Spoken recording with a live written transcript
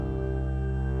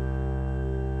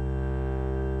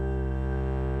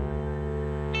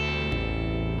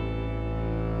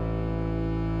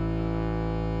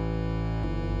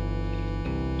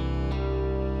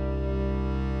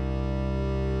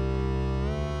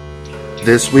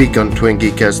This week on Twin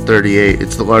Geekcast 38,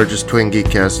 it's the largest Twin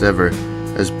Geekcast ever,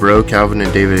 as Bro, Calvin,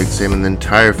 and David examine the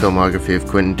entire filmography of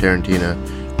Quentin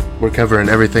Tarantino. We're covering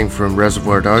everything from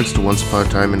Reservoir Dogs to Once Upon a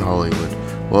Time in Hollywood.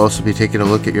 We'll also be taking a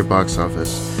look at your box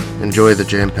office. Enjoy the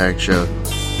jam-packed show.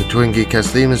 The Twin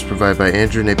Geekcast theme is provided by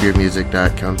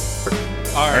AndrewNapierMusic.com.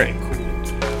 Alright, cool.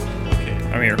 Okay.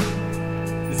 I'm here.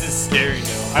 This is scary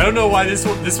now. I don't know why this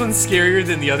one's scarier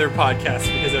than the other podcast,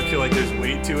 because I feel like there's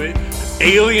weight to it.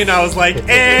 Alien, I was like,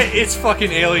 it's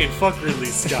fucking Alien. Fuck Ridley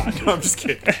Scott. No, I'm just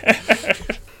kidding.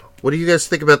 What do you guys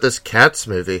think about this Cats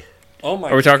movie? Oh my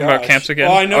god. Are we talking about cats again?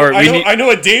 Oh, I know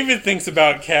what David thinks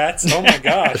about cats. Oh my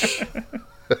gosh.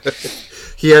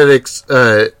 He had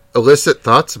illicit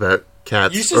thoughts about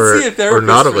cats. You should see a therapist or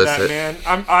not for illicit. that,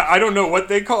 man. I don't know what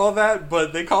they call that,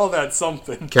 but they call that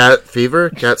something. Cat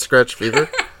fever? Cat scratch fever?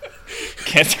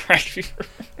 Cat scratch fever.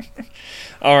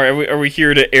 Alright, are we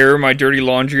here to air my dirty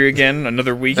laundry again?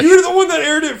 Another week? You're the one that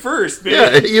aired it first, man.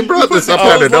 Yeah, you brought this up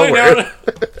out of nowhere.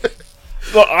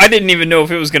 Well, I didn't even know if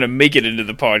it was going to make it into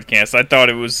the podcast. I thought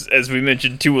it was, as we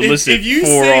mentioned, too illicit if you for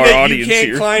say our that audience you can't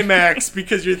here. climax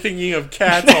because you're thinking of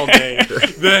cats all day,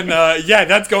 then yeah,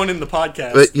 that's going in the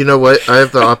podcast. But you know what? I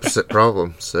have the opposite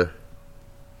problem, so...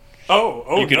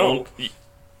 Oh You can no.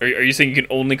 Are you saying you can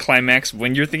only climax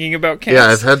when you're thinking about cats? Yeah,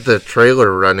 I've had the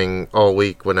trailer running all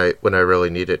week when I really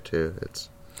need it to. It's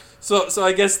So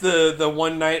I guess the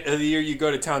one night of the year you go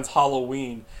to town's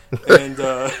Halloween, and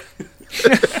the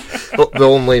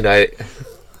only night.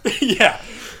 yeah.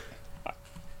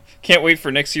 Can't wait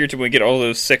for next year till we get all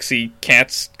those sexy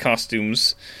cats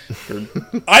costumes.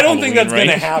 I don't think that's Halloween,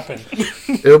 gonna right? happen.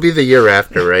 It'll be the year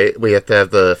after, right? We have to have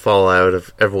the fallout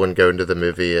of everyone going to the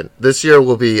movie, and this year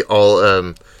will be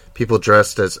all people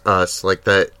dressed as us, like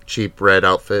that cheap red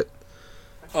outfit.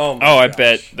 Oh, I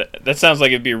bet. That sounds like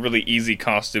it'd be a really easy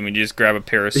costume, and you just grab a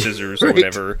pair of scissors or Right.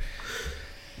 whatever.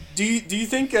 Do you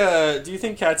think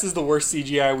Cats is the worst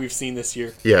CGI we've seen this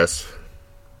year? Yes.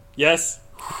 Yes.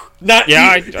 Not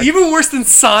Yeah, even worse than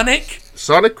Sonic.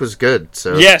 Sonic was good,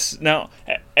 so... Yes, no.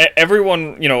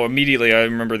 Everyone, immediately I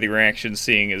remember the reaction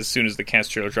seeing as soon as the Cats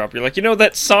trailer dropped. You're like,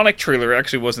 that Sonic trailer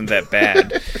actually wasn't that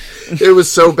bad. It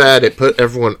was so bad, it put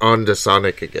everyone onto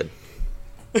Sonic again.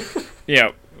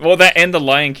 Yeah. Well, that and the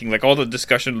Lion King, like all the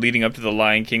discussion leading up to the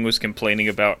Lion King was complaining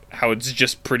about how it's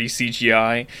just pretty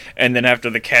CGI, and then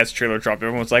after the Cats trailer dropped,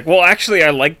 everyone's like, well, actually,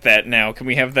 I like that now. Can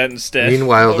we have that instead?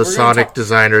 Meanwhile, Well, the we're gonna Sonic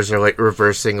designers are,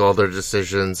 reversing all their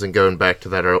decisions and going back to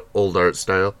that old art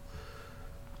style.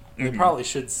 They probably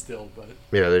should still, but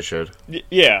Yeah, they should.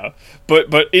 Yeah,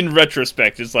 but in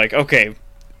retrospect, it's like, okay,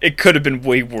 it could have been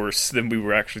way worse than we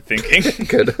were actually thinking.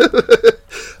 Good.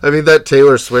 I mean, that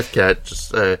Taylor Swift cat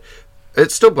just... it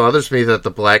still bothers me that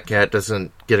the black cat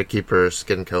doesn't get to keep her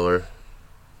skin color.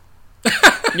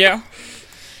 Yeah.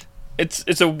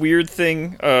 It's a weird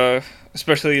thing,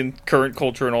 especially in current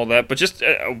culture and all that, but just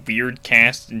a weird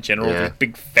cast in general. Yeah. The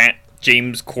big fat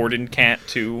James Corden cat,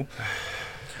 too.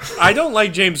 I don't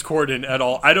like James Corden at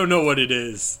all. I don't know what it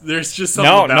is. There's just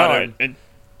something about him.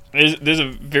 There's a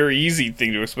very easy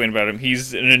thing to explain about him.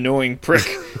 He's an annoying prick.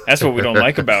 That's what we don't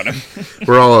like about him.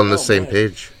 We're all on the same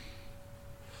page.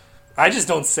 I just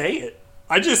don't say it.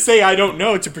 I just say I don't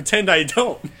know to pretend I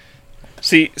don't.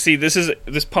 See, this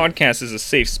podcast is a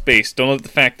safe space. Don't let the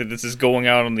fact that this is going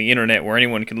out on the internet where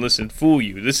anyone can listen fool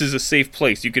you. This is a safe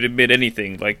place. You could admit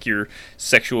anything, like your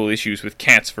sexual issues with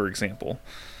cats, for example.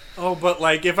 Oh, but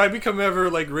if I become ever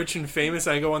rich and famous,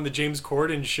 and I go on the James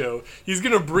Corden show, he's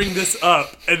gonna bring this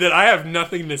up, and then I have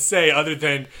nothing to say other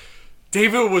than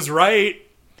David was right.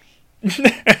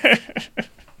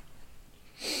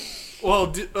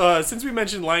 Well, since we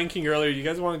mentioned Lion King earlier, you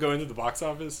guys want to go into the box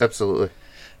office? Absolutely.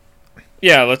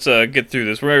 Yeah, let's get through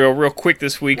this. We're going to go real quick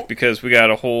this week because we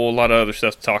got a whole lot of other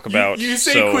stuff to talk about. You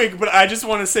say quick, but I just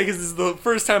want to say, because this is the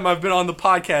first time I've been on the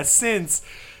podcast since,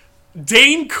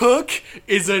 Dane Cook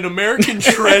is an American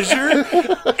treasure,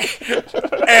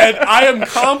 and I am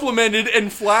complimented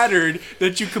and flattered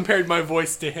that you compared my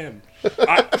voice to him.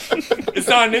 It's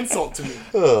not an insult to me.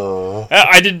 Oh.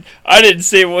 I didn't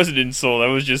say it was an insult. I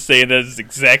was just saying that is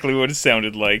exactly what it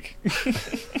sounded like.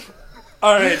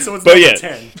 All right, so it's number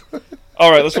 10. All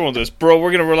right, let's roll with this. Bro,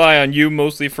 we're going to rely on you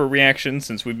mostly for reaction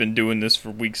since we've been doing this for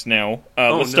weeks now.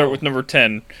 Let's start with number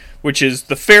 10, which is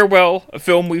The Farewell, a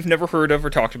film we've never heard of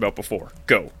or talked about before.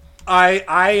 Go.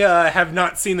 I have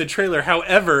not seen the trailer.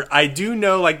 However, I do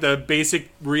know the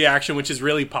basic reaction, which is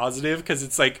really positive, because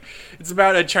it's it's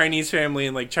about a Chinese family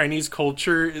and Chinese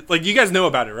culture. You guys know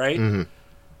about it, right?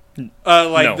 Mm-hmm.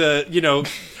 No.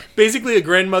 Basically a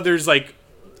grandmother's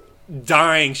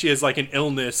dying. She has an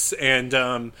illness,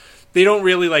 and they don't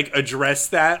really like address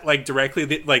that like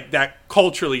directly, like that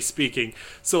culturally speaking.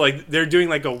 So like they're doing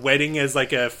like a wedding as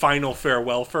like a final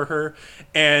farewell for her,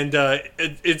 and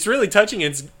it's really touching.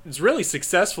 It's really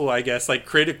successful, I guess, like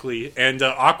critically. And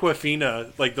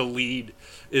Aquafina, like the lead,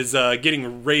 is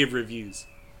getting rave reviews.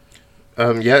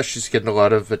 Yeah, she's getting a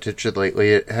lot of attention lately.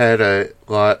 It had a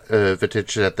lot of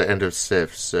attention at the end of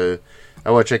Sif, so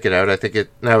I want to check it out. I think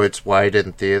it's wide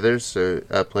in theaters, so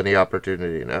plenty of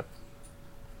opportunity now.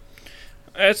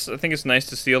 I think it's nice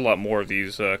to see a lot more of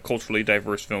these culturally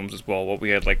diverse films as well. We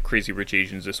had like Crazy Rich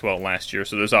Asians as well last year,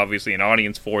 so there's obviously an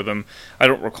audience for them. I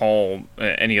don't recall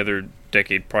any other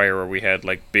decade prior where we had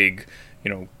like big,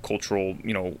 cultural,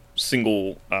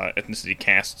 single ethnicity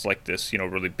casts like this.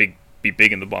 Really be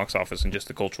big in the box office and just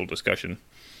the cultural discussion.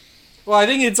 Well, I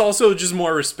think it's also just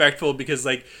more respectful because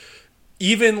like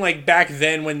even like back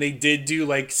then when they did do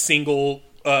like single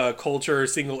culture or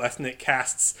single ethnic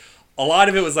casts, a lot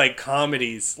of it was like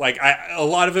comedies. Like a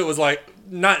lot of it was like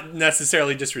not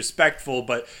necessarily disrespectful,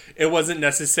 but it wasn't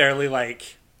necessarily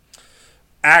like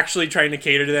actually trying to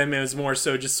cater to them. It was more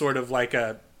so just sort of like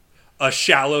a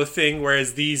shallow thing.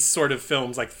 Whereas these sort of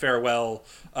films like Farewell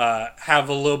have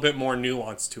a little bit more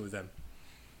nuance to them.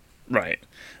 Right.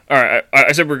 All right.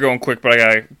 I said we're going quick, but I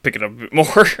gotta pick it up a bit more.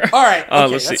 All right. Okay,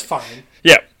 let's that's see. fine.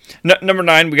 Yeah. Number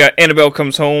 9, we got Annabelle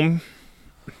Comes Home.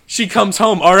 She Comes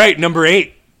Home. All right. Number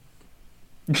 8.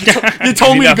 You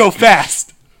told me to go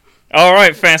fast. All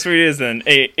right, fast it is then.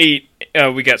 8.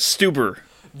 We got Stuber.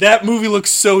 That movie looks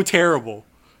so terrible.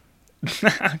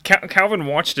 Calvin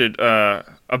watched it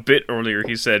a bit earlier.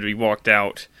 He said he walked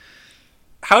out.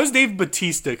 How's Dave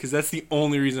Bautista? Because that's the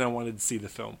only reason I wanted to see the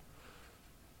film.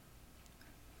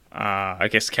 I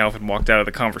guess Calvin walked out of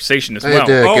the conversation as I well. had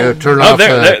to go turn off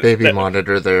the baby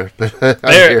monitor there.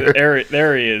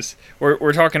 There he is.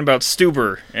 We're talking about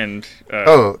Stuber, and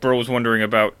Bro was wondering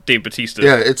about Dave Bautista.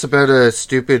 Yeah, it's about a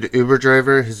stupid Uber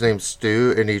driver. His name's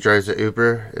Stu, and he drives an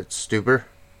Uber. It's Stuber.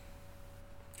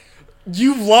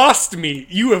 You've lost me.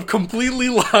 You have completely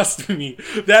lost me.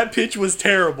 That pitch was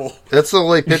terrible. That's the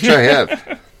only pitch I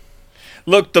have.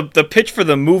 Look, the pitch for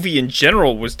the movie in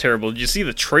general was terrible. Did you see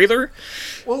the trailer?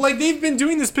 Well, like, they've been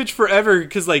doing this pitch forever,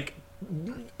 because, like,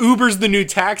 Uber's the new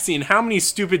taxi, and how many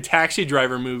stupid taxi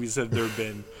driver movies have there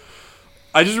been?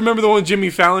 I just remember the one with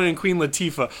Jimmy Fallon and Queen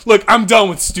Latifah. Look, I'm done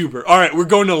with Stuber. All right, we're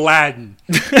going to Aladdin.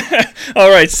 All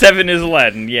right, 7 is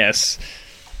Aladdin, yes.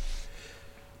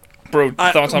 Bro,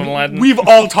 thoughts on Aladdin? We've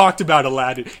all talked about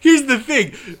Aladdin. Here's the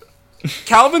thing.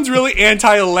 Calvin's really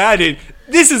anti-Aladdin.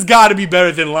 This has got to be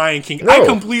better than Lion King. No. I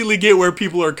completely get where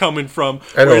people are coming from,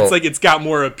 where it's like it's got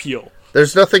more appeal.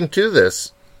 There's nothing to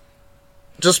this.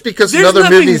 Just because another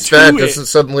movie's bad doesn't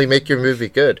suddenly make your movie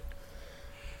good.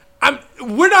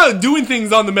 We're not doing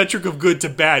things on the metric of good to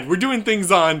bad. We're doing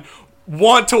things on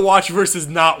want to watch versus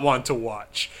not want to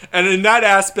watch. And in that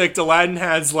aspect, Aladdin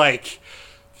has, like,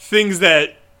 things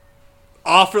that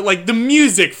offer, like, the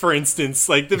music, for instance.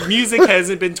 Like, the music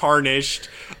hasn't been tarnished.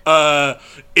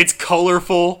 It's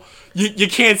colorful. You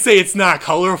can't say it's not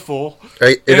colorful.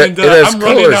 It has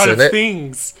colors in it.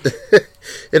 Things.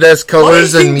 It has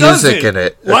colors and music in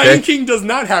it. Okay? Lion King does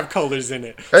not have colors in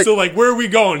it. So, like, where are we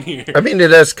going here? I mean, it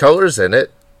has colors in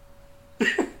it.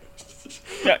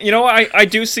 Yeah, I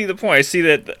do see the point. I see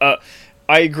that.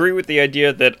 I agree with the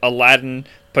idea that Aladdin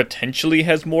potentially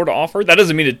has more to offer. That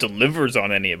doesn't mean it delivers on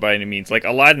by any means. Like,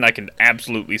 Aladdin I can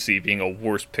absolutely see being a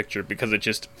worse picture because it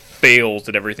just fails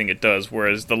at everything it does,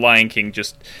 whereas The Lion King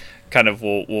just kind of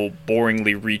will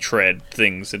boringly retread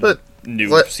things in new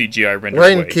CGI rendered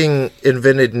way. Lion King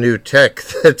invented new tech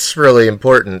that's really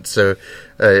important, so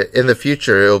in the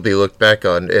future it'll be looked back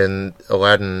on, and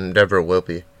Aladdin never will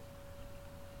be.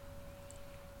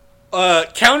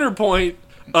 Counterpoint,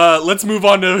 let's move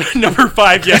on to number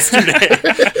 5 yesterday.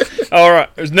 All right.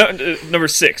 It was number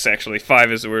 6, actually.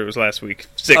 5 is where it was last week.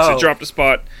 6, It dropped a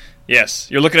spot. Yes.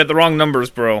 You're looking at the wrong numbers,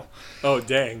 bro. Oh,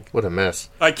 dang. What a mess.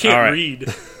 I can't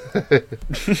read.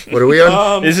 What are we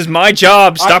on? This is my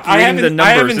job. Stop reading the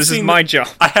numbers. This is my job.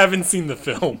 I haven't seen the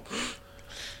film.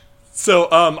 So,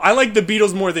 I like the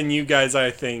Beatles more than you guys,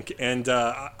 I think, and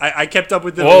I kept up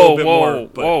with them a little bit more.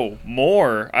 Whoa,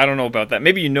 more? I don't know about that.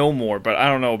 Maybe you know more, but I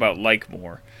don't know about like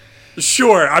more.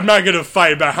 Sure, I'm not going to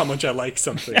fight about how much I like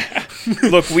something.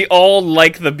 Look, we all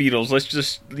like the Beatles. Let's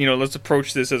just, let's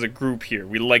approach this as a group here.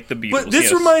 We like the Beatles. But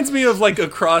this reminds me of, like,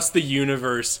 Across the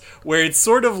Universe, where it's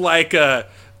sort of like,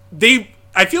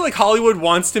 I feel like Hollywood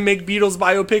wants to make Beatles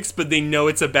biopics, but they know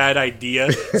it's a bad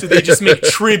idea, so they just make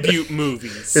tribute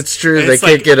movies. It's true, they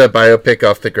can't get a biopic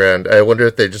off the ground. I wonder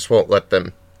if they just won't let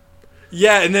them.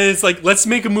 Yeah, and then it's like, let's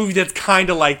make a movie that's kind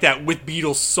of like that with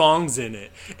Beatles songs in it,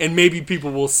 and maybe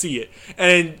people will see it.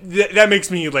 And that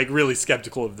makes me like really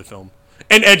skeptical of the film.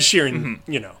 And Ed Sheeran,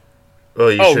 you know.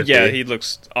 Well, you should be. He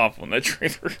looks awful in that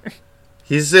trailer.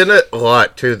 He's in it a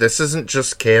lot too. This isn't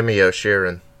just cameo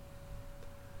Sheeran.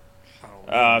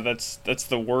 That's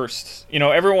the worst. You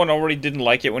know, everyone already didn't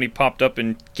like it when he popped up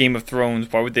in Game of Thrones.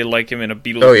 Why would they like him in a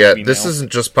Beatles movie now? This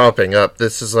isn't just popping up.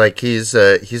 This is like he's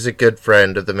a good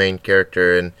friend of the main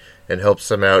character and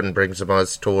helps him out and brings him on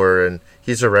his tour, and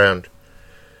he's around.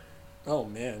 Oh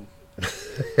man,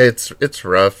 it's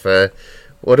rough.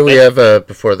 What do we have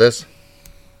before this?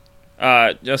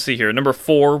 Let's see here. Number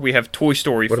 4, we have Toy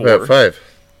Story 4. What about 5?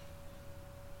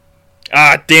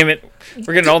 Ah, damn it.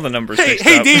 We're getting all the numbers mixed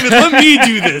Hey, up. David, let me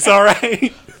do this, all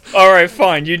right? All right,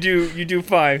 fine. You do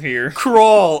 5 here.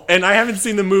 Crawl, and I haven't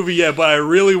seen the movie yet, but I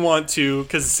really want to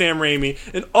because Sam Raimi,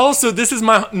 and also this is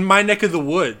my neck of the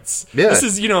woods. Yeah. This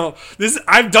is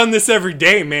I've done this every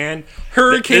day, man.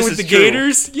 Hurricane with the true.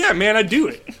 Gators, yeah, man, I do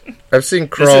it. I've seen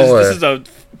Crawl.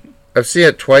 I've seen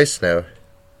it twice now.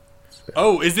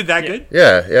 Oh, is it that good?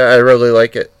 Yeah, I really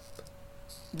like it.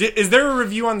 Is there a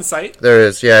review on the site? There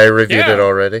is. Yeah, I reviewed it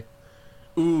already.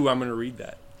 Ooh, I'm gonna read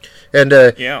that. And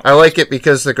I like it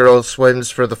because the girl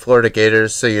swims for the Florida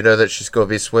Gators, so you know that she's going to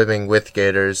be swimming with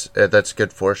Gators. That's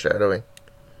good foreshadowing.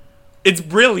 It's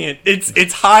brilliant.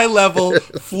 It's high level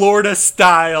Florida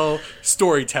style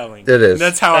storytelling. It is. And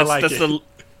that's how I like it.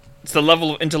 It's the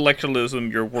level of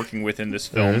intellectualism you're working with in this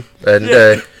film. Mm-hmm.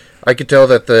 And I could tell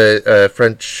that the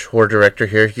French horror director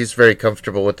here, he's very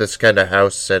comfortable with this kind of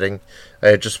house setting.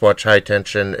 I just watch High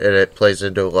Tension, and it plays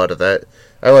into a lot of that.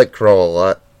 I like Crawl a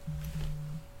lot.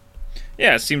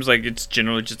 Yeah, it seems like it's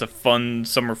generally just a fun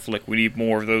summer flick. We need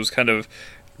more of those kind of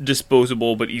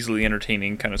disposable but easily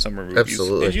entertaining kind of summer movies.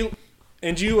 Absolutely.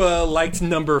 And you liked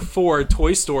number 4,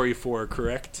 Toy Story 4,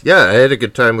 correct? Yeah, I had a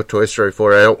good time with Toy Story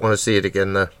 4. I don't want to see it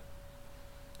again, though.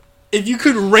 If you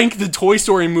could rank the Toy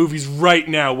Story movies right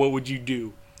now, what would you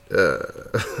do?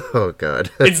 Oh,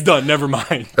 God. It's done. Never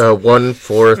mind. 1,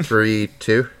 4, 3,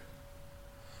 2.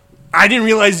 I didn't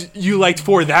realize you liked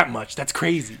 4 that much. That's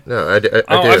crazy. No, I do.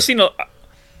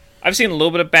 I've seen a little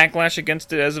bit of backlash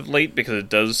against it as of late because it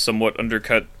does somewhat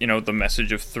undercut, the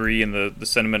message of 3 and the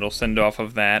sentimental send-off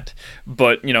of that.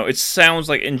 But, it sounds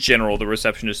like, in general, the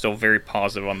reception is still very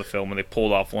positive on the film, and they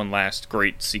pulled off one last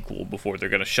great sequel before they're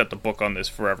going to shut the book on this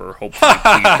forever. Hopefully,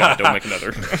 please, God, don't make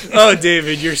another. Oh,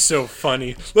 David, you're so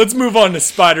funny. Let's move on to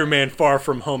Spider-Man Far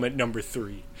From Home at number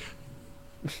 3.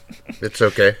 It's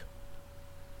okay.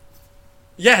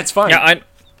 Yeah, it's fine. Yeah,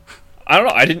 I don't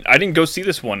know. I didn't go see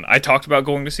this one. I talked about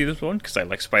going to see this one because I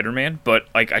like Spider-Man, but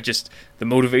the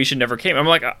motivation never came. I'm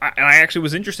like, I actually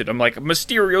was interested. I'm like,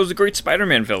 Mysterio's a great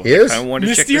Spider-Man villain. He is. I wanted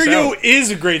to check this out. Mysterio is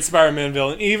a great Spider-Man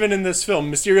villain, even in this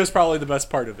film. Mysterio's probably the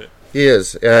best part of it. He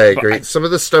is. Yeah, I agree. Some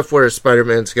of the stuff where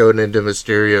Spider-Man's going into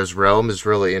Mysterio's realm is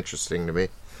really interesting to me.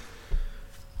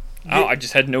 Oh, I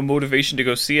just had no motivation to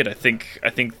go see it. I think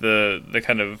the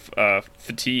kind of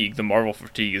fatigue, the Marvel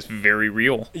fatigue, is very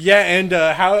real. Yeah, and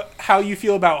how you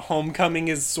feel about Homecoming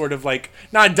is sort of like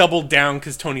not doubled down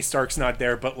because Tony Stark's not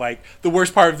there, but like the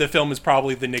worst part of the film is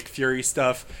probably the Nick Fury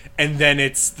stuff, and then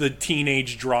it's the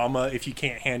teenage drama if you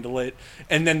can't handle it,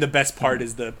 and then the best part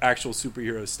is the actual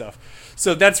superhero stuff.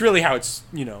 So that's really how it's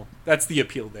that's the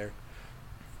appeal there.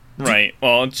 Right.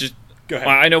 Well, it's just. Go ahead.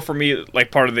 I know for me,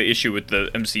 part of the issue with the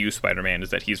MCU Spider-Man is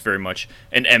that he's very much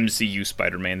an MCU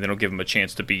Spider-Man. They don't give him a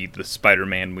chance to be the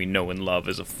Spider-Man we know and love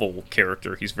as a full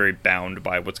character. He's very bound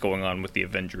by what's going on with the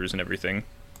Avengers and everything.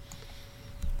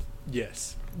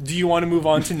 Yes. Do you want to move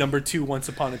on to number 2, Once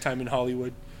Upon a Time in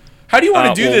Hollywood? How do you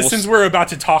want to do this since we're about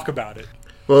to talk about it?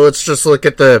 Well, let's just look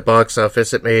at the box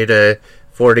office. It made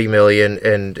 $40 million,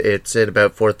 and it's in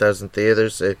about 4,000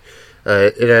 theaters. It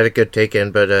had a good take-in,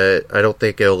 but I don't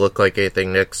think it'll look like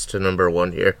anything next to number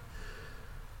 1 here.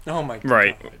 Oh my god.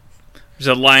 Right. There's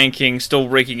a Lion King still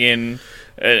raking in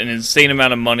an insane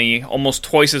amount of money, almost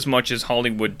twice as much as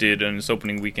Hollywood did on its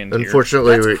opening weekend here.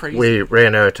 Unfortunately, we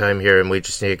ran out of time here, and we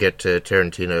just need to get to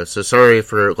Tarantino. So sorry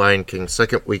for Lion King,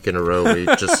 second week in a row. We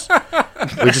just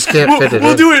can't fit it in.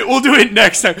 We'll do it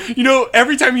next time.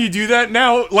 Every time you do that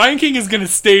now, Lion King is going to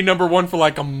stay number 1 for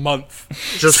like a month.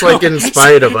 Just like in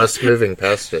spite of us moving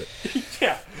past it.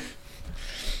 Yeah.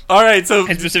 All right, so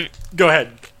go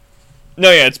ahead. No,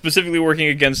 yeah, it's specifically working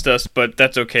against us, but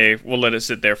that's okay. We'll let it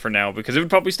sit there for now, because it would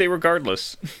probably stay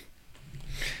regardless.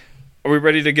 Are we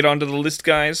ready to get onto the list,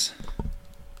 guys?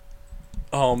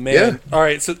 Oh, man. Yeah. All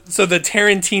right, so the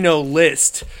Tarantino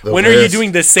list. When list. Are you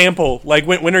doing the sample? Like,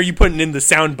 when are you putting in the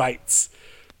sound bites?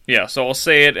 Yeah, so I'll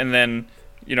say it, and then,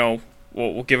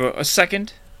 we'll give a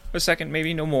second a second,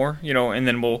 maybe no more, and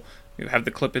then we'll have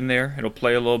the clip in there. It'll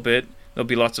play a little bit. There'll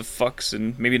be lots of fucks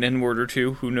and maybe an N-word or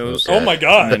two. Who knows? Okay. Oh my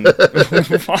god! And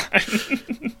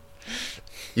then,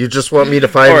 You just want me to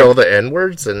find all the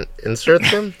N-words and insert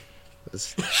them?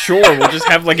 Sure, we'll just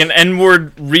have like an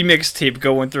N-word remix tape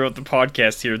going throughout the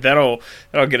podcast here. That'll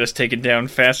get us taken down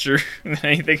faster than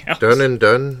anything else. Done and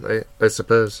done, I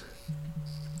suppose.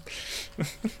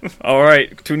 All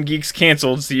right, Twin Geeks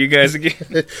canceled. See you guys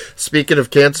again. Speaking of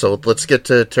canceled, let's get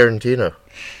to Tarantino.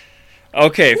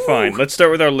 Okay, fine. Let's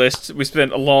start with our list. We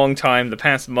spent a long time the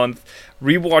past month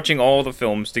rewatching all the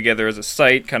films together as a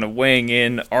site, kind of weighing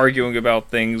in, arguing about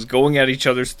things, going at each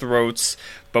other's throats,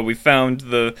 but we found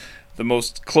the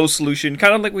most close solution,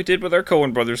 kind of like we did with our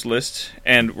Coen Brothers list,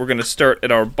 and we're going to start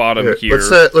at our bottom here.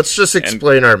 Let's just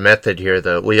explain our method here,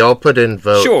 though. We all put in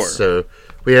votes, sure. So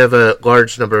we have a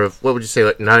large number of, what would you say,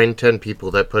 like 9, 10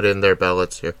 people that put in their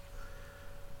ballots here.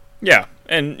 Yeah,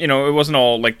 and, it wasn't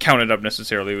all, like, counted up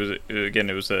necessarily.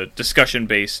 It was a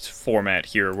discussion-based format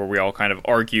here where we all kind of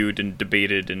argued and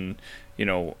debated and,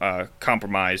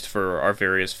 compromised for our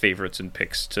various favorites and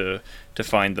picks to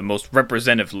find the most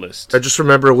representative list. I just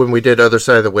remember when we did Other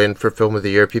Side of the Wind for Film of the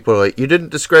Year, people were like, you didn't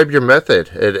describe your method.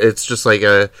 It's just like,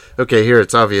 okay, here,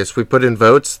 it's obvious. We put in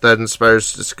votes, that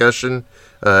inspires discussion.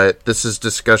 This is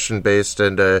discussion-based,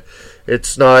 and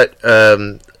it's not...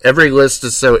 every list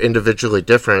is so individually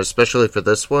different, especially for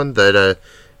this one, that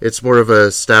it's more of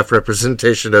a staff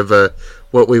representation of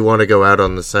what we want to go out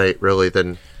on the site, really,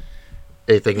 than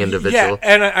anything individual. Yeah,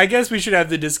 and I guess we should have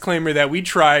the disclaimer that we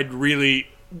tried really,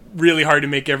 really hard to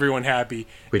make everyone happy.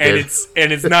 We did.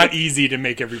 It's not easy to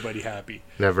make everybody happy.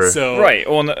 Never. So, right.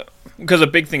 Well, because a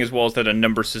big thing as well is that a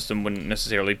number system wouldn't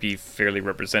necessarily be fairly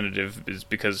representative, is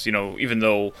because, even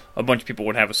though a bunch of people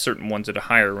would have a certain ones at a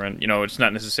higher end, it's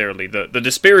not necessarily the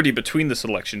disparity between the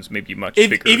selections may be much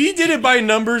bigger. If you did it by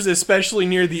numbers, especially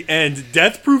near the end,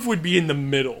 Death Proof would be in the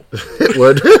middle. It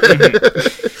would.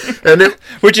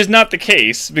 Which is not the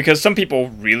case, because some people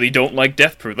really don't like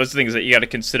Death Proof. That's the thing, is that you got to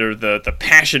consider the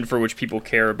passion for which people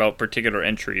care about particular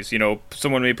entries.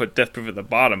 Someone may put Death Proof at the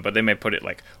bottom, but they may put it,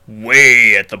 like,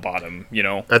 way at the bottom,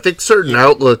 I think certain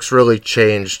outlooks really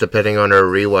change depending on our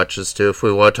rewatches, too. If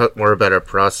we want to talk more about our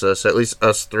process, at least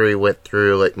us three went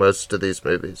through, like, most of these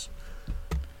movies.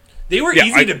 They were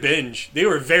easy to binge. They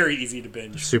were very easy to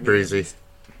binge. Super easy.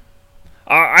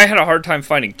 I had a hard time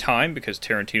finding time because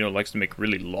Tarantino likes to make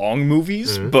really long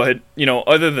movies, but,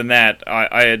 other than that,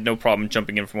 I had no problem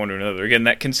jumping in from one to another. Again,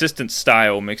 that consistent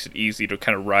style makes it easy to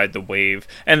kind of ride the wave,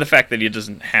 and the fact that he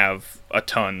doesn't have a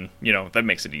ton, that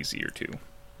makes it easier, too.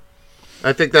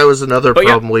 I think that was another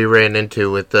problem we ran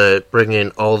into with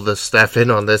bringing all the staff in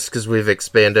on this, because we've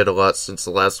expanded a lot since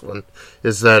the last one,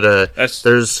 is that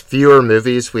there's fewer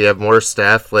movies, we have more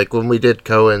staff. Like, when we did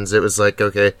Coen's, it was like,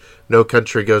 okay, No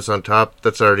Country Goes on Top,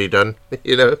 that's already done,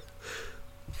 Yeah,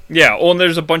 well, and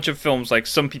there's a bunch of films, like,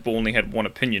 some people only had one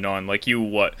opinion on, like, you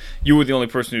were the only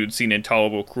person who'd seen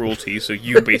Intolerable Cruelty, so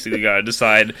you basically got to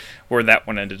decide where that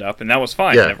one ended up, and that was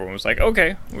fine, and everyone was like,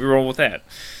 okay, we roll with that.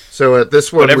 So at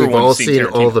this one, we've all seen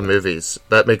all the movies.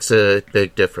 That makes a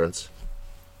big difference.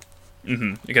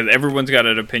 Because everyone's got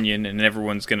an opinion, and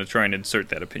everyone's going to try and insert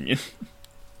that opinion.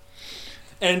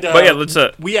 And but yeah, let's.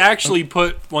 We actually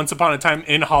put Once Upon a Time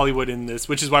in Hollywood in this,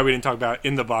 which is why we didn't talk about it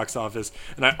in the box office.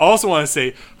 And I also want to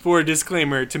say, for a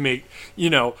disclaimer, to make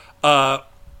a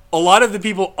lot of the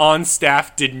people on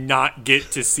staff did not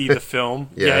get to see the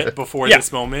film yet before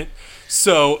this moment.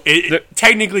 So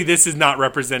technically, this is not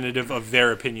representative of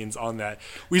their opinions on that.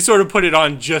 We sort of put it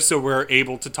on just so we're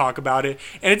able to talk about it,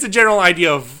 and it's a general idea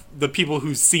of the people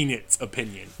who've seen its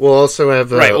opinion. We'll also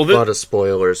have a lot of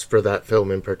spoilers for that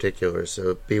film in particular,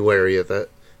 so be wary of that,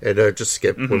 and just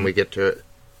skip when we get to it.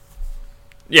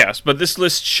 Yes, but this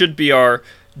list should be our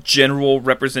general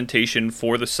representation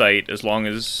for the site. As long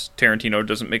as Tarantino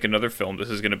doesn't make another film, this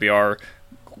is going to be our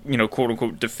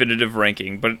quote-unquote definitive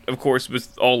ranking. But, of course,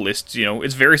 with all lists,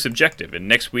 it's very subjective. And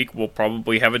next week, we'll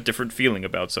probably have a different feeling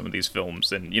about some of these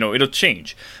films. And, it'll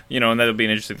change. And that'll be an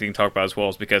interesting thing to talk about as well,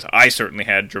 is because I certainly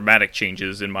had dramatic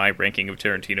changes in my ranking of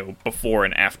Tarantino before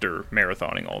and after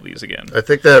marathoning all these again. I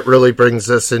think that really brings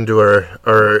us into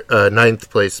our ninth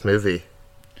place movie.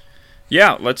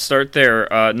 Yeah, let's start there.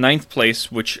 Ninth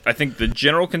place, which I think the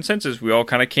general consensus we all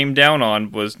kind of came down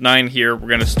on, was 9 here. We're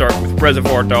going to start with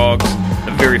Reservoir Dogs,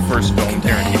 the very first film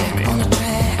Tarantino made.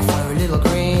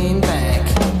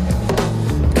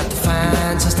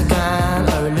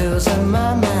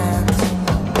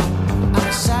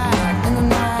 Outside in the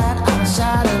night,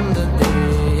 outside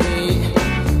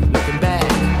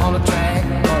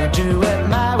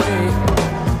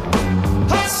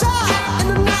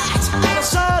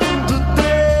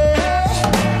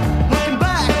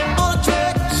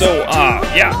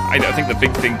yeah, I think the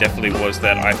big thing definitely was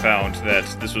that I found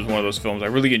that this was one of those films I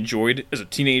really enjoyed as a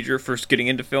teenager, first getting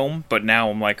into film, but now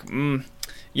I'm like,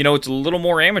 it's a little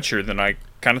more amateur than I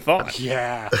kind of thought.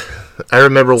 Yeah. I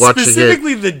remember watching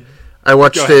Specifically it. I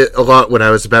watched it a lot when I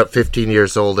was about 15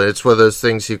 years old, and it's one of those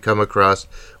things you come across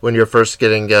when you're first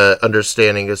getting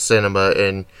understanding of cinema,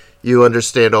 and you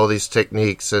understand all these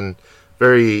techniques, and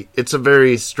it's a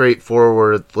very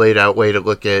straightforward, laid out way to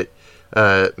look at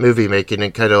movie making,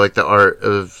 and kind of like the art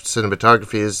of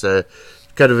cinematography is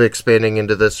kind of expanding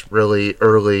into this really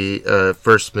early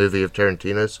first movie of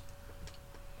Tarantino's.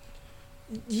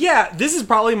 Yeah, this is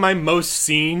probably my most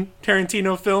seen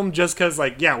Tarantino film, just because,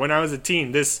 when I was a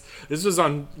teen, this was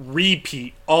on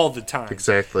repeat all the time.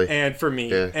 Exactly. And for me.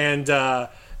 Yeah. And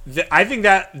I think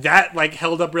that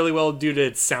held up really well due to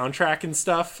its soundtrack and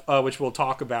stuff, which we'll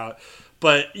talk about.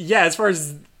 But, yeah, as far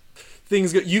as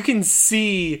things go, you can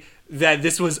see that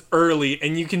this was early,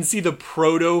 and you can see the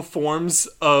proto forms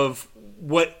of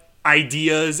what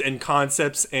ideas and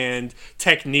concepts and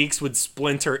techniques would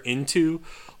splinter into.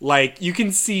 Like, you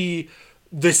can see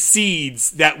the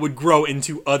seeds that would grow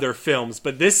into other films,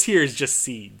 but this here is just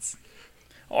seeds.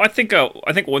 Oh, I think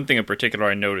one thing in particular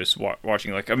I noticed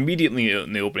watching, immediately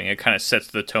in the opening, it kind of sets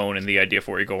the tone and the idea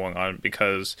for what you're going on,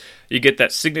 because you get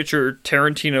that signature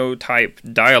Tarantino-type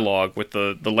dialogue with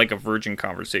the like a virgin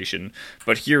conversation,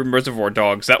 but here in Reservoir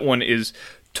Dogs, that one is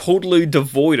totally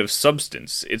devoid of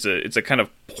substance. It's a kind of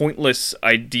pointless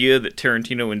idea that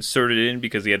Tarantino inserted in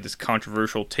because he had this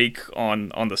controversial take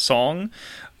on the song,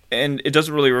 and it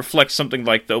doesn't really reflect something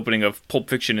like the opening of Pulp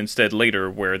Fiction instead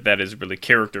later, where that is really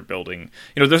character building.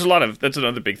 There's that's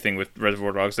another big thing with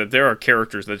Reservoir Dogs, that there are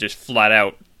characters that just flat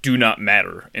out do not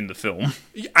matter in the film.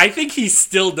 I think he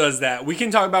still does that. We can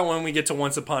talk about when we get to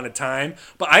Once Upon a Time,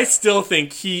 but I still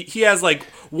think he has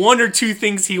one or two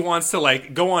things he wants to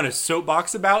go on a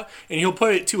soapbox about, and he'll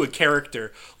put it to a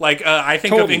character. I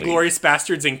think totally. of Inglourious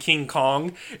Bastards and King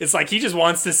Kong. It's he just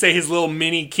wants to say his little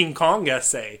mini King Kong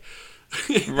essay.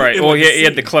 Right. Well, he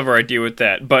had the clever idea with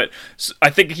that, but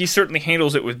I think he certainly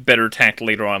handles it with better tact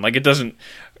later on. It doesn't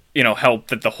help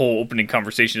that the whole opening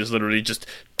conversation is literally just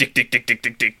dick,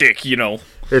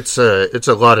 It's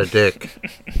a lot of dick.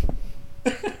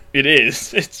 It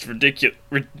is. It's ridiculous.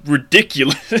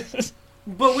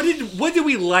 But what did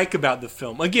we like about the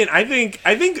film? Again, I think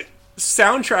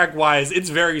soundtrack wise, it's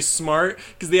very smart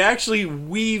because they actually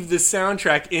weave the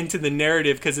soundtrack into the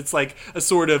narrative, because it's like a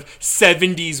sort of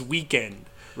 70s weekend.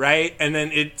 Right? And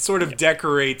then it sort of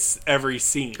decorates every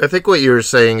scene. I think what you were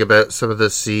saying about some of the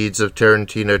seeds of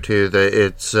Tarantino, too, that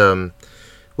it's,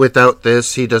 without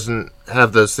this, he doesn't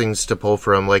have those things to pull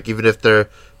from. Even if they're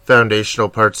foundational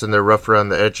parts and they're rough around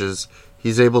the edges,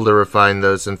 he's able to refine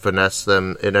those and finesse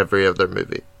them in every other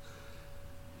movie.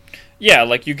 Yeah,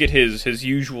 you get his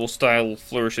usual style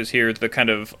flourishes here, the kind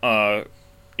of,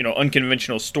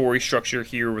 unconventional story structure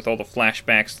here with all the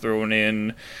flashbacks thrown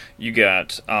in. You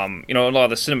got, a lot of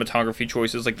the cinematography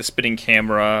choices, like the spinning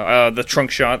camera. The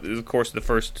trunk shot is, of course, the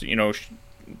first,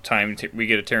 time we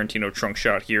get a Tarantino trunk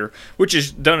shot here, which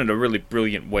is done in a really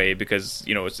brilliant way because,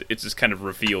 it's this kind of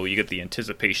reveal. You get the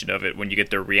anticipation of it when you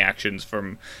get their reactions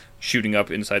from shooting up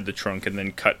inside the trunk and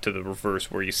then cut to the reverse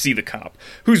where you see the cop,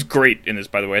 who's great in this,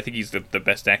 by the way. I think he's the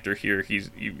best actor here. He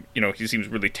seems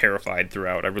really terrified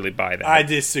throughout. I really buy that. I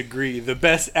disagree. The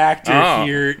best actor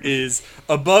here is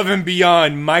above and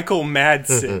beyond Michael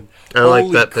Madsen. I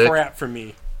like that pick. Holy crap for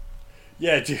me.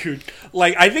 Yeah, dude.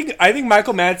 I think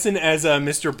Michael Madsen as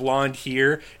Mr. Blonde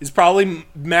here is probably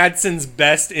Madsen's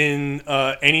best in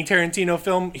any Tarantino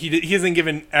film. He hasn't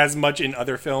given as much in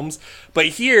other films, but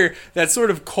here that sort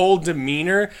of cold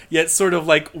demeanor, yet sort of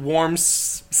warm,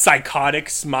 psychotic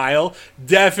smile,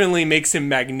 definitely makes him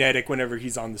magnetic whenever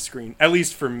he's on the screen. At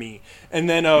least for me. And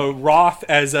then Roth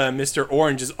as Mr.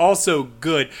 Orange is also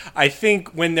good. I think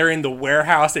when they're in the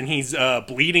warehouse and he's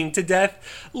bleeding to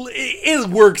death, it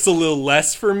works a little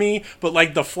less for me. But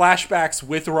the flashbacks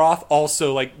with Roth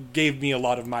also gave me a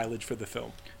lot of mileage for the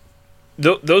film.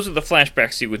 Those are the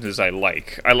flashback sequences I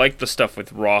like. I like the stuff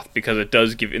with Roth because it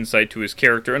does give insight to his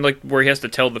character, and where he has to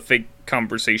tell the fake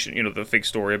conversation, the fake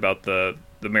story about the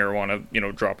marijuana,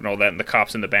 drop and all that, and the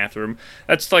cops in the bathroom.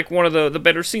 That's one of the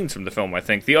better scenes from the film, I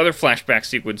think. The other flashback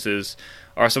sequences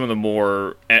are some of the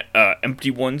more empty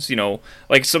ones,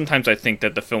 sometimes I think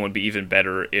that the film would be even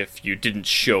better if you didn't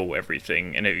show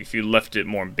everything, and if you left it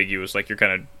more ambiguous, you're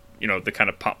kind of the kind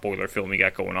of pot boiler film you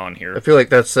got going on here. I feel like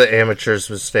that's the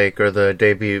amateur's mistake, or the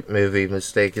debut movie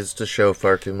mistake, is to show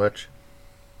far too much.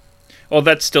 Well,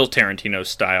 that's still Tarantino's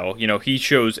style. He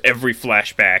shows every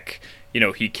flashback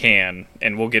he can,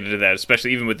 and we'll get into that,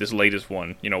 especially even with this latest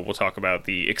one. We'll talk about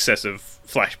the excessive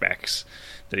flashbacks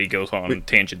that he goes on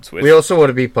tangents with. We also want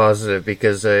to be positive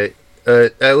because at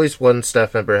least one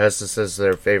staff member has this as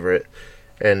their favorite,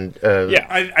 and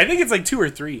I think it's like 2 or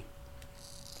 3.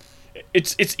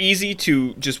 It's easy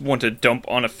to just want to dump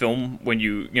on a film when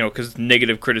because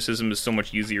negative criticism is so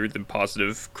much easier than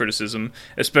positive criticism,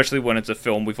 especially when it's a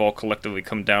film we've all collectively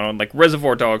come down on. Like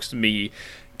Reservoir Dogs, to me,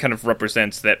 kind of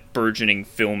represents that burgeoning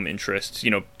film interest.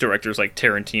 Directors like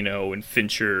Tarantino and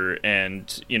Fincher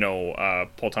and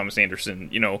Paul Thomas Anderson.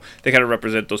 They kind of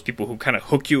represent those people who kind of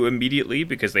hook you immediately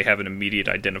because they have an immediate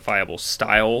identifiable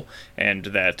style and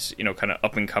that kind of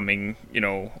up and coming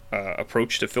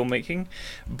approach to filmmaking.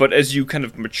 But as you kind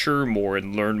of mature more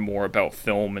and learn more about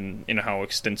film and how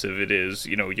extensive it is,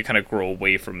 you kind of grow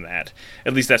away from that.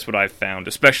 At least that's what I've found,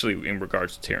 especially in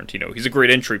regards to Tarantino. He's a great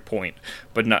entry point,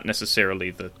 but not necessarily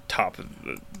the top of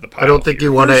the pile. I don't think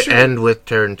you want to sure. end with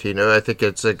Tarantino. I think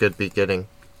it's a good beginning.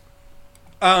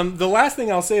 The last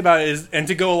thing I'll say about it is, and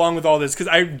to go along with all this, because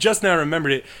I just now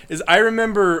remembered it, is I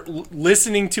remember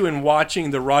listening to and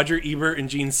watching the Roger Ebert and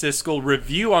Gene Siskel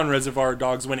review on Reservoir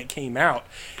Dogs when it came out,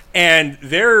 and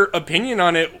their opinion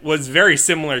on it was very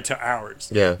similar to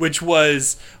ours. Yeah. Which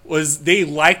was they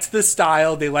liked the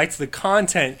style, they liked the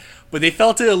content, but they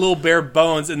felt it a little bare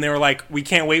bones, and they were like, we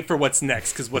can't wait for what's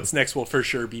next, because what's next will for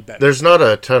sure be better. There's not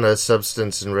a ton of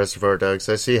substance in Reservoir Dogs.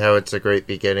 I see how it's a great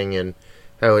beginning and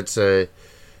how it's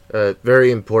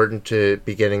very important to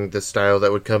beginning the style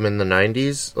that would come in the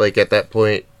 90s, like at that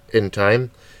point in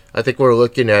time. I think we're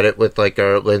looking at it with like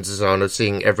our lenses on of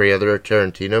seeing every other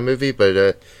Tarantino movie,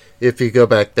 but if you go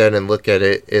back then and look at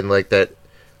it in like that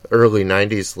early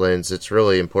 90s lens, it's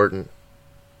really important.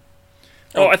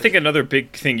 Oh, I think another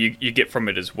big thing you get from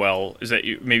it as well is that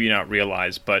you maybe not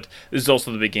realize, but this is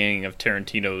also the beginning of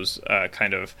Tarantino's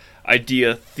kind of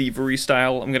idea thievery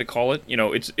style, I'm going to call it.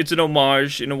 It's an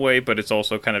homage in a way, but it's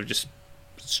also kind of just,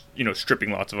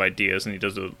 stripping lots of ideas, and he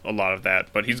does a lot of that.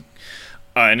 But he's...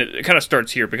 and it kind of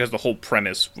starts here because the whole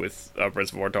premise with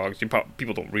Reservoir Dogs,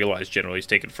 people don't realize generally, is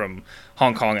taken from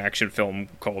Hong Kong action film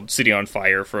called City on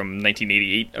Fire from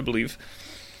 1988, I believe.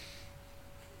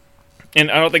 And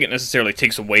I don't think it necessarily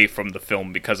takes away from the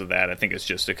film because of that. I think it's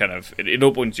just it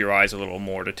opens your eyes a little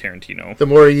more to Tarantino. The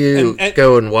more you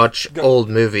go and watch old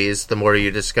movies, the more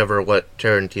you discover what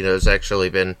Tarantino's actually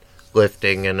been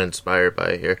lifting and inspired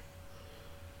by here.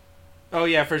 Oh,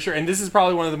 yeah, for sure. And this is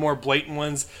probably one of the more blatant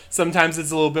ones. Sometimes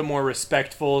it's a little bit more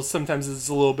respectful. Sometimes it's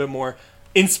a little bit more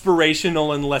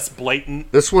inspirational and less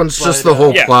blatant. This one's just the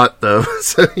whole plot, though.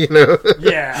 So,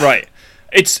 Yeah. Right.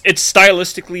 It's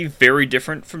stylistically very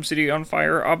different from City on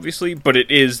Fire, obviously, but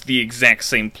it is the exact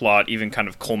same plot, even kind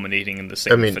of culminating in the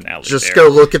same finale. Just go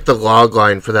look at the log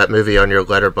line for that movie on your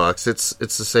letterbox. It's the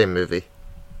same movie.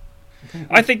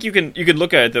 I think you can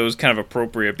look at it though as kind of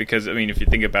appropriate because, if you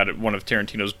think about it, one of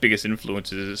Tarantino's biggest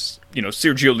influences is,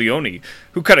 Sergio Leone,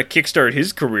 who kind of kickstarted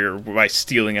his career by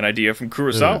stealing an idea from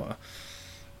Kurosawa.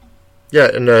 Yeah,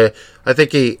 and I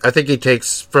think he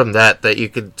takes from that you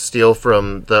could steal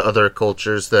from the other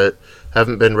cultures that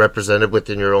haven't been represented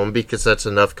within your own, because that's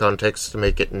enough context to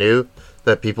make it new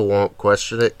that people won't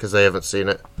question it because they haven't seen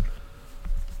it.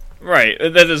 Right,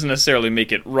 that doesn't necessarily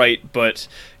make it right, but,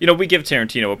 we give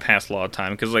Tarantino a pass a lot of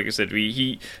time, because like I said,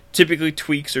 he typically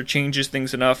tweaks or changes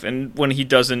things enough, and when he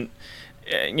doesn't,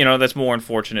 that's more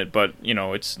unfortunate, but,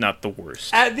 it's not the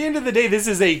worst. At the end of the day, this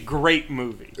is a great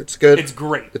movie. It's good. It's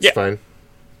great. It's fine.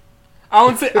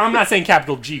 I'm not saying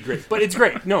capital G great, but it's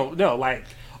great. No, like,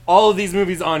 all of these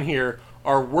movies on here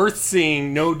are worth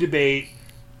seeing, no debate.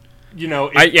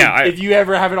 If you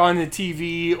ever have it on the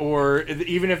TV, or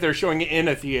even if they're showing it in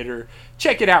a theater,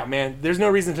 check it out, man. There's no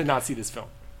reason to not see this film.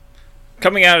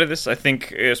 Coming out of this, I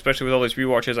think, especially with all these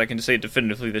rewatches, I can say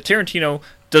definitively that Tarantino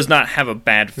does not have a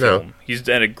bad film. No. He's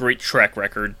had a great track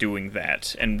record doing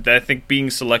that, and I think being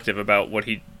selective about what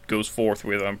he goes forth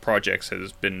with on projects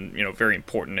has been, very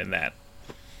important in that.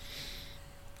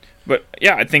 But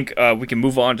yeah, I think we can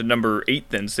move on to number 8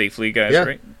 then safely, guys. Yeah.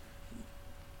 Right?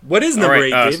 What is number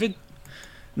 8, David?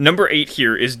 Number 8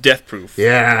 here is Death Proof.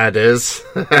 Yeah, it is.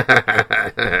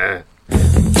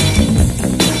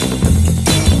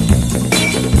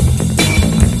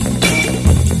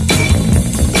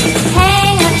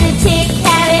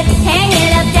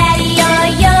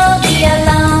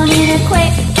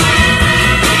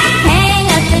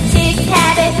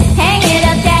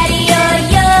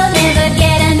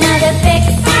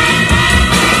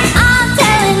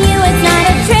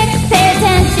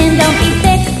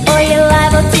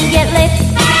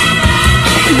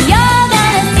 You're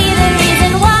gonna see the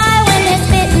reason why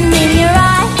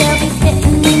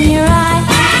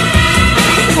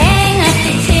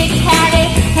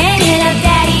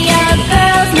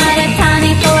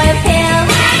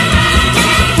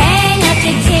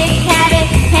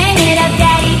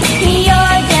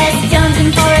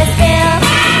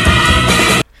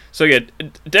So yeah,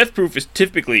 Death Proof is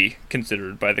typically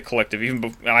considered by the collective,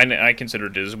 I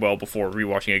considered it as well before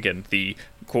rewatching again, the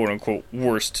quote-unquote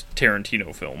worst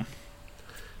Tarantino film.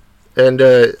 And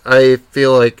I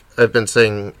feel like I've been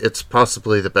saying it's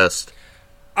possibly the best.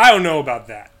 I don't know about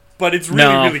that, but it's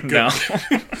really good. No.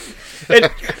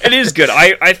 It is good.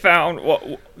 I found,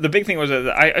 well, the big thing was that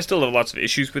I still have lots of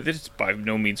issues with it. It's by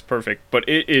no means perfect, but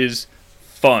it is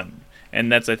fun. And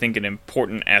that's, I think, an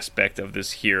important aspect of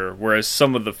this here, whereas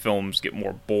some of the films get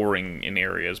more boring in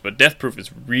areas. But Death Proof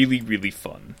is really, really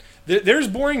fun. There's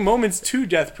boring moments to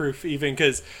Death Proof, even,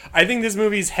 because I think this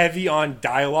movie's heavy on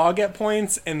dialogue at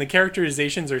points, and the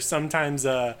characterizations are sometimes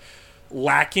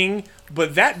lacking.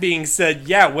 But that being said,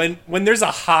 yeah, when there's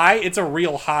a high, it's a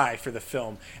real high for the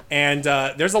film. And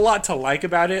there's a lot to like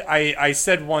about it. I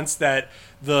said once that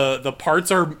the parts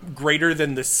are greater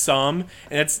than the sum,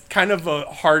 and it's kind of a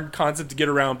hard concept to get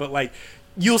around, but like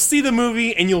you'll see the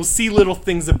movie and you'll see little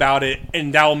things about it,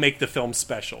 and that'll make the film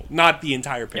special, not the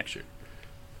entire picture.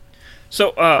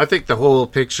 So I think the whole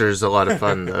picture is a lot of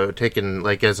fun, though, taken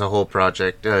like as a whole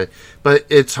project. But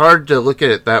it's hard to look at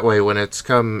it that way when it's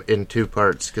come in two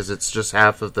parts, because it's just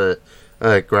half of the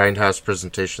Grindhouse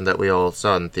presentation that we all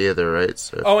saw in theater, right?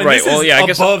 So. Oh, and this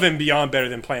is above and beyond better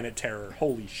than Planet Terror.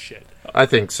 Holy shit. I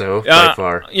think so, by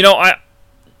far. You know,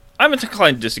 I'm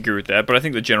inclined to disagree with that, but I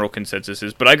think the general consensus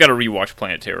is, but I gotta rewatch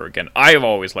Planet Terror again. I have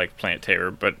always liked Planet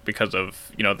Terror, but because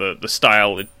of, you know, the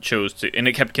style it chose to, and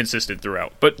it kept consistent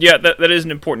throughout. But yeah, that is an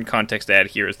important context to add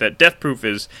here, is that Death Proof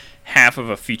is half of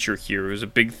a feature here. It was a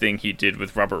big thing he did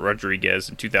with Robert Rodriguez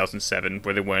in 2007,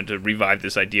 where they wanted to revive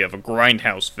this idea of a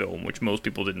grindhouse film, which most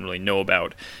people didn't really know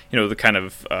about. You know, the kind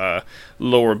of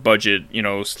lower budget, you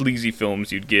know, sleazy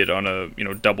films you'd get on a, you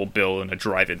know, double bill in a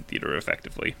drive-in theater,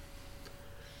 effectively.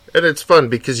 And it's fun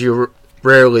because you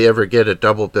rarely ever get a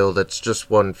double bill that's just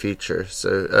one feature.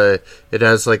 So it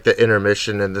has like the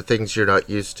intermission and the things you're not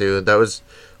used to. And that was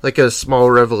like a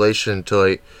small revelation to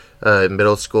like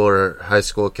middle school or high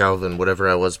school Calvin, whatever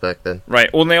I was back then. Right.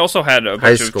 Well, and they also had a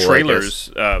bunch of trailers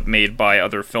made by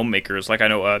other filmmakers. Like I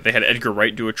know they had Edgar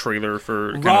Wright do a trailer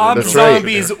for Rob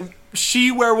Zombie's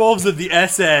She-Werewolves of the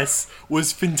SS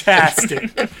was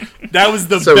fantastic. That was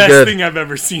the best thing I've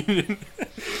ever seen.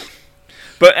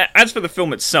 But as for the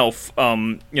film itself,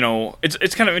 you know,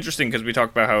 it's kind of interesting because we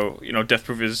talk about how, you know, Death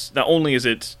Proof is, not only is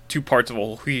it two parts of a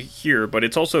whole here, but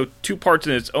it's also two parts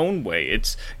in its own way.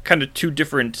 It's kind of two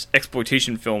different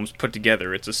exploitation films put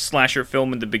together. It's a slasher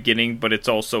film in the beginning, but it's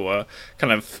also a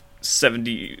kind of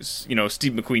 70s, you know,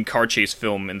 Steve McQueen car chase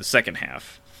film in the second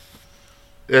half.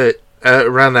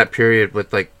 Around that period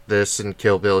with, like, this and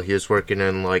Kill Bill, he was working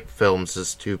in, like, films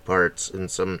as two parts in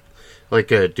some,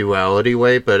 like, a duality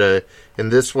way, but in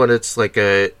this one it's like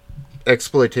a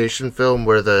exploitation film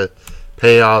where the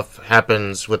payoff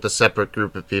happens with a separate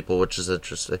group of people, which is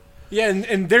interesting. Yeah,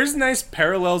 and there's nice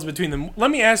parallels between them. Let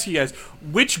me ask you guys,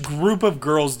 which group of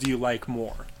girls do you like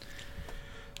more?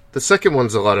 The second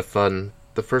one's a lot of fun.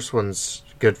 The first one's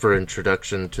good for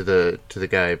introduction to the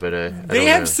guy, but they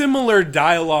have similar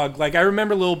dialogue. Like, I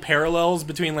remember little parallels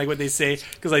between like what they say,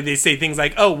 because like they say things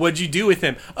like, "Oh, what'd you do with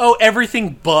him?" "Oh,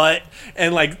 everything but,"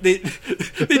 and like they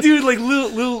do like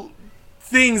little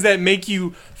things that make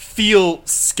you feel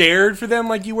scared for them,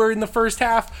 like you were in the first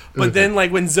half. But then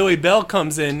like when Zoe Bell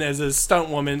comes in as a stunt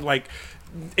woman, like,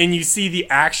 and you see the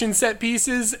action set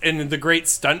pieces and the great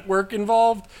stunt work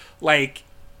involved, like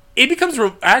it becomes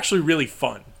actually really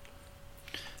fun.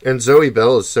 And Zoe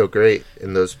Bell is so great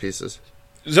in those pieces.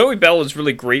 Zoe Bell is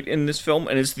really great in this film,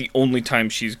 and it's the only time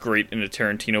she's great in a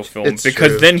Tarantino film. It's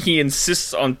because true. Then he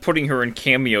insists on putting her in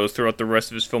cameos throughout the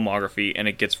rest of his filmography, and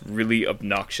it gets really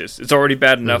obnoxious. It's already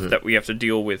bad enough that we have to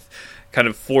deal with kind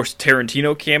of forced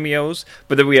Tarantino cameos,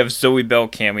 but then we have Zoe Bell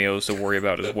cameos to worry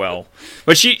about as well.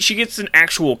 But she gets an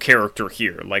actual character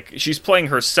here. Like, she's playing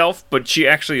herself, but she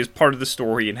actually is part of the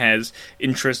story and has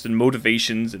interest and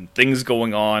motivations and things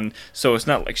going on, so it's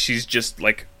not like she's just,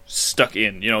 like, stuck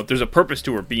in. You know, there's a purpose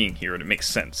to her being here, and it makes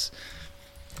sense.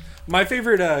 My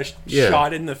favorite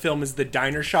shot in the film is the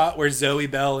diner shot where Zoe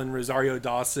Bell and Rosario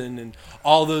Dawson and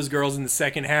all those girls in the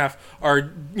second half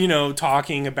are, you know,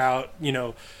 talking about, you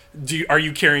know, are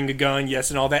you carrying a gun? Yes,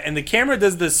 and all that. And the camera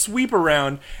does the sweep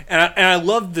around, and I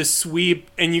love the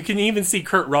sweep, and you can even see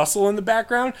Kurt Russell in the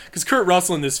background, because Kurt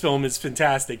Russell in this film is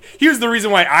fantastic. Here's the reason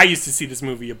why I used to see this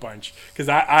movie a bunch, because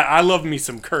I love me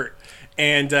some Kurt.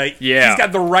 And he's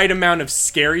got the right amount of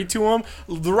scary to him,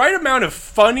 the right amount of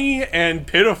funny and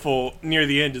pitiful near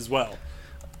the end as well.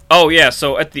 Oh yeah,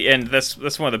 so at the end, that's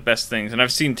one of the best things, and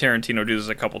I've seen Tarantino do this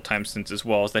a couple times since as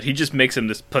well. Is that he just makes him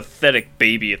this pathetic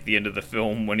baby at the end of the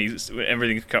film when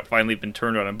everything's finally been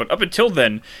turned on him. But up until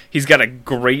then, he's got a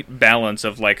great balance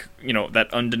of like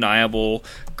that undeniable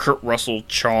Kurt Russell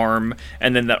charm,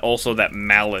 and then that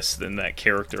malice in that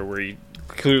character where he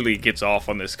clearly gets off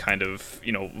on this kind of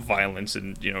violence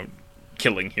and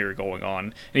killing here going on,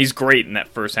 and he's great in that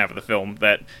first half of the film.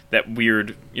 That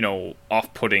weird,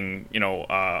 off-putting,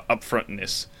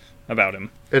 upfrontness about him.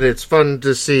 And it's fun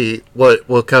to see what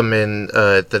will come in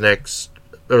the next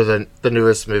or the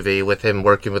newest movie with him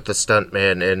working with the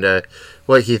stuntman and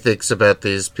what he thinks about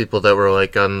these people that were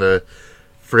like on the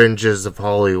fringes of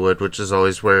Hollywood, which is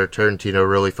always where Tarantino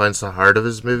really finds the heart of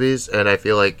his movies. And I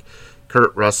feel like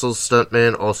Kurt Russell's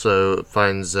stuntman also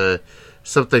finds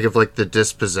something of like the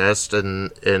dispossessed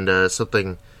and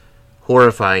something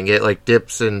horrifying. It like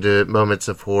dips into moments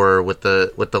of horror with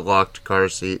the locked car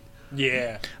seat.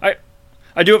 Yeah.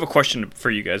 I do have a question for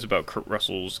you guys about Kurt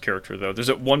Russell's character, though. There's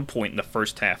at one point in the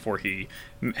first half where he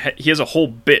has a whole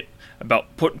bit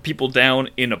about putting people down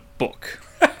in a book.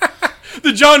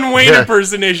 The John Wayne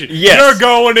impersonation. Yes, you're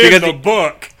going in the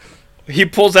book. He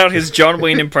pulls out his John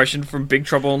Wayne impression from Big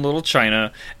Trouble in Little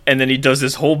China, and then he does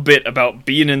this whole bit about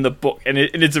being in the book. And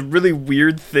it's a really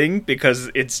weird thing because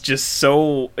it's just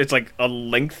it's like a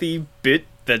lengthy bit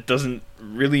that doesn't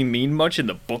really mean much, and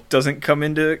the book doesn't come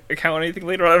into account anything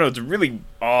later. I don't know, it's really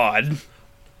odd.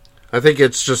 I think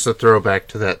it's just a throwback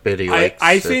to that bit he likes.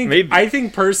 I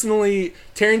think personally,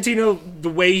 Tarantino, the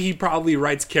way he probably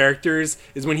writes characters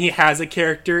is when he has a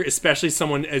character, especially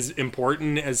someone as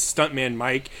important as Stuntman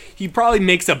Mike, he probably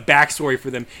makes a backstory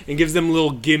for them and gives them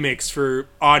little gimmicks for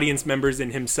audience members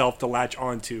and himself to latch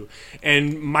onto.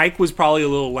 And Mike was probably a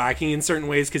little lacking in certain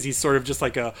ways because he's sort of just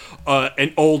like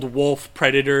an old wolf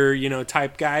predator,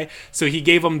 type guy. So he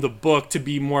gave him the book to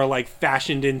be more like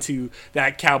fashioned into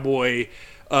that cowboy,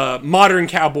 modern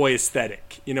cowboy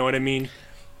aesthetic. You know what I mean?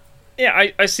 Yeah,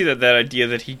 I see that idea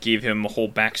that he gave him a whole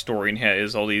backstory and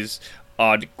has all these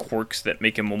odd quirks that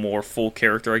make him a more full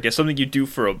character. I guess something you do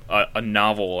for a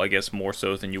novel, I guess, more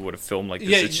so than you would a film like this.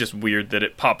 Yeah, it's just weird that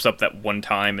it pops up that one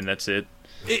time and that's it.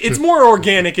 It's more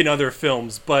organic in other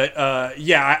films, but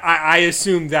I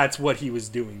assume that's what he was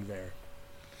doing there.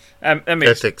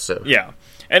 I think so. Yeah.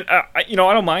 And, I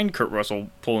don't mind Kurt Russell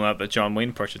pulling out the John Wayne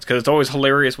impressions, because it's always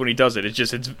hilarious when he does it.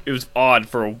 It was odd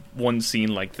for one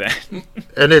scene like that.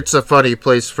 And it's a funny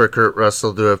place for Kurt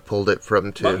Russell to have pulled it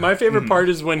from, too. My favorite part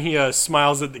is when he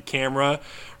smiles at the camera.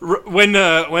 When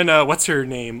what's her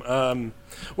name?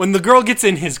 When the girl gets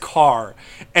in his car,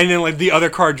 and then, like, the other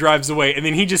car drives away, and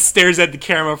then he just stares at the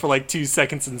camera for, like, 2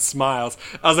 seconds and smiles.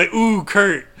 I was like, ooh,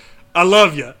 Kurt, I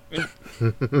love you.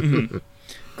 Mm-hmm.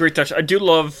 Great touch. I do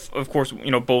love, of course,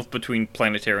 both between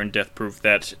Planetary and Death Proof,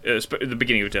 that, the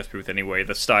beginning of Death Proof anyway,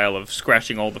 the style of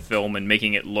scratching all the film and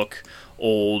making it look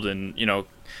old, and,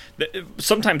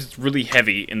 sometimes it's really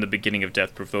heavy in the beginning of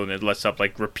Death Proof, though, and it lets up,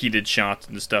 like, repeated shots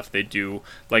and stuff they do.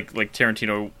 Like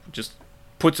Tarantino just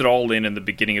puts it all in the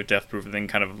beginning of Death Proof and then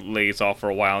kind of lays off for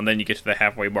a while, and then you get to the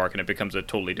halfway mark and it becomes a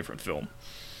totally different film.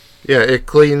 Yeah, it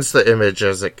cleans the image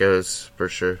as it goes, for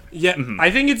sure. Yeah,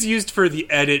 I think it's used for the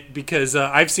edit because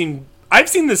I've seen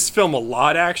this film a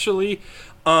lot, actually,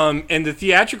 and the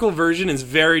theatrical version is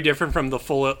very different from the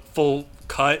full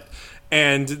cut.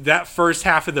 And that first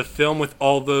half of the film with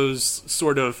all those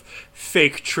sort of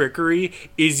fake trickery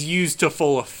is used to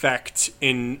full effect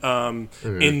in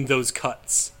those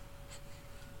cuts.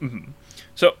 Mm-hmm.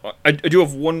 So I do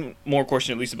have one more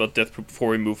question, at least about Death Proof, before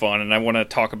we move on, and I want to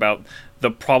talk about the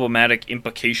problematic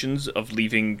implications of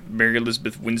leaving Mary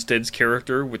Elizabeth Winstead's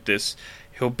character with this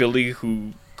hillbilly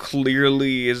who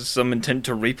clearly is some intent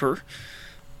to rape her.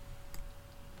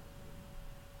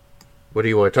 What do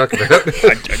you want to talk about?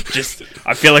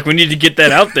 I feel like we need to get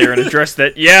that out there and address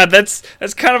that. Yeah, that's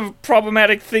kind of a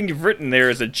problematic thing you've written there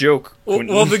as a joke.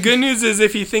 Well, the good news is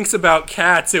if he thinks about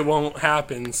cats, it won't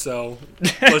happen, so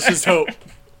let's just hope.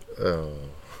 Oh.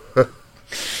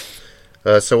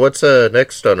 So what's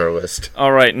next on our list?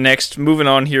 All right, next, moving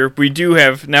on here. We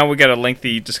got a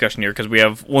lengthy discussion here because we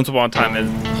have Once Upon a Time in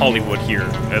Hollywood here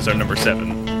as our number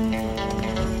 7.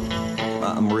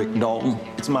 I'm Rick Dalton.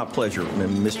 It's my pleasure,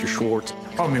 Mr. Schwartz.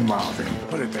 Call me Marvin.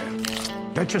 Put it there.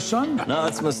 That your son? No,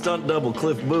 it's my stunt double,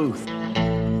 Cliff Booth.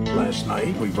 Last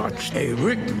night, we watched a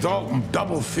Rick Dalton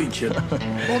double feature.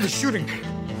 All the shooting.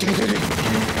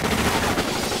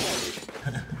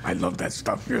 I love that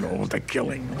stuff, with the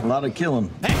killing. A lot of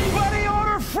killing. Anybody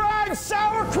order fried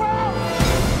sauerkraut?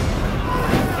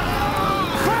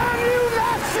 From you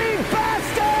Nazi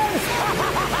bastards!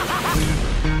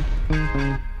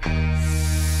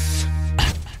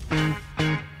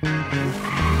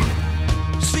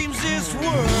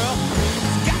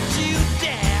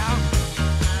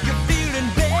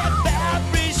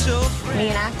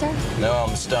 actor? No, I'm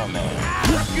a stuntman.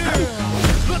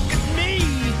 Look at me!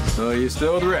 So you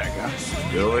still with Rick, huh?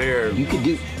 Still here. You can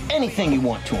do anything you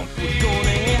want to him.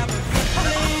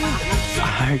 I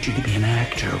hired you to be an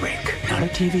actor, Rick, not a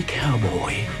TV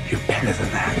cowboy. You're better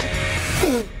than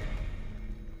that.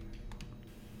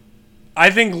 I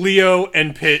think Leo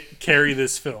and Pitt carry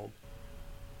this film.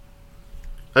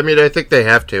 I mean, I think they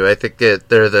have to. I think that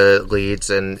they're the leads,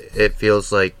 and it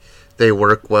feels like they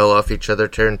work well off each other.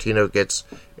 Tarantino gets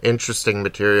interesting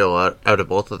material out of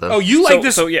both of them. Oh, you like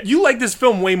this? Yeah. You like this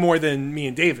film way more than me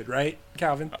and David, right,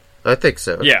 Calvin? I think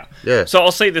so. Yeah. Yeah. So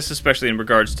I'll say this especially in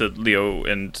regards to Leo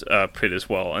and Pitt as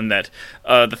well, and that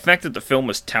the fact that the film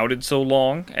was touted so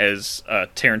long as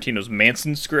Tarantino's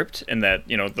Manson script, and that,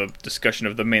 you know, the discussion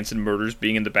of the Manson murders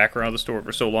being in the background of the story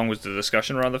for so long was the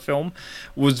discussion around the film,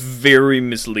 was very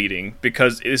misleading,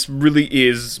 because this really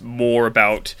is more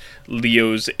about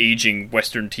Leo's aging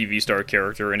Western TV star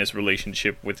character and his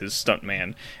relationship with his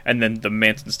stuntman, and then the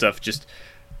Manson stuff just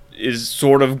is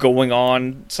sort of going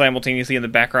on simultaneously in the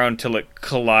background till it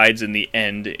collides in the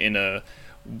end in a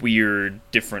weird,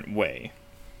 different way.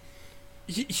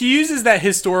 He uses that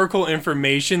historical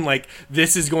information, like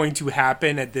this is going to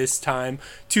happen at this time,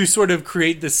 to sort of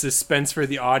create the suspense for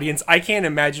the audience. I can't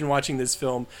imagine watching this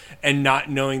film and not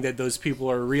knowing that those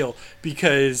people are real,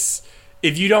 because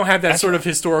if you don't have that sort of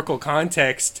historical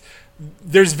context,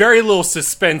 there's very little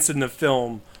suspense in the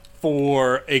film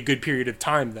for a good period of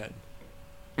time then.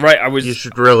 Right, You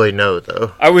should really know,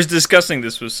 though. I was discussing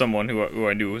this with someone who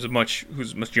I knew who's much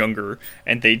younger,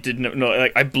 and they didn't know.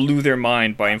 Like, I blew their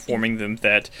mind by informing them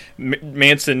that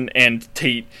Manson and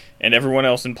Tate and everyone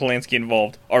else in Polanski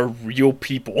involved are real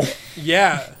people.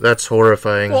 Yeah, That's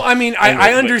horrifying. well, I mean,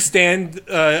 I understand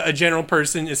a general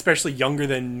person, especially younger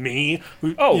than me.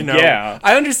 Who, yeah.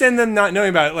 I understand them not knowing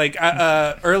about it. Like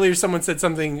earlier, someone said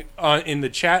something in the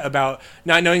chat about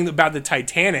not knowing about the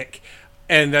Titanic.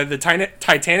 And the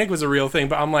Titanic was a real thing,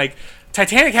 but I'm like,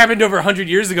 Titanic happened over 100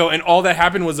 years ago, and all that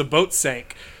happened was a boat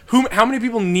sank. How many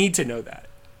people need to know that?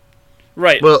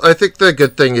 Right. Well, I think the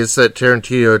good thing is that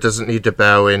Tarantino doesn't need to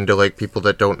bow into, like, people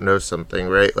that don't know something,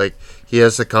 right? Like, he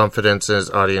has the confidence in his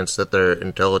audience that they're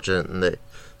intelligent and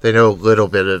they know a little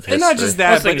bit of history. And not just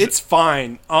that, but it's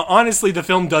fine. Honestly, the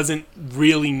film doesn't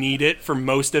really need it for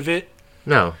most of it.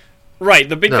 No. Right,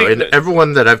 the big thing... and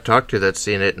everyone that I've talked to that's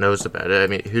seen it knows about it. I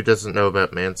mean, who doesn't know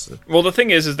about Manson? Well, the thing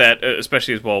is that,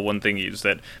 especially as well, one thing is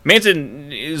that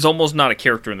Manson is almost not a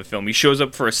character in the film. He shows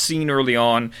up for a scene early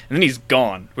on, and then he's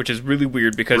gone, which is really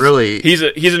weird, because he's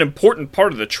an important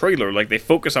part of the trailer. Like, they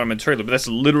focus on him in the trailer, but that's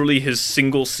literally his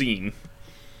single scene.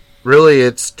 Really,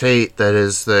 it's Tate that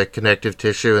is the connective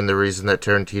tissue and the reason that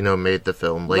Tarantino made the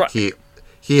film. Like, right.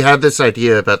 He had this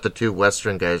idea about the two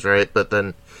Western guys, right? But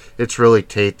then it's really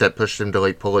Tate that pushed him to,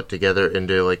 like, pull it together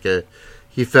into, like,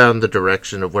 he found the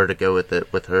direction of where to go with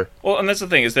it with her. Well, and that's the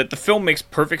thing, is that the film makes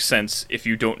perfect sense if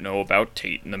you don't know about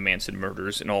Tate and the Manson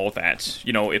murders and all of that.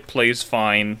 You know, it plays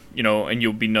fine, you know, and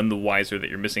you'll be none the wiser that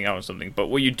you're missing out on something. But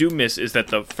what you do miss is that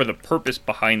for the purpose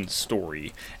behind the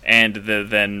story and the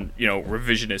then, you know,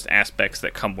 revisionist aspects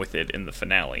that come with it in the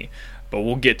finale. But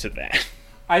we'll get to that.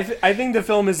 I think the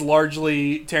film is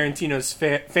largely Tarantino's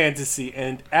fantasy,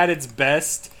 and at its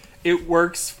best, it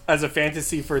works as a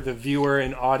fantasy for the viewer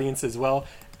and audience as well.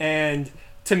 And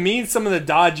to me, some of the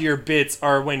dodgier bits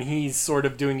are when he's sort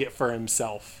of doing it for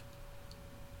himself.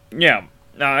 Yeah,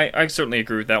 I certainly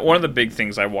agree with that. One of the big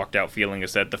things I walked out feeling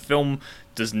is that the film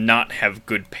does not have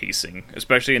good pacing,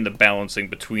 especially in the balancing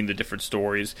between the different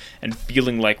stories and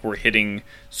feeling like we're hitting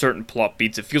certain plot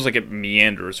beats. It feels like it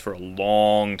meanders for a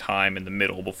long time in the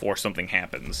middle before something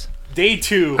happens. Day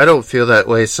 2. I don't feel that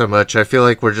way so much. I feel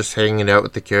like we're just hanging out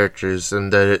with the characters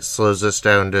and that it slows us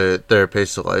down to their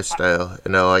pace of lifestyle,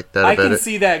 and I like that about it. I can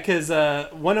see that because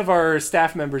one of our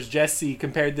staff members, Jesse,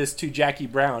 compared this to Jackie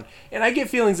Brown, and I get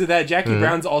feelings of that. Jackie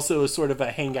Brown's also a sort of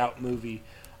a hangout movie.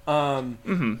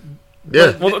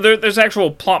 Yeah. Well, there's actual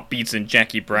plot beats in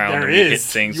Jackie Brown. There and we hit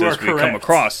is. things You as are we come correct.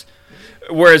 across.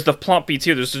 Whereas the plot beats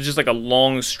here, there's just like a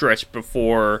long stretch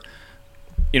before,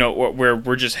 you know, where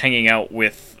we're just hanging out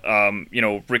with, you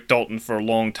know, Rick Dalton for a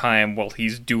long time while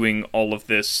he's doing all of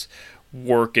this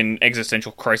work and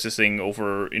existential crisising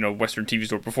over, you know, Western TV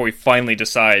store before he finally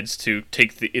decides to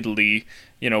take the Italy,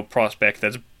 you know, prospect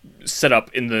that's set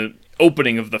up in the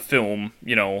opening of the film,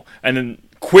 you know, and then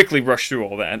quickly rush through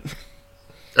all that.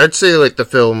 I'd say, like, the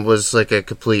film was, like, a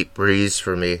complete breeze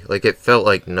for me. Like, it felt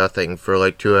like nothing for,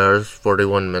 like, 2 hours,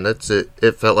 41 minutes.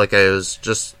 It felt like I was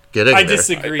just getting I there.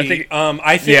 disagree.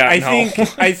 I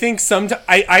think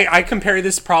I compare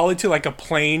this probably to like a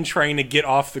plane trying to get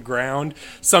off the ground.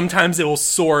 Sometimes it will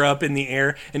soar up in the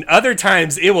air, and other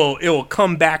times it will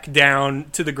come back down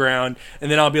to the ground,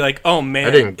 and then I'll be like, oh man,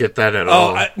 I didn't get that at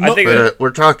all. I think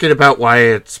we're talking about why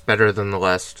it's better than the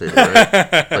last two,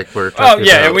 right? Like we're talking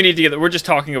about... we need to get. We're just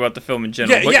talking about the film in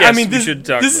general. Yeah, but yeah. yes, I mean, this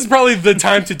is probably the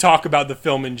time to talk about the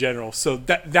film in general. So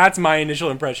that's my initial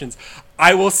impressions.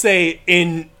 I will say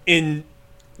in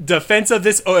defense of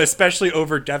this, especially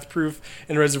over Death Proof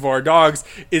and Reservoir Dogs,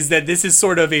 is that this is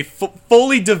sort of a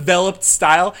fully developed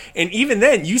style, and even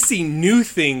then you see new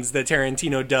things that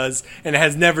Tarantino does and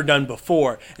has never done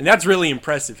before, and that's really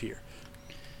impressive here.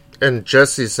 And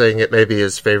Jesse's saying it may be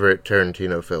his favorite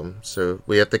Tarantino film, so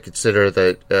we have to consider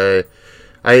that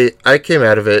I came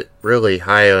out of it really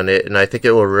high on it, and I think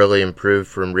it will really improve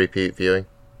from repeat viewing.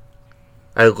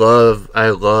 I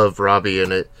love Robbie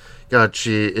in it. God,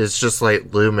 she is just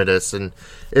like luminous, and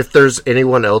if there's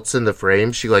anyone else in the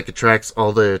frame, she like attracts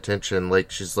all the attention. Like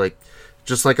she's like,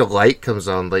 just like a light comes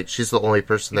on. Like she's the only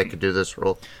person that could do this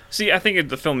role. See, I think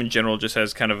the film in general just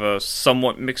has kind of a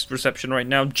somewhat mixed reception right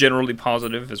now. Generally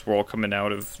positive, as we're all coming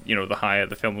out of the high of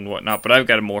the film and whatnot. But I've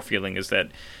got a more feeling is that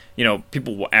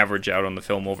people will average out on the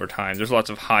film over time. There's lots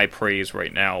of high praise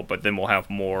right now, but then we'll have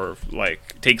more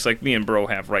like takes like me and Bro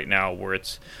have right now, where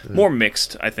it's more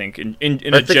mixed. I think in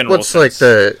a general sense.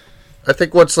 I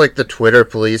think once like the Twitter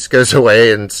police goes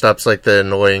away and stops like the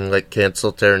annoying like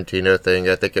cancel Tarantino thing,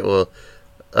 I think it will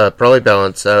probably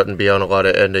balance out and be on a lot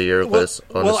of end of year lists.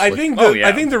 Honestly. Well,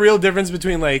 I think the real difference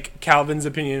between like Calvin's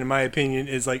opinion and my opinion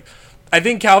is like, I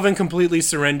think Calvin completely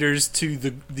surrenders to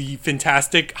the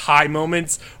fantastic high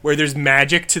moments where there's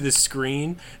magic to the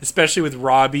screen, especially with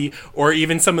Robbie or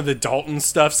even some of the Dalton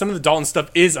stuff. Some of the Dalton stuff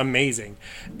is amazing,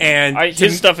 and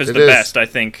his stuff is the best. I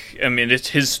think. I mean, it's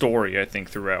his story. I think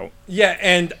throughout. Yeah,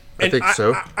 and I think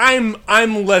so.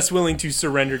 I'm less willing to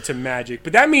surrender to magic,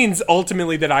 but that means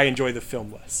ultimately that I enjoy the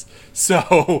film less.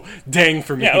 So dang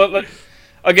for me. Yeah.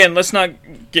 Again, let's not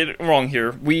get it wrong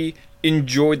here. We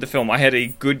enjoyed the film. I had a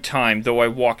good time, though I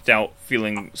walked out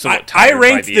feeling somewhat tired. I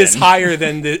ranked by the this end. higher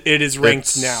than it is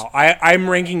ranked now. I'm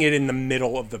ranking it in the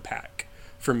middle of the pack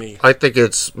for me. I think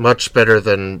it's much better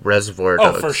than Reservoir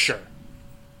Dogs. Oh, for sure.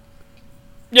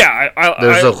 Yeah,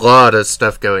 there's a lot of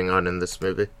stuff going on in this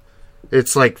movie.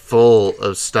 It's like full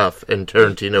of stuff and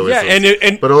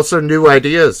Tarantino but also new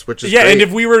ideas, which is great. And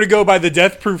if we were to go by the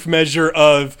Death Proof measure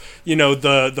of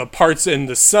the parts and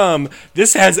the sum,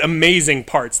 this has amazing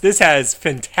parts. This has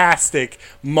fantastic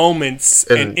moments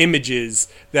and images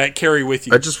that carry with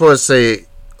you. I just want to say,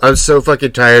 I'm so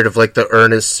fucking tired of like the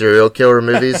earnest serial killer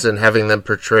movies and having them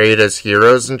portrayed as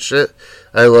heroes and shit.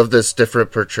 I love this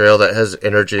different portrayal that has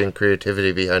energy and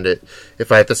creativity behind it.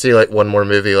 If I have to see like one more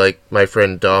movie like My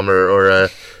Friend Dahmer or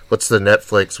what's the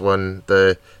Netflix one,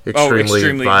 the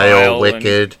extremely vile,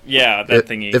 wicked. That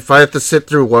thingy. If I have to sit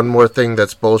through one more thing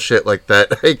that's bullshit like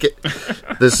that,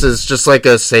 this is just like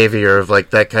a savior of like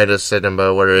that kind of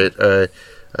cinema where it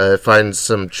finds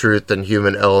some truth and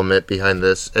human element behind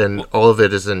this, and all of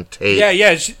it is in Tate.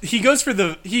 Yeah. He goes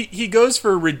for he goes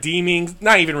for redeeming,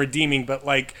 not even redeeming, but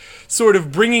like sort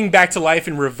of bringing back to life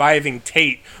and reviving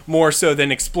Tate more so than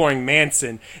exploring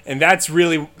Manson, and that's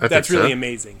really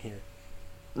amazing here.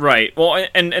 Right. Well,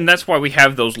 and that's why we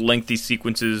have those lengthy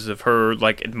sequences of her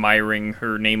like admiring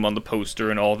her name on the poster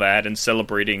and all that, and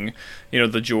celebrating,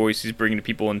 the joy she's bringing to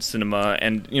people in cinema,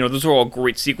 and those are all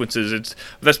great sequences.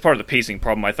 That's part of the pacing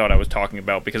problem I thought I was talking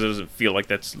about, because it doesn't feel like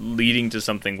that's leading to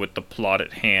something with the plot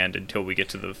at hand until we get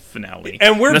to the finale.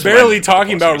 And we're barely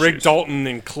talking about Rick Dalton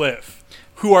and Cliff,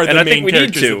 who are the main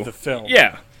characters of the film.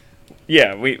 Yeah.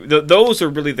 Yeah, those are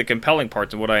really the compelling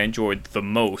parts of what I enjoyed the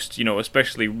most,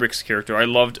 especially Rick's character. I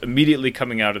loved immediately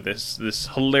coming out of this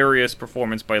hilarious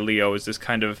performance by Leo as this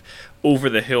kind of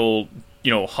over-the-hill,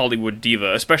 Hollywood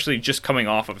diva, especially just coming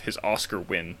off of his Oscar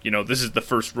win. This is the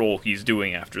first role he's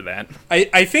doing after that.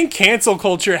 I think cancel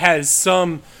culture has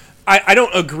some... I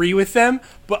don't agree with them,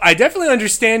 but I definitely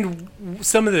understand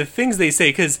some of the things they say,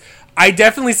 because I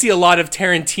definitely see a lot of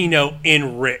Tarantino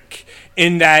in Rick,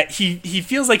 in that he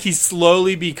feels like he's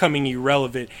slowly becoming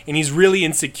irrelevant, and he's really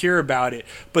insecure about it.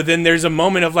 But then there's a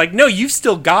moment of like, no, you've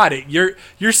still got it.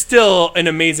 You're still an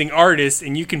amazing artist,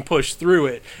 and you can push through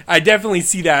it. I definitely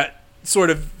see that sort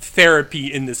of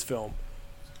therapy in this film.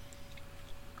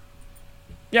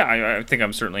 Yeah, I think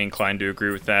I'm certainly inclined to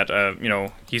agree with that.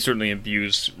 He certainly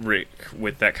imbues Rick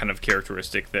with that kind of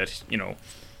characteristic that,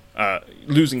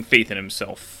 losing faith in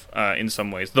himself in some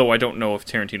ways. Though I don't know if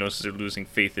Tarantino's losing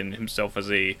faith in himself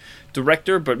as a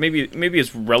director, but maybe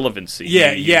his relevancy.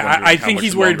 Yeah, I think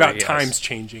he's worried about times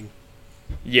changing.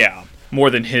 Yeah, more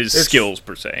than his skills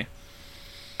per se.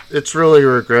 It's really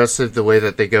regressive the way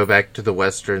that they go back to the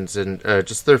westerns, and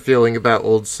just their feeling about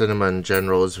old cinema in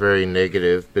general is very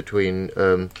negative between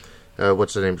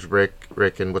what's the name's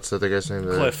Rick and what's the other guy's name?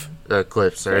 Cliff.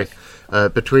 Cliff, sorry.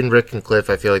 Between Rick and Cliff,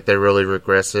 I feel like they're really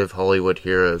regressive Hollywood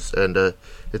heroes, and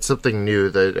it's something new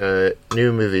that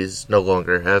new movies no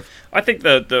longer have. I think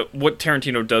the what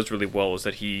Tarantino does really well is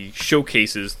that he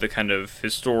showcases the kind of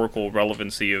historical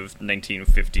relevancy of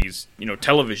 1950s,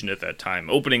 television at that time,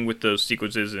 opening with those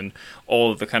sequences and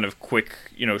all of the kind of quick,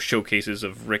 showcases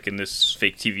of Rick in this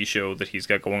fake TV show that he's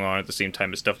got going on at the same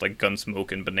time as stuff like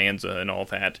Gunsmoke and Bonanza and all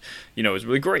that, is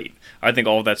really great. I think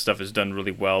all of that stuff is done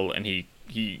really well, and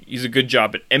he's a good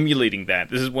job at emulating that.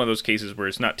 This is one of those cases where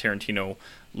it's not Tarantino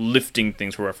lifting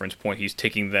things for reference point. He's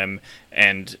taking them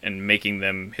and making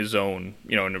them his own,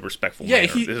 in a respectful manner.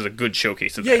 This is a good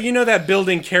showcase of that. Yeah, that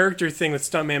building character thing with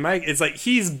Stuntman Mike, it's like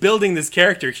he's building this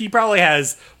character. He probably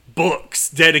has books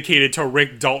dedicated to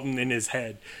Rick Dalton in his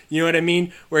head. You know what I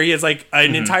mean? Where he has like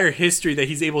an entire history that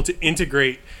he's able to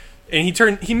integrate, and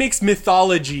he makes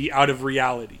mythology out of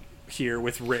reality here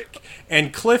with Rick.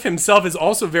 And Cliff himself is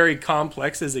also very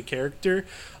complex as a character.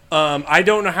 I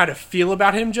don't know how to feel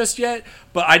about him just yet,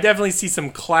 but I definitely see some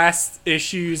class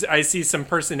issues. I see some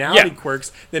personality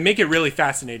quirks that make it really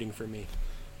fascinating for me.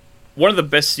 One of the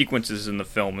best sequences in the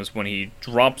film is when he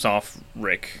drops off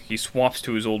Rick. He swaps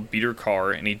to his old beater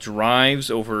car, and he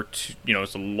drives over to,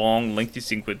 it's a long, lengthy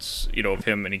sequence, of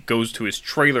him, and he goes to his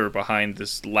trailer behind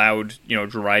this loud,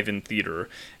 drive-in theater,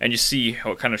 and you see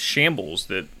how it kind of shambles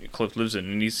that Cliff lives in,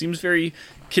 and he seems very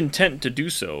content to do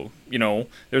so.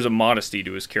 There's a modesty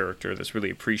to his character that's really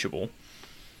appreciable.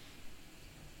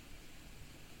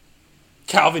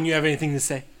 Calvin, you have anything to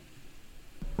say?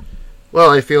 Well,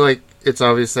 I feel like it's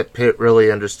obvious that Pitt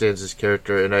really understands his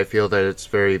character, and I feel that it's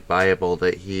very buyable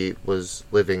that he was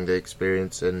living the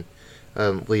experience, and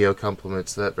Leo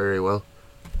complements that very well.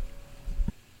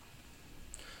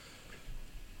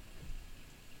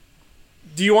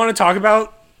 Do you want to talk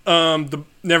about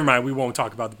never mind, we won't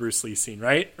talk about the Bruce Lee scene,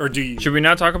 right? Or do you? Should we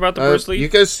not talk about the Bruce Lee? You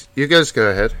guys go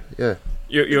ahead. Yeah.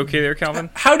 You okay there, Calvin?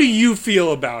 How do you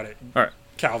feel about it? All right.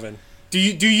 Calvin. Do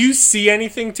you see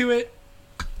anything to it?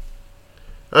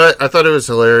 I thought it was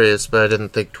hilarious, but I didn't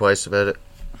think twice about it.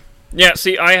 Yeah,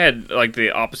 see, I had like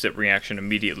the opposite reaction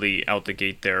immediately out the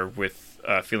gate there with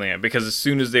feeling it, because as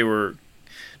soon as they were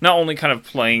not only kind of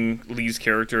playing Lee's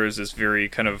character as this very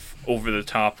kind of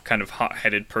over-the-top, kind of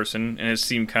hot-headed person, and it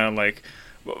seemed kind of like,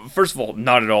 first of all,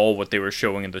 not at all what they were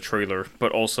showing in the trailer,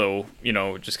 but also,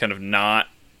 just kind of not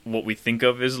what we think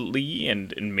of as Lee,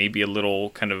 and maybe a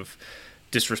little kind of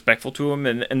disrespectful to him,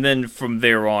 and then from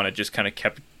there on, it just kind of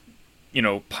kept,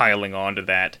 piling onto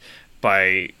that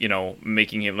by,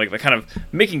 making him, like kind of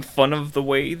making fun of the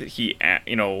way that he,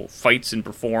 fights and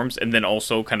performs, and then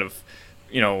also kind of,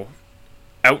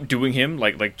 outdoing him,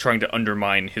 like trying to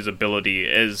undermine his ability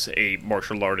as a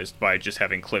martial artist by just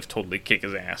having Cliff totally kick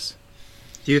his ass.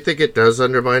 Do you think it does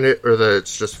undermine it, or that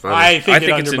it's just funny? I think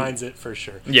it undermines it for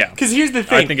sure. Yeah. Because here's the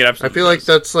thing. I think it absolutely I feel like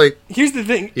that's like... Here's the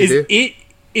thing.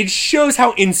 It shows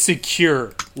how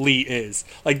insecure Lee is.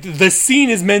 Like, the scene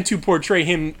is meant to portray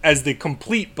him as the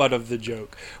complete butt of the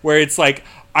joke. Where it's like,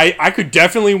 I could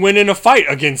definitely win in a fight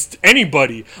against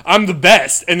anybody. I'm the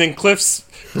best. And then Cliff...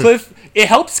 It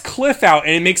helps Cliff out,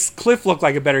 and it makes Cliff look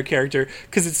like a better character,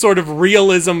 because it's sort of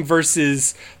realism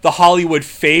versus the Hollywood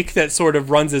fake that sort of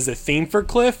runs as a theme for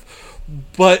Cliff.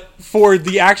 But for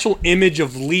the actual image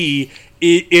of Lee,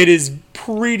 it is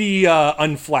pretty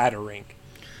unflattering.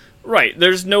 Right,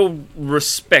 there's no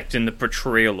respect in the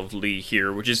portrayal of Lee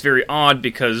here, which is very odd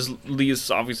because Lee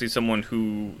is obviously someone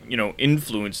who,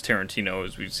 influenced Tarantino,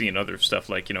 as we see in other stuff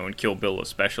like, in Kill Bill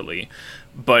especially.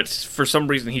 But for some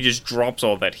reason, he just drops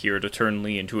all that here to turn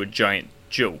Lee into a giant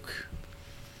joke.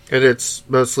 And it's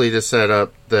mostly to set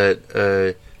up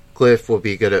that Cliff will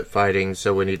be good at fighting,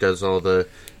 so when he does all the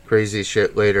crazy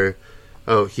shit later,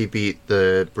 he beat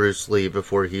the Bruce Lee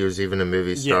before he was even a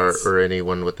movie star or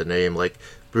anyone with a name. Like,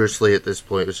 Bruce Lee at this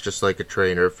point was just like a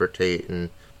trainer for Tate and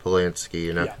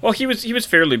Polanski, Yeah. Well, he was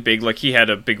fairly big. Like, he had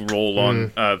a big role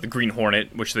on the Green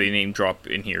Hornet, which they name drop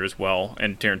in here as well,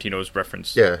 and Tarantino's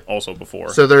referenced also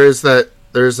before. So there is that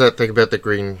thing about the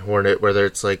Green Hornet where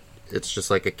it's just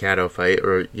like a Kato fight,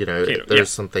 or there's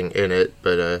something in it,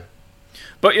 but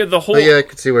the whole I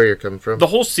can see where you're coming from. The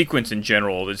whole sequence in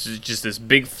general is just this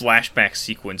big flashback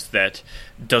sequence that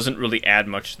doesn't really add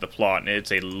much to the plot, and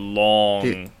it's a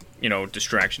long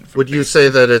distraction. Would you say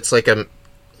that it's like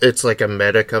a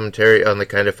meta commentary on the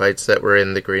kind of fights that were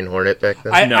in the Green Hornet back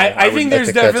then? I think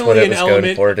there's definitely an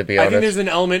element. To be honest. I think there's an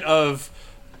element of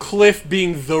Cliff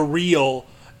being the real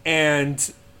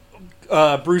and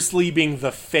Bruce Lee being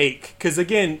the fake. Because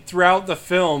again, throughout the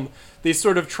film, they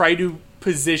sort of try to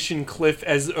position Cliff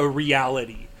as a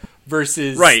reality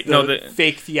versus the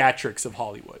fake theatrics of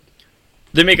Hollywood.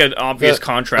 They make an obvious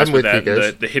contrast with that,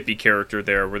 the hippie character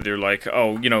there, where they're like,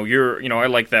 oh, I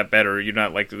like that better. You're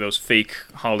not like those fake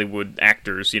Hollywood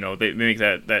actors. They make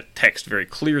that text very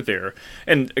clear there.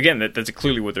 And again, that's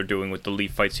clearly what they're doing with the Lee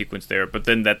fight sequence there. But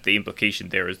then the implication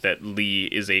there is that Lee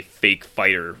is a fake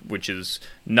fighter, which is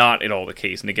not at all the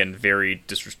case. And again, very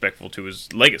disrespectful to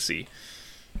his legacy.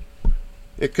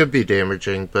 It could be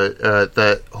damaging, but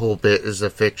that whole bit is a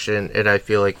fiction, and I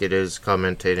feel like it is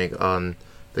commentating on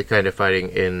the kind of fighting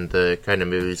in the kind of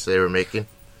movies they were making.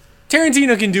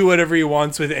 Tarantino can do whatever he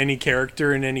wants with any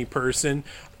character and any person.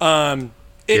 And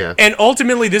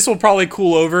ultimately, this will probably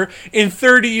cool over. In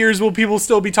 30 years, will people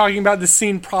still be talking about this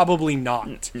scene? Probably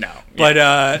not. No. But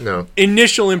no.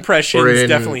 Initial impressions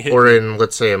definitely hit. Or in,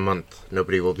 let's say, a month,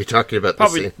 nobody will be talking about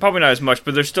this scene. Probably not as much,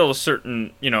 but there's still a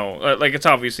certain, it's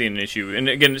obviously an issue. And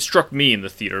again, it struck me in the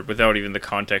theater without even the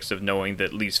context of knowing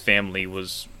that Lee's family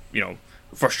was,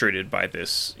 frustrated by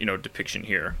this, depiction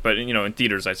here. But, in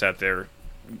theaters, I sat there,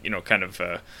 kind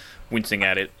of wincing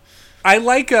at it. I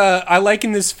like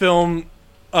in this film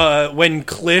when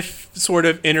Cliff sort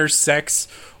of intersects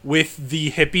with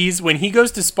the hippies when he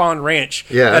goes to Spawn Ranch.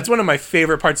 Yeah, that's one of my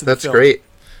favorite parts of the film. That's great.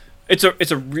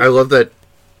 It's a I love that.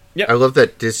 Yep. I love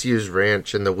that disused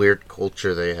ranch and the weird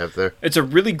culture they have there. It's a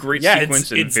really great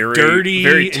sequence it's very dirty,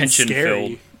 very and tension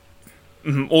filled.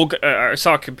 Mm-hmm. I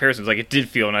saw comparisons. Like, it did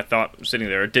feel, and I thought sitting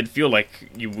there, it did feel like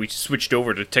we switched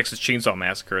over to Texas Chainsaw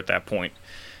Massacre at that point.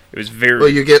 It was very. Well,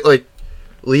 you get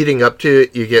leading up to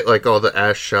it, you get all the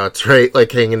ass shots, right?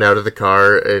 Hanging out of the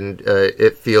car, and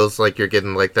it feels like you're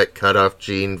getting that cut off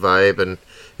Gene vibe, and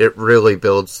it really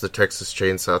builds the Texas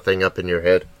Chainsaw thing up in your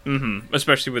head. Mm-hmm.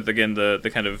 Especially with, again, the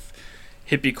kind of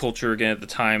hippie culture again at the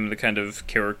time, the kind of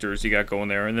characters you got going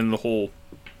there, and then the whole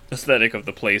aesthetic of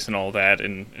the place and all that,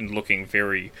 and looking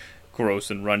very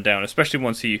gross and run down, especially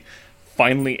once he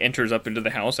finally enters up into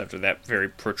the house after that very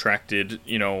protracted,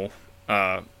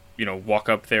 walk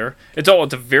up there. It's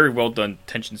a very well done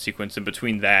tension sequence, and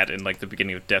between that and the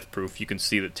beginning of Death Proof, you can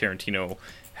see that Tarantino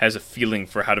has a feeling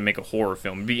for how to make a horror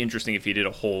film. It'd be interesting if he did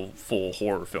a full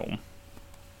horror film.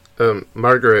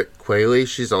 Margaret Qualley,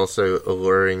 she's also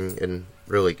alluring and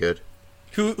really good.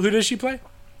 Who does she play?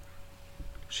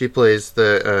 She plays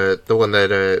the one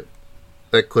that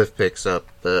Cliff picks up.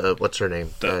 What's her name?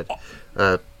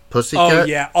 Pussycat. Oh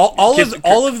yeah, all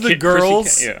of the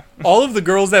girls, all of the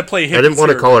girls that play hippies. I didn't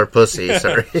want to call her Pussy.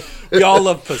 Sorry. We all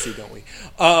love Pussy, don't we?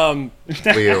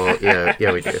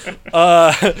 We do.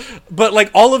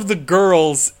 But all of the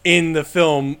girls in the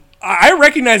film, I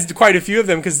recognized quite a few of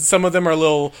them because some of them are a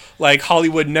little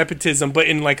Hollywood nepotism, but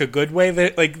in a good way.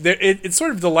 It's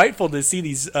sort of delightful to see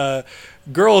these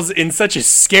girls in such a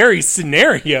scary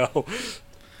scenario.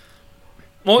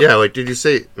 Well, yeah, did you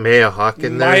say Maya Hawke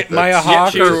in there? Maya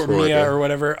Hawke or Mia or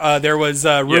whatever. There was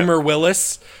Rumor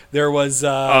Willis. There was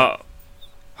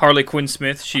Harley Quinn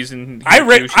Smith. She's in.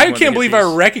 I can't believe I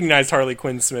recognized Harley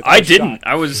Quinn Smith. I didn't.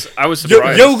 I was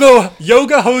surprised.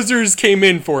 Yoga hosers came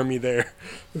in for me there.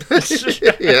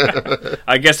 Yeah.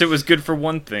 I guess it was good for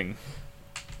one thing.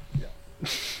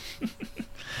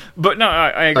 But no,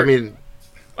 I agree. I mean,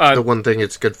 the one thing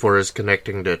it's good for is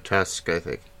connecting to Tusk, I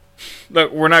think.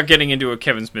 Look, we're not getting into a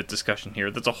Kevin Smith discussion here.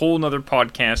 That's a whole nother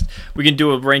podcast. We can do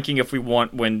a ranking if we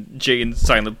want when Jay and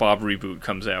Silent Bob reboot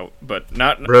comes out, but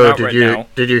not right now.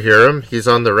 Did you hear him? He's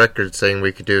on the record saying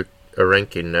we could do a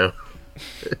ranking now.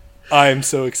 I am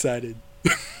so excited.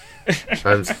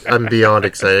 I'm beyond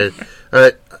excited.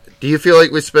 Do you feel like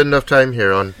we spend enough time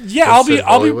here on? Yeah, I'll be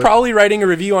probably writing a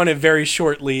review on it very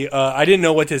shortly. I didn't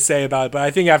know what to say about it, but I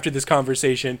think after this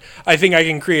conversation, I think I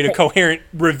can create a coherent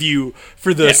review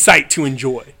for the site to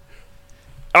enjoy.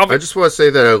 I just want to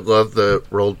say that I love the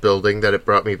world building, that it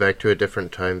brought me back to a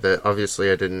different time that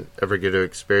obviously I didn't ever get to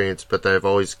experience, but that I've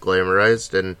always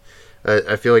glamorized, and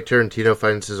I feel like Tarantino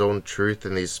finds his own truth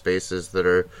in these spaces that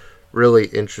are really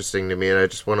interesting to me, and I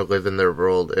just want to live in their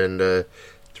world, and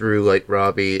through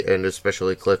Robbie and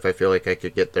especially Cliff, I feel like I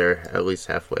could get there at least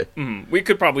halfway. We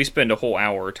could probably spend a whole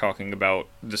hour talking about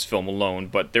this film alone,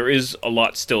 but there is a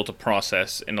lot still to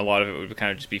process, and a lot of it would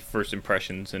kind of just be first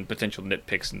impressions and potential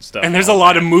nitpicks and stuff. And there's a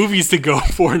lot of movies to go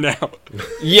for now.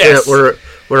 Yes, yeah,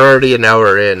 we're already an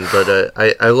hour in, but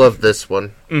I love this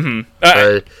one. Mm-hmm.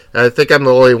 I think I'm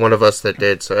the only one of us that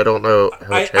did, so I don't know how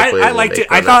much I liked it.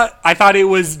 I thought it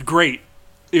was great.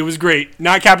 It was great.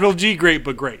 Not capital G great,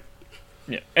 but great.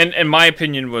 Yeah, and my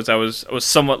opinion was I was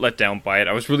somewhat let down by it.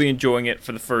 I was really enjoying it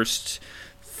for the first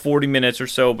 40 minutes or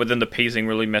so, but then the pacing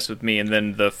really messed with me, and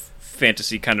then the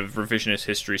fantasy kind of revisionist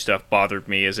history stuff bothered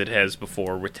me, as it has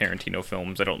before with Tarantino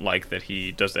films. I don't like that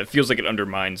he does that. It feels like it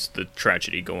undermines the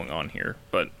tragedy going on here,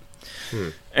 but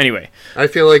anyway. I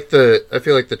feel like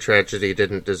the tragedy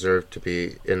didn't deserve to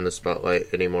be in the spotlight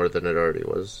any more than it already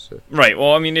was. So. Right,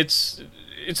 well, I mean, it's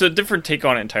a different take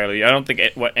on it entirely. I don't think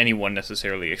what anyone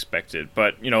necessarily expected,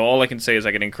 but, all I can say is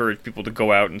I can encourage people to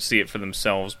go out and see it for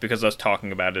themselves, because us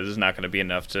talking about it is not going to be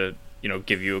enough to,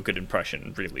 give you a good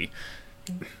impression, really.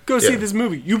 Go see this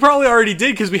movie. You probably already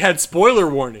did, because we had spoiler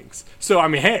warnings. So, I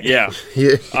mean, hey. Yeah.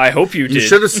 I hope you did. You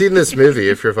should have seen this movie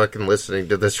if you're fucking listening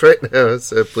to this right now,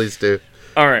 so please do.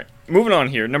 All right. Moving on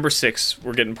here, number 6,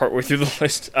 we're getting partway through the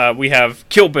list. We have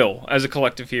Kill Bill as a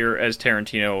collective here, as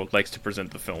Tarantino likes to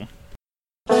present the film.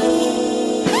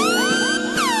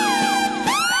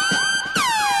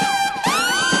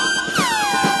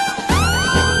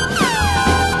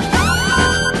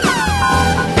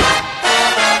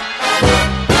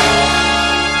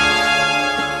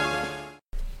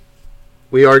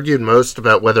 We argued most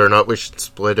about whether or not we should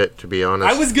split it, to be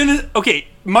honest.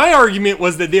 My argument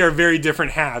was that they are very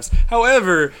different halves.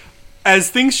 However, as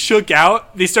things shook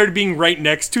out, they started being right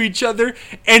next to each other,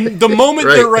 and the moment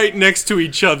they're right next to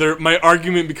each other, my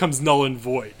argument becomes null and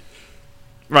void.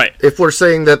 Right. If we're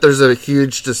saying that there's a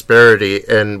huge disparity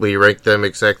and we rank them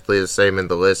exactly the same in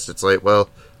the list, it's like, well,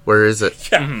 where is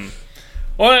it? Yeah. Mm-hmm.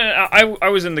 Well, I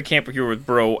was in the camp here with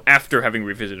Bro after having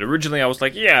revisited. Originally, I was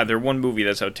like, yeah, they're one movie,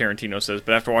 that's how Tarantino says,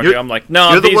 but after watching it, I'm like,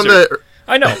 no, you're the one that...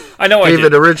 I know David, I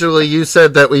did. Originally you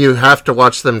said that you have to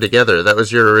watch them together. That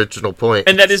was your original point.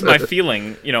 And that is my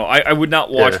feeling. I would not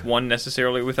watch one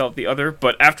necessarily without the other,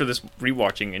 but after this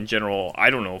rewatching in general, I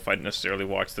don't know if I'd necessarily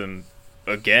watch them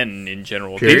again in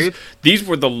general. These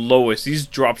were the lowest. These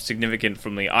dropped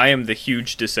significantly. I am the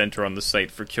huge dissenter on the site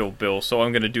for Kill Bill, so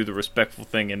I'm going to do the respectful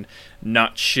thing and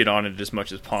not shit on it as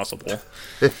much as possible.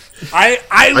 I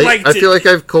feel like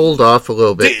I've cooled off a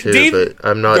little bit too, but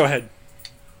I'm not... Go ahead.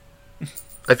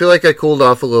 I feel like I cooled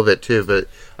off a little bit too, but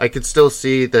I could still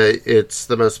see that it's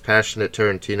the most passionate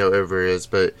Tarantino ever is,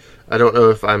 but I don't know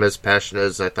if I'm as passionate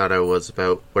as I thought I was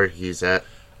about where he's at.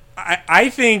 I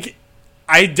think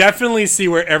I definitely see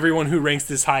where everyone who ranks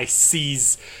this high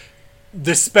sees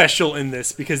the special in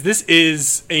this, because this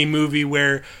is a movie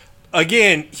where,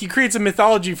 again, he creates a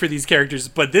mythology for these characters,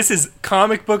 but this is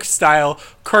comic book style,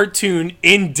 cartoon,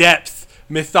 in-depth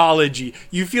mythology.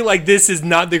 You feel like this is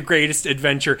not the greatest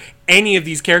adventure any of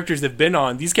these characters have been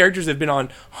on. These characters have been on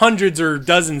hundreds or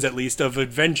dozens at least of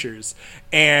adventures,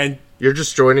 and you're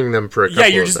just joining them for a couple. Yeah,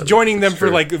 you're just joining them for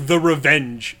like the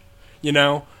revenge,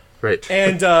 Right.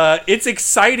 And it's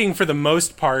exciting for the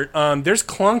most part. There's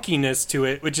clunkiness to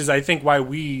it, which is I think why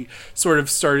we sort of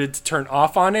started to turn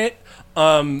off on it.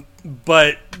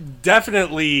 But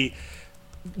definitely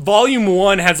Volume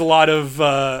 1 has a lot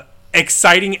of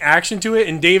exciting action to it,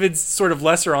 and David's sort of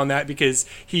lesser on that because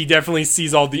he definitely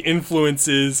sees all the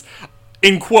influences,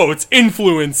 in quotes,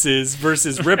 influences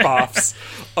versus ripoffs.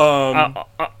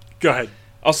 Go ahead.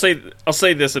 I'll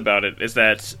say this about it, is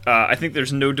that I think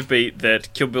there's no debate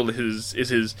that Kill Bill is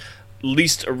his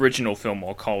least original film,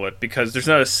 I'll call it, because there's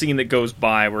not a scene that goes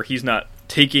by where he's not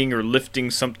taking or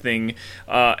lifting something,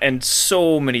 and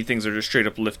so many things are just straight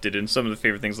up lifted. And some of the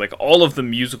favorite things, like all of the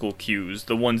musical cues,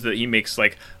 the ones that he makes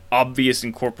like obvious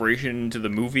incorporation into the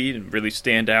movie and really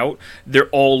stand out, they're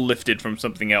all lifted from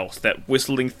something else. That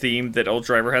whistling theme that El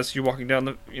Driver has as you're walking down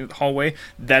the hallway,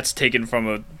 that's taken from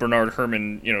a Bernard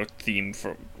Herrmann theme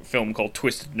from film called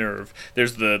Twisted Nerve.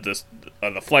 There's the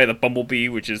Fly of the Bumblebee,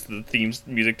 which is the theme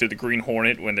music to the Green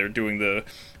Hornet when they're doing the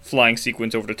flying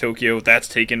sequence over to Tokyo. That's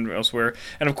taken elsewhere.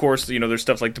 And of course, there's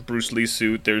stuff like the Bruce Lee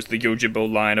suit. There's the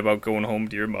Yojimbo line about going home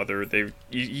to your mother.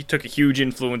 He took a huge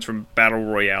influence from Battle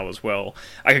Royale as well.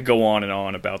 I could go on and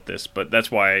on about this, but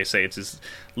that's why I say it's his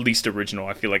least original.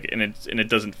 I feel like, and it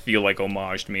doesn't feel like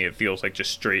homage to me. It feels like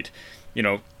just straight,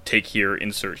 take here,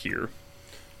 insert here.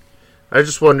 I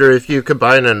just wonder if you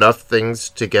combine enough things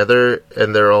together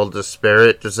and they're all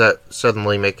disparate, does that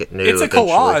suddenly make it new? It's a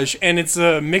collage, and it's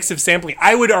a mix of sampling.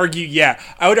 I would argue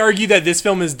that this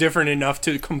film is different enough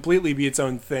to completely be its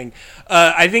own thing.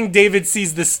 I think David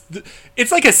sees this...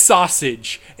 It's like a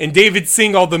sausage, and David's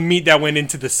seeing all the meat that went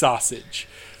into the sausage.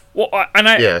 Well, I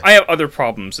have other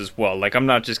problems as well. Like, I'm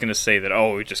not just going to say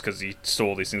that, just because he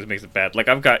stole these things makes it bad. Like,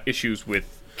 I've got issues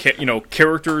with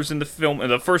characters in the film, in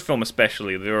the first film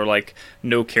especially. There are like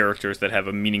no characters that have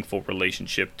a meaningful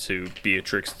relationship to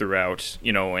Beatrix throughout,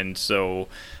 and so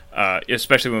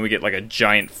Especially when we get like a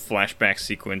giant flashback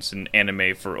sequence in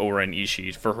anime for Oren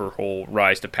Ishii for her whole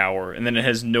rise to power, and then it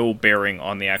has no bearing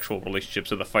on the actual relationship.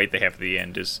 So the fight they have at the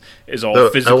end is all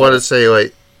physical. I want to say,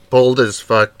 like, bold as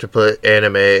fuck to put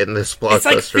anime in this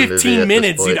blockbuster. It's like 15 movie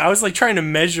minutes, dude. I was like trying to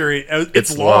measure it.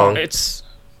 It's long.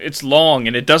 It's long,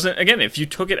 and it doesn't. Again, if you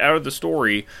took it out of the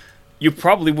story, you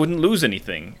probably wouldn't lose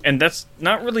anything, and that's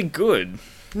not really good.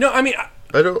 No, I mean,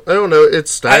 I don't know.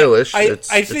 It's stylish.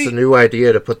 It's a new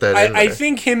idea to put that in there. I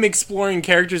think him exploring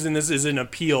characters in this is an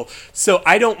appeal. So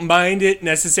I don't mind it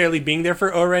necessarily being there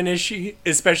for Oren Ishii,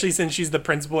 especially since she's the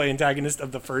principal antagonist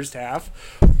of the first half.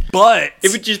 But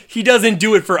he doesn't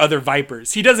do it for other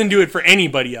Vipers. He doesn't do it for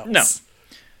anybody else. No.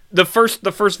 The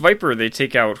first Viper they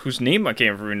take out, whose name I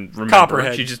can't even remember.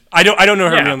 Copperhead. I don't know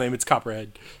her real name. It's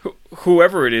Copperhead.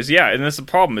 Whoever it is, yeah. And that's the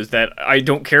problem, is that I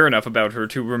don't care enough about her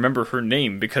to remember her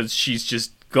name, because she's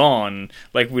just gone.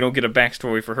 Like, we don't get a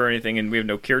backstory for her or anything, and we have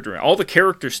no character. All the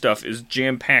character stuff is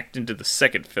jam-packed into the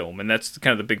second film, and that's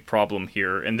kind of the big problem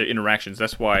here, and the interactions.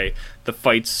 That's why the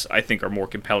fights, I think, are more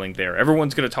compelling there.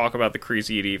 Everyone's going to talk about the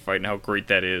Crazy 88 fight and how great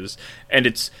that is,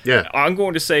 and I'm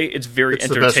going to say it's very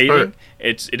entertaining.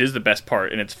 It is the best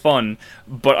part, and it's fun,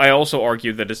 but I also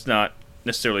argue that it's not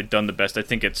necessarily done the best. I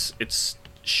think it's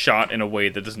shot in a way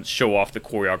that doesn't show off the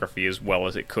choreography as well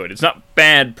as it could. It's not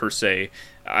bad per se.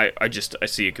 I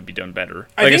see it could be done better.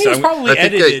 I think it was probably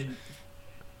edited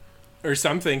or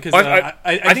something, because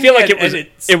I feel like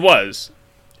it was.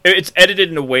 It's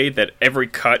edited in a way that every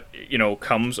cut,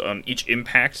 comes on each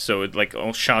impact, so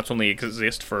all shots only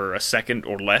exist for a second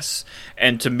or less,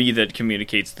 and to me that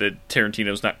communicates that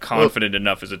Tarantino's not confident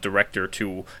enough as a director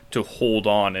to hold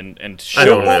on and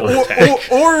show that attack.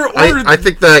 I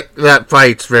think that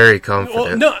fight's very confident.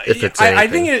 Well, no,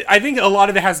 I think a lot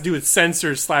of it has to do with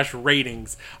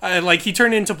censors/ratings. He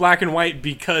turned it into black and white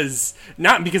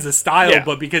not because of style,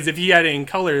 but because if he had it in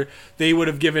color, they would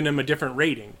have given him a different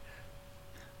rating.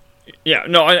 Yeah,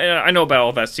 no, I know about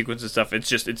all that sequence and stuff. It's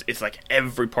just, it's like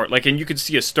every part. And you can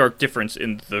see a stark difference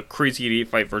in the Crazy 88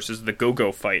 fight versus the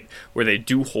Go-Go fight, where they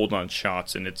do hold on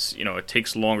shots, and it's, it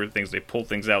takes longer things. They pull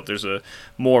things out. There's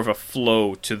more of a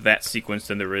flow to that sequence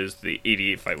than there is the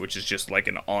 88 fight, which is just like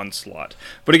an onslaught.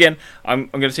 But again, I'm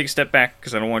going to take a step back,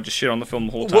 because I don't want to just shit on the film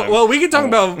the whole time. Well, we can talk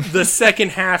about the second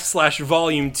half /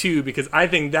 volume 2, because I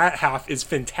think that half is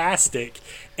fantastic,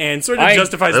 and sort of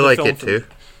justifies the film. I like it too.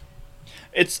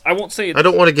 I won't say I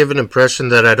don't want to give an impression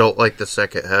that I don't like the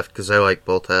second half, because I like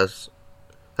both halves.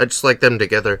 I just like them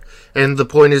together. And the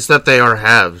point is that they are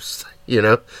halves,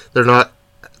 They're not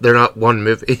one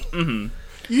movie.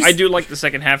 Mm-hmm. I do like the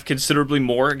second half considerably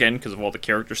more, again, because of all the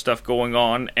character stuff going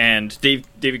on, and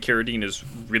David Carradine is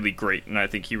really great, and I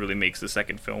think he really makes the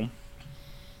second film.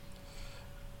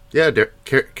 Yeah,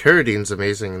 Carradine's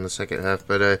amazing in the second half,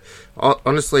 but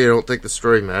honestly, I don't think the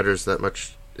story matters that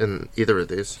much in either of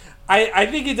these. I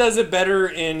think it does it better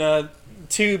in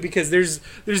 2, because there's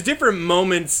different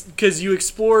moments, because you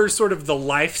explore sort of the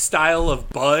lifestyle of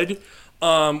Bud,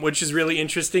 which is really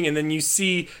interesting, and then you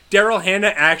see Daryl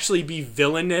Hannah actually be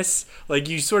villainous.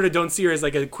 You sort of don't see her as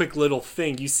a quick little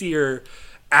thing. You see her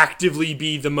actively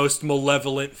be the most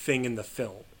malevolent thing in the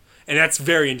film, and that's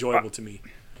very enjoyable to me.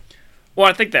 Well,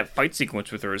 I think that fight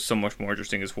sequence with her is so much more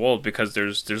interesting as well, because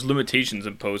there's limitations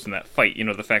imposed in that fight.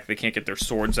 The fact they can't get their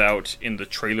swords out in the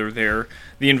trailer there.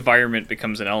 The environment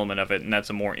becomes an element of it, and that's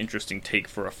a more interesting take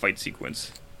for a fight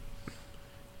sequence.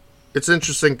 It's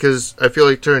interesting because I feel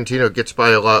like Tarantino gets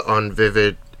by a lot on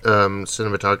vivid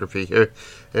cinematography here,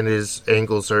 and his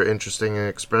angles are interesting and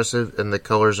expressive, and the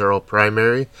colors are all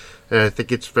primary. And I think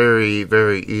it's very,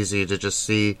 very easy to just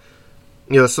see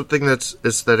something that's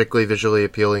aesthetically, visually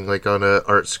appealing, on a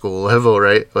art school level,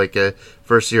 right? Like a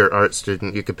first-year art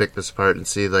student, you could pick this apart and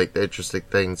see, the interesting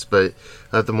things. But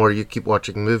the more you keep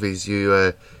watching movies,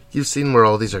 you've seen where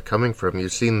all these are coming from.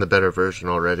 You've seen the better version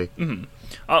already. Mm-hmm.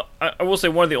 I will say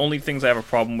one of the only things I have a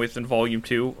problem with in Volume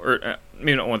 2, or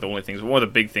maybe not one of the only things, but one of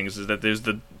the big things is that there's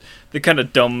the kind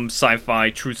of dumb sci-fi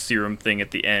truth serum thing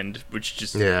at the end, which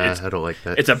just... Yeah, I don't like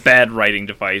that. It's a bad writing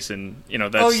device, and,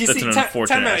 that's an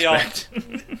unfortunate aspect.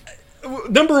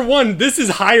 Number one, this is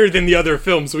higher than the other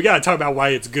films, so we gotta talk about why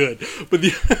it's good. But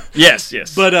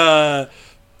Yes. But,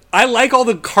 I like all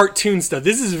the cartoon stuff.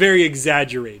 This is very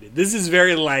exaggerated. This is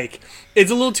very, it's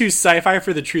a little too sci-fi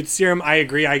for the truth serum. I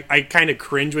agree. I kind of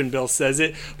cringe when Bill says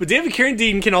it. But David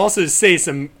Carradine can also say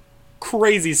some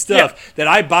crazy stuff that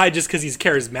I buy just because he's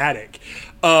charismatic.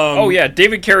 Oh yeah,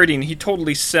 David Carradine, he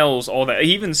totally sells all that.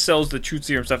 He even sells the truth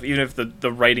serum stuff, even if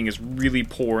the writing is really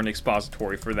poor and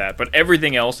expository for that. But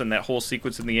everything else in that whole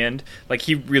sequence in the end, like,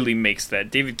 he really makes that.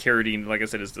 David Carradine, like I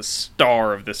said, is the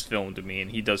star of this film to me,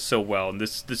 and he does so well. And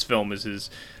this film is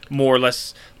his more or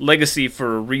less legacy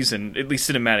for a reason, at least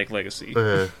cinematic legacy.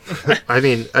 I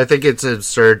mean, I think it's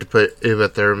absurd to put Uma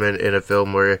Thurman in a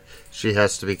film where she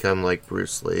has to become like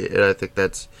Bruce Lee, and I think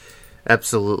that's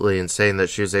absolutely insane that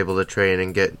she was able to train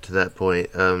and get to that point,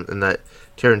 and that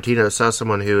Tarantino saw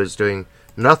someone who was doing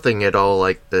nothing at all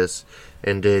like this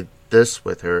and did this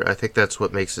with her. I think that's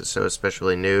what makes it so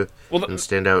especially new and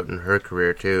stand out in her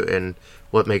career too. And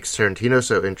what makes Tarantino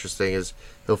so interesting is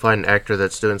he'll find an actor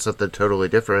that's doing something totally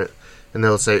different, and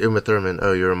they'll say, Uma Thurman,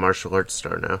 oh, you're a martial arts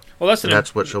star now. Well,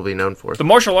 that's what she'll be known for. The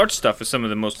martial arts stuff is some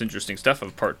of the most interesting stuff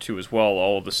of part 2 as well.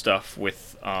 All the stuff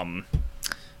with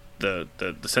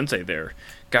the sensei there.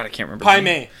 God, I can't remember. Pai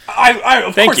Mei.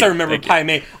 Of course I remember Pai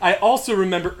Mei. I also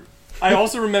remember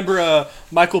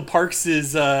Michael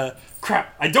Parks's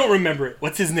crap. I don't remember it.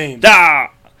 What's his name?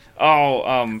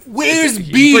 Where's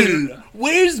Bill?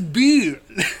 Where's Bill?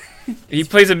 He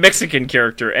plays a Mexican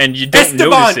character, and you don't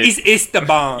notice it. Is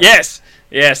Esteban.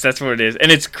 Yes, that's what it is,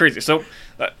 and it's crazy. So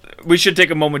we should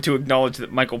take a moment to acknowledge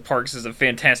that Michael Parks is a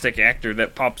fantastic actor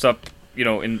that pops up,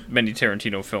 in many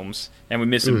Tarantino films, and we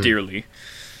miss him dearly.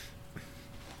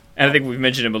 And I think we've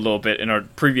mentioned him a little bit in our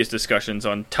previous discussions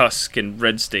on Tusk and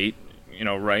Red State,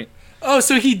 right? Oh,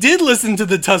 so he did listen to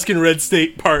the Tusk and Red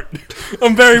State part.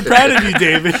 I'm very proud of you,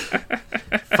 David.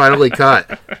 Finally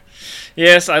caught.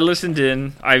 Yes, I listened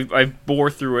in. I bore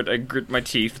through it. I grit my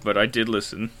teeth, but I did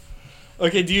listen.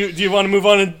 Okay, do you want to move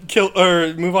on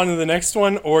and move on to the next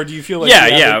one, or do you feel like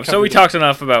yeah? So we talked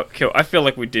enough about Kill. I feel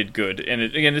like we did good, and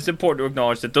again, it's important to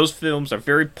acknowledge that those films are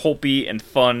very pulpy and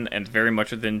fun, and very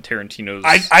much within Tarantino's.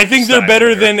 I think they're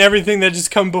better than everything that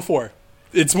just come before.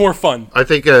 It's more fun. I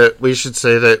think we should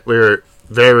say that we're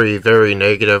very, very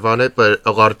negative on it, but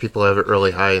a lot of people have it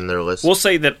really high in their list. We'll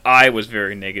say that I was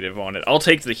very negative on it. I'll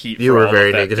take the heat. You for were all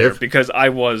very of that negative because I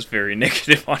was very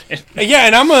negative on it. Yeah,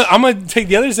 and I'm gonna take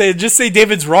the other side. Just say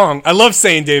David's wrong. I love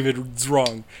saying David's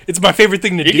wrong. It's my favorite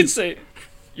thing to do. You can say it.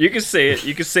 You can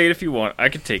say it if you want. I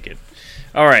can take it.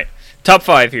 All right, top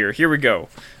 5 here. Here we go.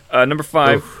 Number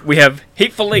 5, we have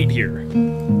Hateful Eight here.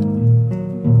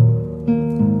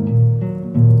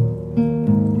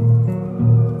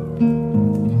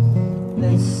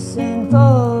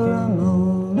 For a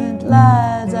moment,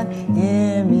 lads, and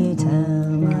hear me tell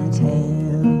my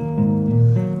tale.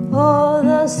 Oh,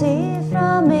 the sea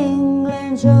from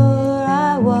England shore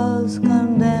I was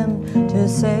condemned to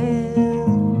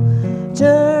sail.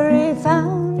 Jury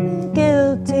found me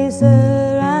guilty,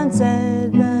 sir, and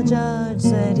said the judge,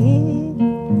 said he.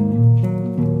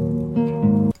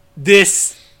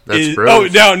 This is... Oh,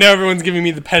 now everyone's giving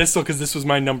me the pedestal because this was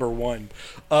my number 1.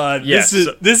 Yes.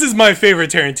 This is my favorite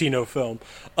Tarantino film.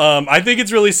 I think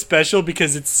it's really special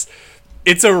because it's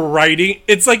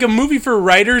like a movie for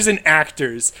writers and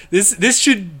actors. This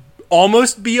should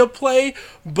almost be a play,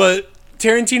 but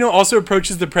Tarantino also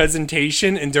approaches the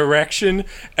presentation and direction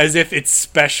as if it's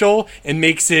special and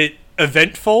makes it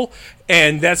eventful,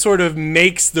 and that sort of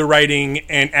makes the writing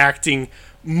and acting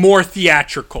more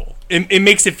theatrical. It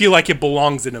makes it feel like it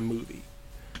belongs in a movie.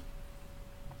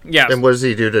 Yeah. And what does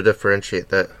he do to differentiate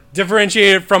that?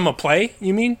 Differentiate it from a play,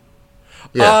 you mean?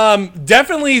 Yeah.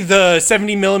 Definitely the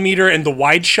 70mm and the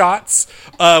wide shots,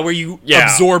 where you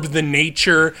absorb the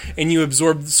nature and you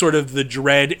absorb sort of the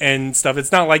dread and stuff.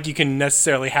 It's not like you can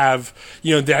necessarily have,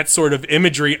 that sort of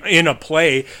imagery in a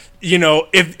play.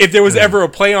 If there was ever a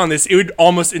play on this, it would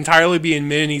almost entirely be in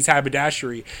Minnie's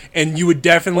haberdashery, and you would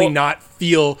definitely not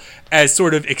feel as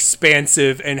sort of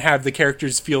expansive and have the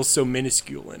characters feel so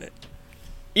minuscule in it.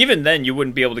 Even then, you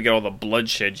wouldn't be able to get all the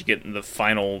bloodshed you get in the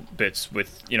final bits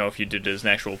with, if you did it as an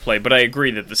actual play. But I agree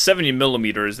that the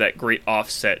 70mm is that great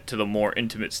offset to the more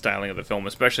intimate styling of the film,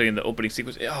 especially in the opening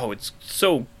sequence. Oh, it's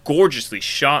so gorgeously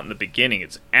shot in the beginning.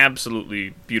 It's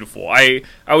absolutely beautiful. I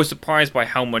was surprised by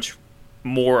how much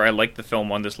more I liked the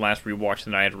film on this last rewatch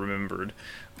than I had remembered.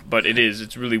 But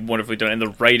it's really wonderfully done, and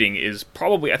the writing is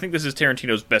probably, I think this is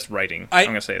Tarantino's best writing. I'm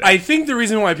going to say that. I think the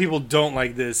reason why people don't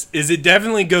like this is it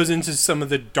definitely goes into some of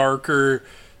the darker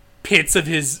pits of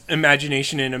his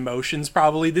imagination and emotions,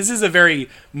 probably. This is a very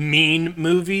mean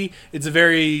movie. It's a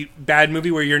very bad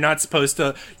movie where you're not supposed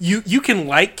to... You can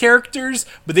like characters,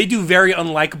 but they do very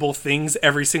unlikable things,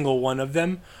 every single one of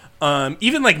them.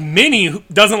 Even like Minnie who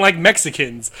doesn't like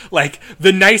Mexicans. Like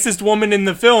the nicest woman in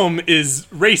the film is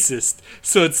racist.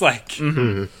 So it's like,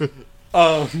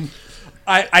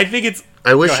 I think it's.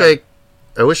 I wish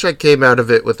I wish I came out of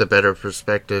it with a better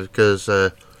perspective, because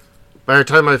by the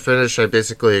time I finished, I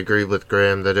basically agreed with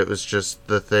Graham that it was just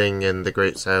The Thing and The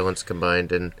Great Silence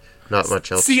combined, and not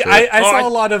much else. See, I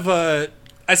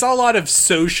saw a lot of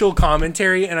social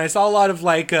commentary, and I saw a lot of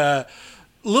like I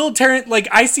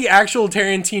see actual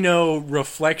Tarantino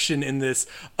reflection in this.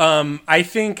 I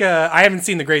think I haven't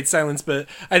seen The Great Silence, but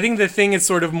I think The Thing is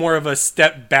sort of more of a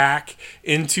step back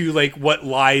into like what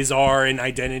lies are and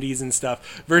identities and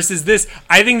stuff. Versus this,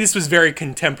 I think this was very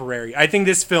contemporary. I think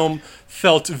this film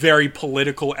felt very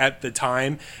political at the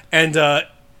time, and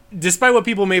despite what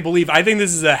people may believe, I think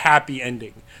this is a happy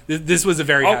ending. This was a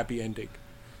very happy ending.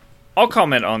 I'll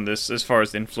comment on this as far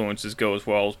as the influences go as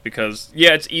well, because,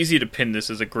 yeah, it's easy to pin this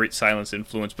as a Great Silence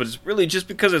influence, but it's really just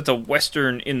because it's a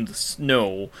Western in the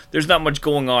snow. There's not much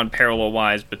going on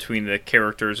parallel-wise between the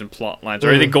characters and plot lines, or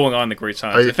anything going on in the Great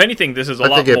Silence. If anything, this is a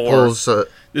lot more... this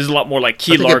is a lot more like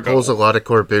Key Largo. I think it pulls a lot of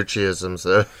Corbucciisms,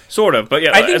 though. Sort of, but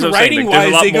yeah, I think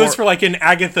writing-wise, it goes for like an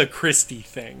Agatha Christie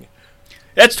thing.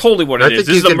 That's totally what it is.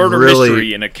 This is a murder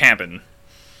mystery in a cabin.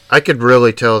 I could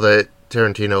really tell that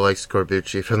Tarantino likes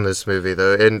Corbucci from this movie,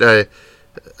 though, and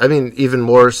I mean, even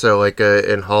more so, like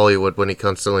in Hollywood when he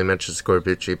constantly mentions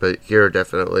Corbucci, but here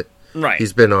definitely, right?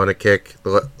 He's been on a kick,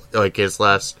 like his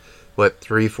last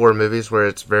 3-4 movies where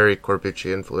it's very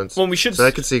Corbucci influenced. Well, so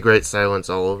I could see Great Silence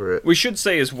all over it. We should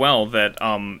say as well that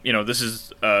this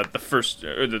is the first,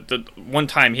 or the one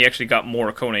time he actually got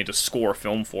Morricone to score a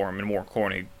film for him, and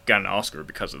Morricone got an Oscar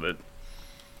because of it.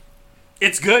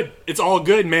 It's good. It's all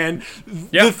good, man.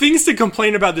 Yep. The things to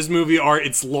complain about this movie are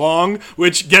it's long,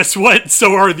 which, guess what?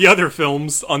 So are the other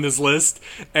films on this list.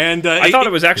 And I thought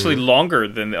it was actually longer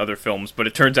than the other films, but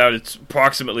it turns out it's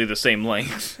approximately the same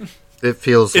length. It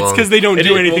feels long. It's because they don't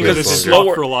do anything with this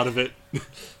slower for a lot of it.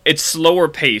 It's slower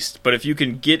paced, but if you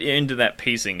can get into that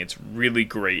pacing, it's really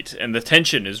great. And the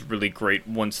tension is really great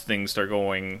once things start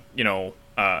going, kind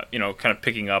of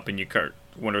picking up, and you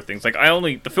wonder things. Like,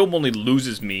 the film only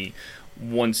loses me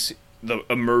once the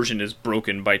immersion is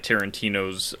broken by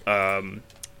Tarantino's,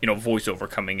 voiceover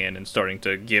coming in and starting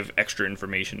to give extra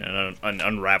information and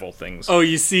unravel things. Oh,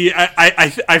 you see,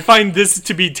 I find this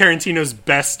to be Tarantino's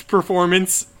best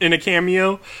performance in a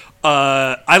cameo.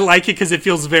 I like it because it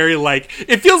feels very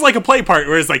it feels like a play part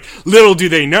where it's like, little do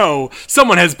they know,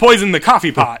 someone has poisoned the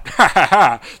coffee pot. Ha ha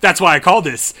ha. That's why I call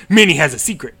this Minnie Has a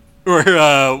Secret. Or,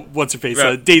 what's her face?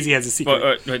 Daisy Has a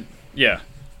Secret. Yeah.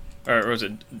 Or was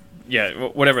it... Yeah,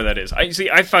 whatever that is.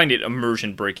 I find it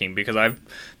immersion breaking because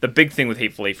the big thing with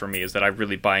Hateful Eight for me is that I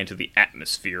really buy into the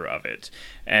atmosphere of it,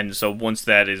 and so once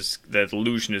that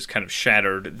illusion is kind of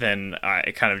shattered, then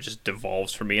it kind of just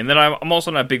devolves for me. And then I'm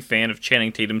also not a big fan of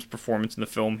Channing Tatum's performance in the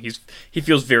film. He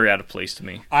feels very out of place to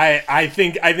me. I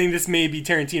think this may be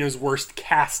Tarantino's worst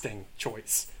casting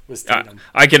choice. Was Tatum.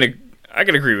 I can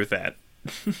agree with that.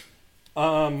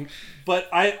 But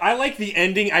I like the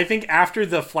ending. I think after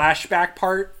the flashback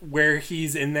part where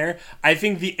he's in there, I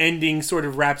think the ending sort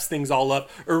of wraps things all up.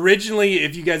 Originally,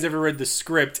 if you guys ever read the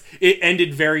script, it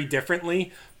ended very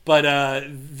differently. But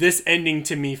this ending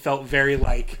to me felt very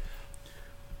much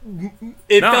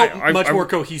more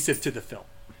cohesive to the film.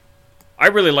 I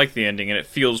really like the ending, and it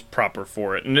feels proper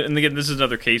for it. And again, this is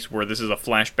another case where this is a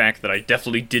flashback that I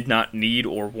definitely did not need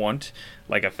or want.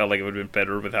 I felt like it would have been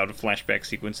better without a flashback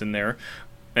sequence in there.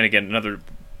 And again, another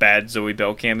bad Zoe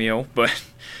Bell cameo.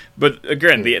 But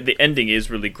again, the ending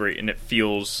is really great, and it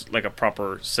feels like a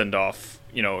proper send-off,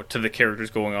 to the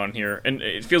characters going on here. And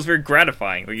it feels very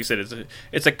gratifying. Like you said,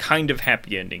 it's a kind of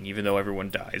happy ending, even though everyone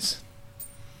dies.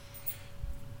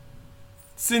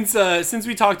 Since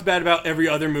we talked about every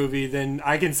other movie, then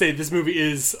I can say this movie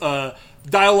is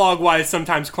dialogue-wise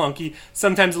sometimes clunky,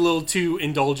 sometimes a little too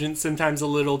indulgent, sometimes a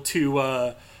little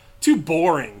too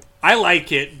boring. I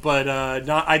like it, but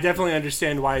I definitely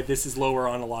understand why this is lower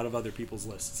on a lot of other people's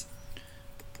lists.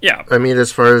 Yeah, I mean,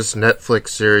 as far as Netflix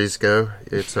series go,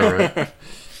 it's alright.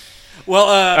 Well,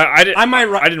 I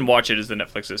didn't watch it as the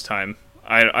Netflix this time.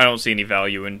 I don't see any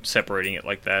value in separating it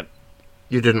like that.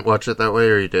 You didn't watch it that way,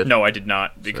 or you did? No, I did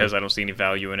not, because I don't see any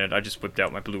value in it. I just whipped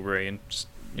out my Blu-ray and just,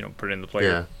 put it in the player.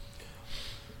 Yeah.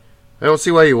 I don't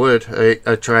see why you would.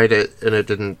 I tried it, and it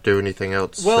didn't do anything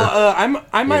else. Well,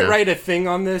 I might write a thing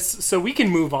on this, so we can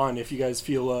move on if you guys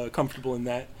feel comfortable in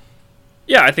that.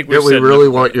 Yeah, I think we really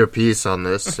want your piece on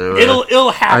this. So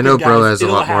it'll happen. I know, guys. Bro has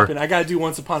it'll a lot happen. more. I gotta do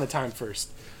Once Upon a Time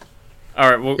first.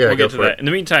 All right, we'll get to that. It. In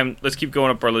the meantime, let's keep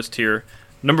going up our list here.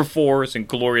 Number 4 is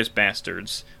Inglourious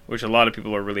Bastards, which a lot of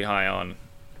people are really high on.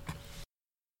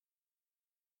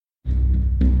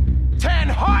 10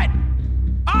 hot!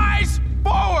 Eyes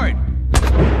forward!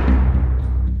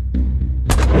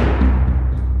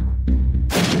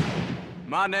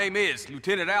 My name is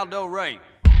Lieutenant Aldo Rain.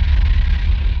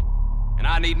 And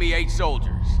I need me 8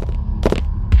 soldiers.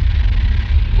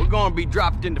 We're gonna be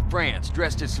dropped into France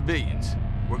dressed as civilians.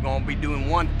 We're gonna be doing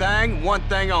one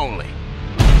thing only.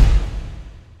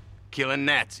 Killing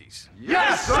Nazis.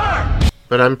 Yes, sir!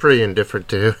 But I'm pretty indifferent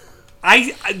too.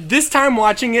 This time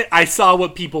watching it, I saw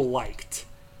what people liked.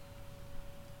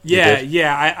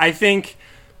 I think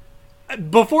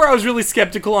before I was really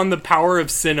skeptical on the power of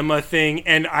cinema thing,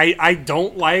 and I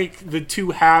don't like the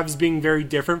two halves being very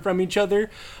different from each other.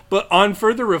 But on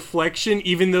further reflection,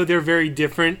 even though they're very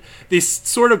different, they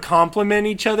sort of complement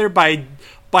each other by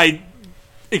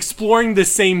exploring the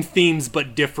same themes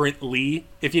but differently,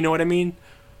 if you know what I mean.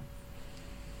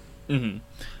 Mm-hmm.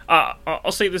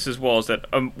 I'll say this as well, is that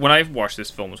when I watched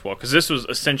this film as well, because this was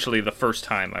essentially the first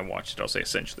time I watched it, I'll say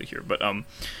essentially here, but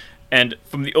and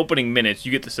from the opening minutes,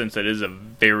 you get the sense that it is a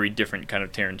very different kind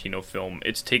of Tarantino film.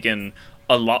 It's taken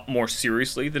a lot more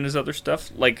seriously than his other stuff.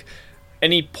 Like,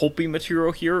 any pulpy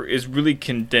material here is really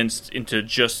condensed into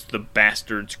just the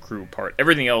Bastards crew part.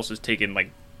 Everything else is taken,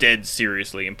 like, dead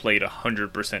seriously and played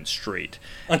 100% straight.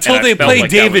 Until they play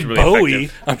David Bowie.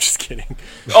 Effective. I'm just kidding.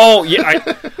 Oh,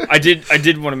 yeah, I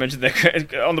did want to mention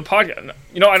that on the podcast.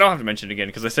 You know, I don't have to mention it again,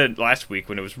 because I said it last week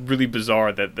when it was really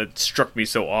bizarre that struck me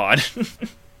so odd.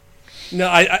 No,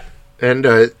 And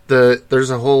there's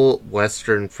a whole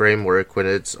Western framework when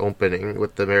it's opening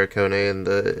with the Morricone, and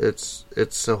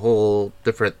it's a whole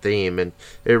different theme, and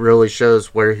it really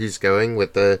shows where he's going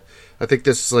with the. I think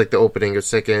this is like the opening of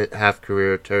second half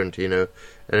career of Tarantino,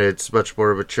 and it's much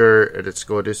more mature, and it's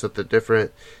going to do something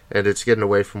different, and it's getting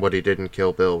away from what he did in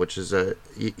Kill Bill, which is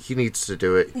he needs to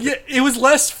do it. Yeah, it was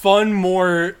less fun,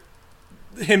 more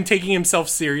him taking himself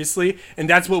seriously, and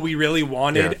that's what we really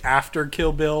wanted after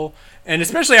Kill Bill, and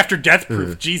especially after Death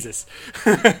Proof. Jesus.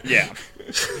 Yeah.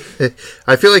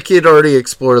 I feel like he had already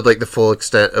explored like the full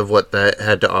extent of what that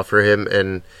had to offer him,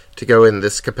 and to go in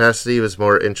this capacity was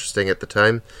more interesting at the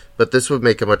time. But this would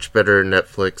make a much better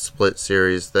Netflix split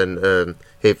series than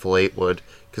Hateful Eight would,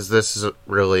 because this is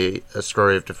really a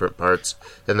story of different parts,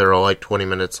 and they're all like 20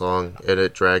 minutes long, and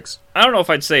it drags. I don't know if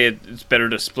I'd say it's better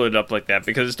to split it up like that,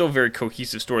 because it's still a very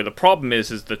cohesive story. The problem is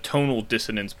the tonal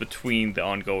dissonance between the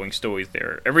ongoing stories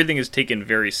there. Everything is taken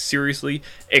very seriously,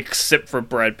 except for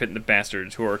Brad Pitt and the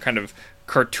Bastards, who are kind of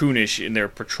cartoonish in their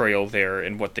portrayal there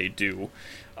and what they do.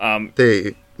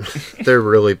 They're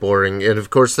really boring, and of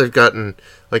course they've gotten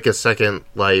like a second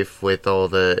life with all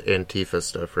the Antifa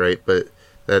stuff, right? But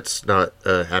that's not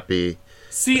a happy.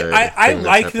 See, I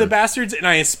like the Bastards, and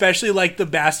I especially like the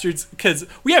Bastards because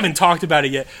we haven't talked about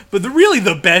it yet. But really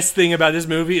the best thing about this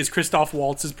movie is Christoph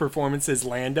Waltz's performance as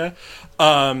Landa.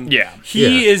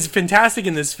 He is fantastic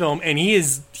in this film, and he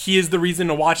is the reason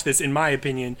to watch this, in my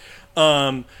opinion.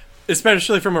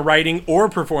 Especially from a writing or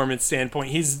performance standpoint,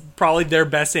 he's probably their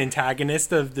best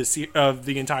antagonist of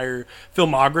the entire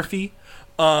filmography.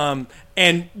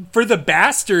 And for the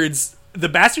Bastards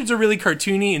are really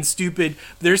cartoony and stupid.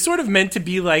 They're sort of meant to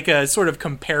be like a sort of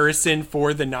comparison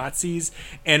for the Nazis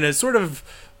and a sort of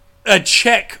a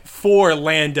check for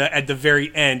Landa at the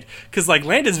very end. Because like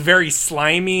Landa's very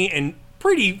slimy and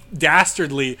pretty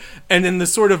dastardly, and then the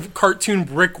sort of cartoon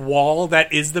brick wall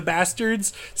that is the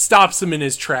Bastards stops him in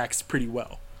his tracks pretty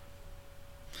well.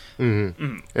 Mm-hmm.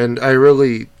 Mm. And I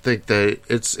really think that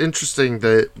it's interesting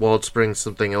that Waltz brings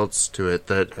something else to it,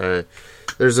 that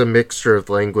there's a mixture of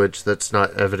language that's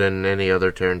not evident in any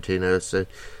other Tarantino. So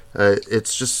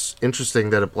it's just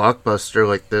interesting that a blockbuster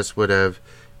like this would have,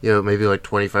 maybe like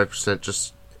 25%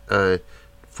 just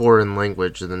foreign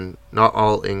language, and then not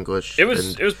all English. It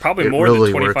was probably more than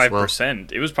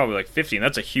 25%. It was probably like 50%, and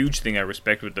that's a huge thing I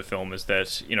respect with the film, is that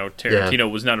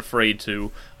Tarantino was not afraid to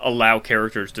allow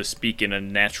characters to speak in a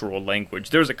natural language.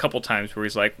 There was a couple times where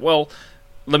he's like, well,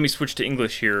 let me switch to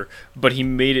English here, but he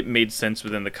made sense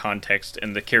within the context,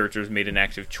 and the characters made an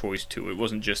active choice too. It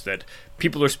wasn't just that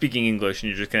people are speaking English and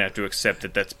you're just gonna have to accept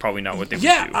that that's probably not what they would do.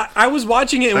 I was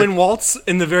watching it, and when Waltz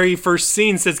in the very first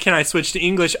scene says, "Can I switch to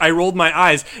English?" I rolled my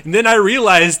eyes, and then I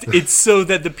realized it's so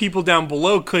that the people down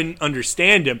below couldn't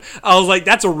understand him. I was like,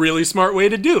 that's a really smart way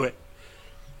to do it.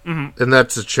 Mm-hmm. And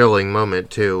that's a chilling moment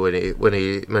too when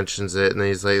he mentions it, and then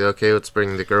he's like, "Okay, let's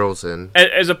bring the girls in."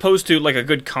 As opposed to like a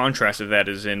good contrast of that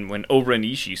is in when Oren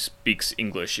Ishii speaks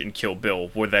English in Kill Bill,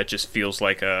 where that just feels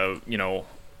like a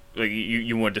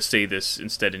you wanted to say this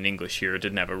instead in English here. It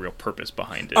didn't have a real purpose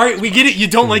behind it. All right, we get it. You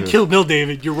don't like Kill Bill,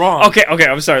 David. You're wrong. Okay,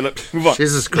 I'm sorry. Let's move on.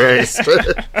 Jesus Christ.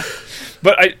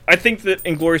 But I think that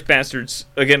Inglourious Basterds,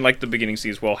 again, like the beginning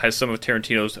scene as well, has some of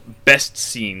Tarantino's best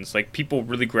scenes. Like, people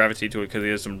really gravitate to it because he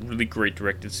has some really great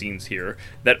directed scenes here.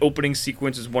 That opening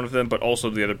sequence is one of them, but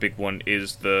also the other big one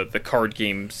is the card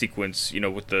game sequence,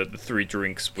 with the 3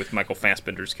 drinks with Michael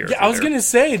Fassbender's character. Yeah, I was going to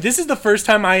say, this is the first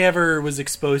time I ever was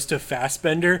exposed to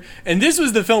Fassbender, and this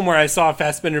was the film where I saw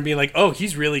Fassbender being like, oh,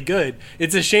 he's really good.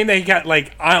 It's a shame that he got,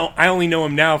 I only know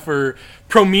him now for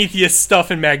Prometheus stuff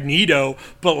and Magneto,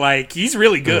 but he's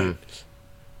really good.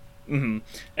 Mm-hmm.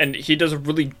 And he does a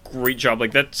really great job.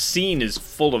 Like, that scene is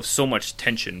full of so much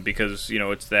tension because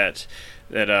it's that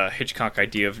Hitchcock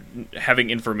idea of having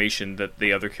information that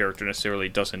the other character necessarily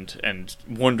doesn't, and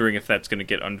wondering if that's going to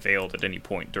get unveiled at any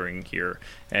point during here,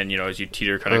 and as you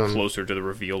teeter kind of closer to the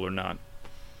reveal or not.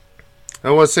 I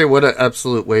want to say, what an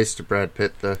absolute waste of Brad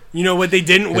Pitt, though. You know what they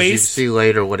didn't waste? You see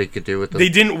later what he could do with them. They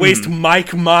didn't waste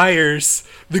Mike Myers.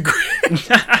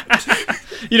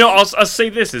 I'll say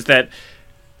this, is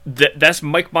that's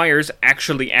Mike Myers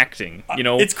actually acting.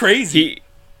 It's crazy.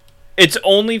 It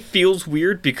only feels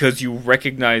weird because you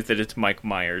recognize that it's Mike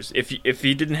Myers. If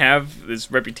he didn't have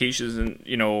this reputation as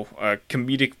a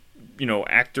comedic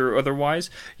actor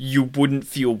otherwise, you wouldn't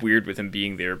feel weird with him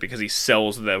being there because he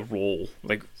sells that role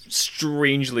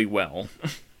strangely well.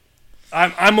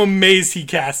 I'm amazed he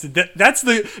casted that. That's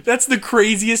the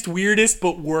craziest, weirdest,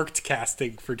 but worked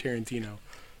casting for Tarantino.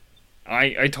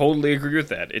 I totally agree with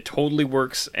that. It totally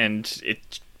works, and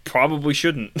it probably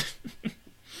shouldn't.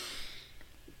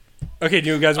 Okay,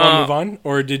 do you guys want to move on,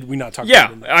 or did we not talk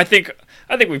about it? Yeah, I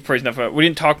think we've praised enough about it. We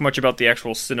didn't talk much about the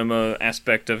actual cinema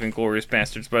aspect of Inglourious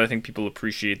Basterds, but I think people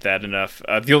appreciate that enough.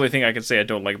 The only thing I can say I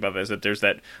don't like about that is that there's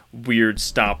that weird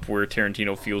stop where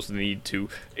Tarantino feels the need to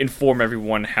inform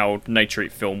everyone how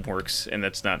nitrate film works, and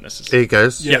that's not necessary. Hey,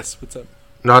 guys. Yes, what's up?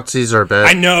 Nazis are bad.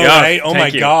 I know, yeah, right? Oh my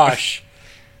you. gosh.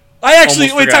 I actually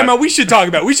time out. We should talk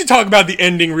about the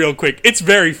ending real quick. It's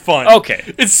very fun.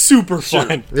 Okay. It's super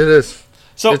fun. It is.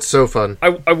 So it's so fun.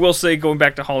 I will say, going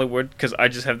back to Hollywood, because I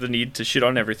just have the need to shit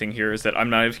on everything here, is that I'm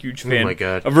not a huge fan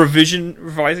of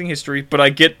revising history, but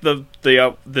I get the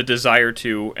desire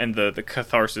to, and the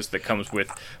catharsis that comes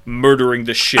with murdering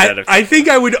the shit out of people.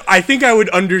 I think I would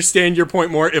understand your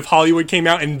point more if Hollywood came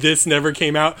out and this never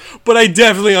came out, but I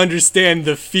definitely understand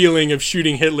the feeling of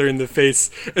shooting Hitler in the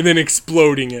face and then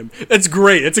exploding him. That's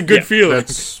great. It's a good feeling.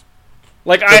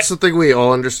 That's the thing we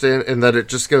all understand, and that it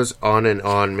just goes on and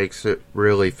on makes it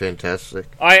really fantastic.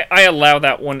 I allow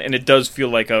that one, and it does feel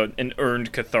like an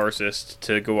earned catharsis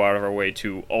to go out of our way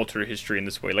to alter history in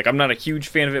this way. I'm not a huge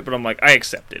fan of it, but I'm I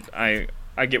accept it. I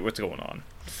get what's going on.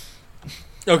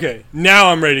 Okay, now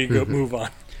I'm ready to move on.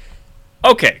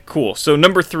 Okay, cool. So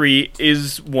number 3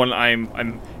 is one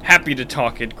I'm happy to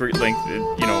talk at great length,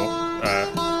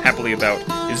 happily about,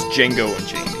 is Django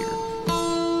Unchained here.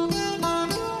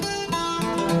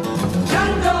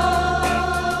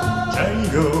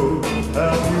 Django,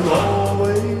 have you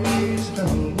always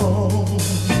been alone?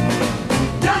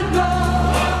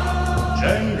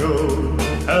 Django,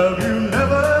 have you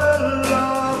never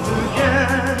loved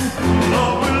again?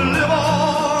 Love will live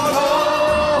on,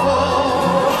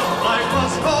 life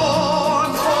must go on.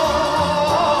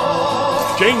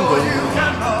 Django.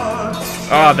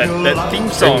 That theme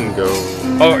song.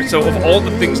 Alright, so of all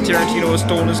the things Tarantino has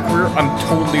stolen in his career, I'm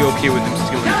totally okay with him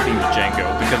stealing the theme of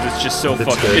Django, because it's just so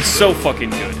it's so fucking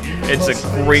good. It's a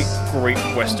great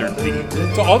Western theme.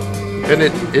 And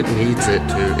it needs it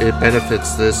too. It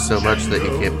benefits this so much that you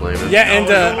can't blame it. Yeah, and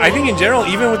I think in general,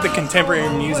 even with the contemporary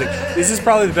music, this is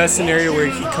probably the best scenario where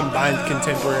he combines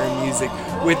contemporary music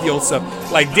with the old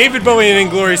stuff. Like David Bowie and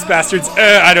Inglourious Basterds,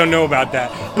 I don't know about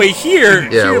that. But here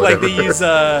they use,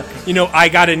 I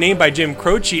Got a Name by Jim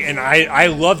Croce, and I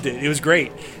loved it. It was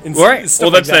great. And right. Well,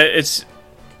 that's it's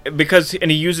because,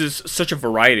 and he uses such a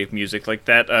variety of music, like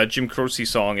that Jim Croce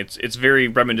song. It's very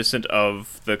reminiscent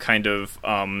of the kind of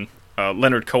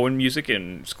Leonard Cohen music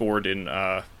and scored in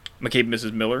McCabe and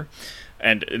Mrs. Miller.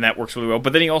 And that works really well.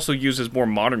 But then he also uses more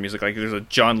modern music. Like there's a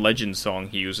John Legend song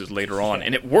he uses later on.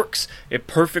 And it works. It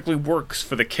perfectly works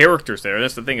for the characters there. And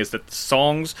that's the thing, is that the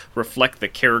songs reflect the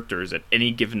characters at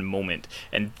any given moment.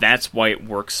 And that's why it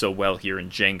works so well here in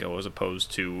Django as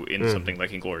opposed to in something like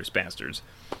Inglourious Basterds.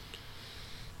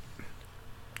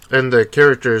 And the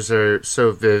characters are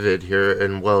so vivid here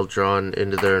and well drawn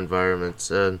into their environments.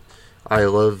 And I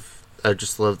love I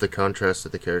just love the contrast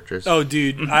of the characters. Oh,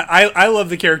 dude, I love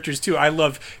the characters too. I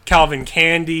love Calvin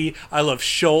Candy. I love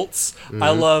Schultz.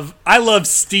 I love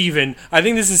Steven. I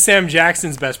think this is Sam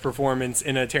Jackson's best performance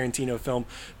in a Tarantino film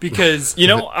because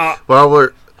while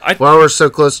we're so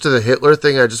close to the Hitler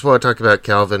thing, I just want to talk about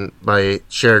Calvin, my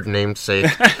shared namesake.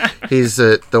 He's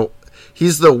the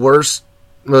worst,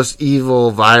 most evil,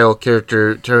 vile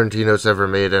character Tarantino's ever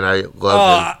made, and I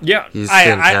love him. Yeah, he's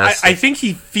fantastic. I think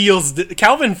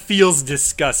Calvin feels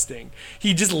disgusting.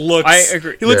 He just looks. I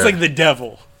agree. He looks like the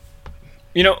devil.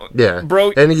 Yeah,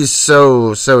 bro, and he's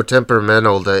so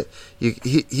temperamental that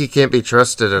he can't be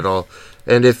trusted at all.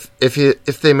 And if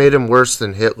they made him worse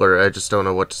than Hitler, I just don't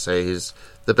know what to say. He's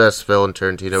the best villain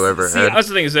Tarantino ever had. That's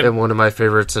the thing, is that, and one of my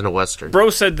favorites in a Western.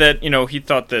 Bro said that, he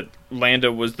thought that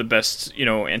Landa was the best,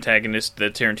 antagonist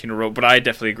that Tarantino wrote, but I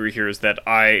definitely agree here is that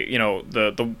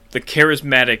the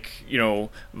charismatic,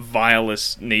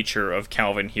 vilest nature of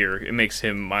Calvin here, it makes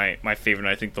him my favorite, and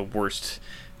I think the worst,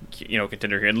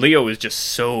 contender here. And Leo is just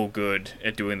so good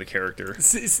at doing the character.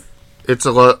 It's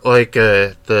a lot like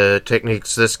the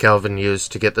techniques this Calvin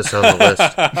used to get this on the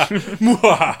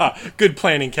list. Good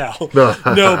planning, Cal. No,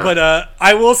 but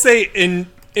I will say in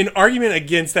argument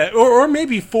against that, or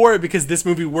maybe for it, because this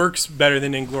movie works better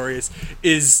than Inglourious,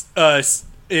 is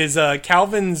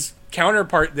Calvin's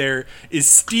counterpart there is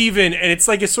Steven, and it's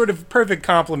like a sort of perfect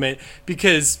compliment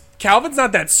because Calvin's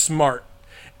not that smart,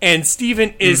 and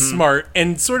Steven is smart,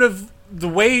 and sort of the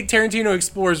way Tarantino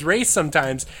explores race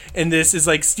sometimes in this is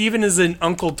like Steven is an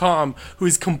Uncle Tom who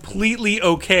is completely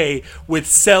okay with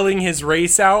selling his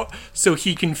race out so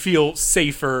he can feel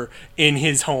safer in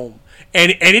his home.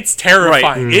 And it's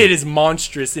terrifying. Right. It is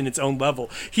monstrous in its own level.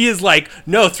 He is like,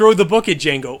 no, throw the book at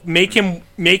Django. Make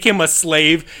him a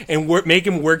slave and make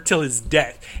him work till his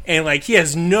death. And like he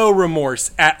has no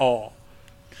remorse at all.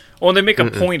 Well, and they make a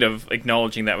point of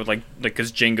acknowledging that with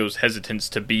because Django's hesitance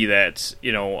to be that,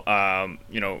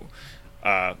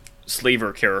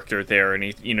 slaver character there, and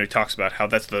he talks about how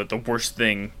that's the worst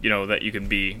thing, that you can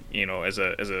be, as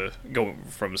a go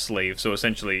from a slave. So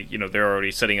essentially, they're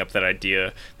already setting up that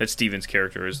idea that Steven's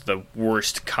character is the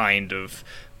worst kind of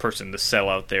person to sell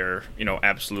out there,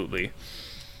 absolutely.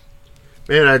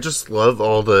 Man, I just love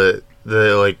all the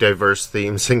like diverse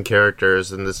themes and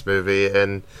characters in this movie,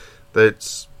 and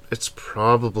it's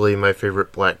probably my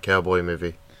favorite black cowboy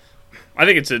movie. I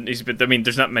think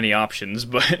there's not many options,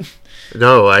 but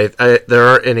no, I there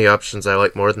aren't any options I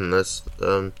like more than this.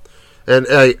 And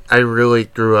I really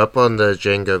grew up on the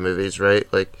Django movies,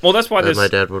 right? Like, well, that's why my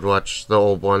dad would watch the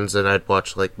old ones, and I'd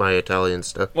watch like my Italian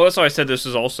stuff. Well, that's why I said this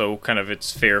is also kind of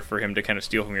it's fair for him to kind of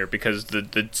steal from here because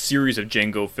the series of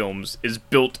Django films is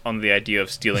built on the idea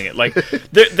of stealing it. Like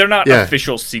they're not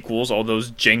official sequels. All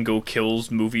those Django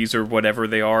Kills movies or whatever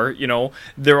they are,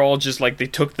 they're all just like they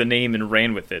took the name and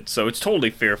ran with it. So it's totally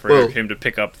fair for him to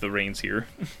pick up the reins here.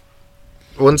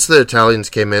 Once the Italians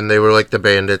came in, they were like the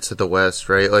bandits of the West,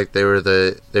 right? Like they were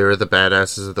the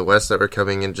badasses of the West that were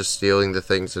coming and just stealing the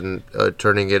things and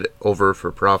turning it over for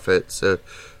profit. So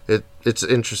it's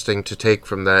interesting to take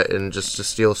from that and just to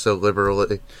steal so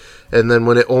liberally. And then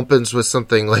when it opens with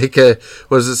something like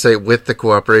what does it say? With the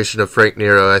cooperation of Frank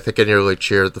Nero, I think I nearly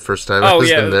cheered the first time I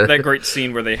was in there. That great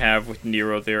scene where they have with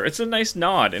Nero there. It's a nice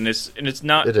nod, and it's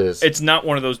not. It is. It's not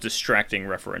one of those distracting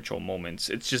referential moments.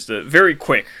 It's just a very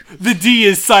quick. The D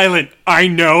is silent. I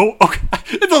know. Okay.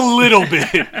 It's a little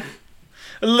bit.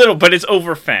 A little, but it's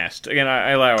over fast. Again,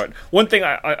 I allow it. One thing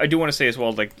I do want to say as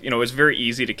well, it's very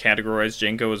easy to categorize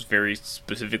Django as very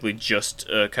specifically just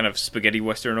a kind of spaghetti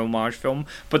western homage film,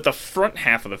 but the front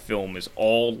half of the film is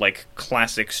all like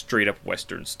classic straight up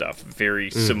western stuff, very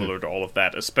similar to all of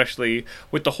that, especially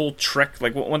with the whole trek.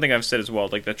 Like one thing I've said as well,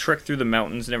 like the trek through the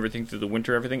mountains and everything through the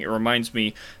winter, everything. It reminds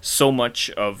me so much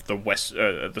of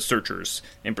the Searchers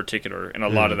in particular, and a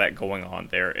lot of that going on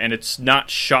there. And it's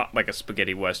not shot like a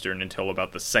spaghetti western until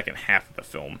about the second half of the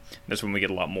film. That's when we get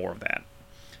a lot more of that.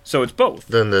 So it's both.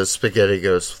 Then the spaghetti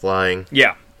goes flying.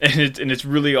 Yeah, and it's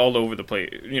really all over the place.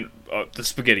 The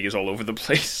spaghetti is all over the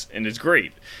place, and it's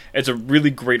great. It's a really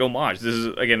great homage. This is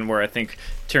again where I think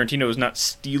Tarantino is not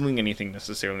stealing anything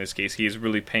necessarily in this case. He is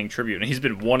really paying tribute, and he's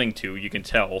been wanting to. You can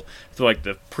tell through like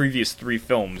the previous 3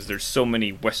 films. There's so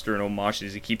many Western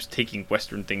homages. He keeps taking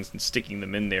Western things and sticking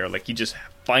them in there. Like he just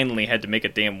finally had to make a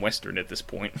damn Western at this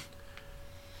point.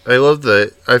 I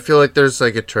feel like there's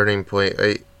like a turning point.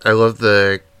 I love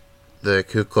the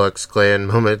Ku Klux Klan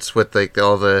moments with like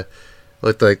the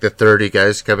 30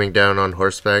 guys coming down on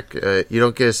horseback. You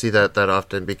don't get to see that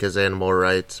often because animal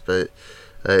rights, but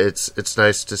It's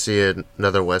nice to see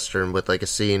another Western with like a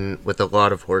scene with a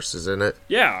lot of horses in it.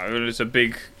 Yeah, it's a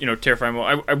big, terrifying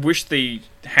moment. I wish they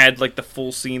had like the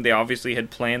full scene they obviously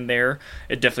had planned there.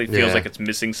 It definitely feels like it's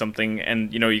missing something,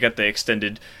 and you got the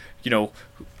extended,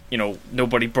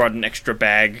 nobody brought an extra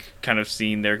bag kind of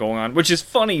scene there going on, which is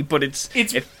funny, but it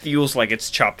feels like it's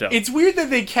chopped up. It's weird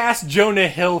that they cast Jonah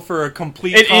Hill for a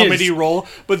complete comedy role,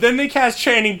 but then they cast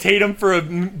Channing Tatum for a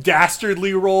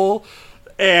dastardly role,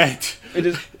 and it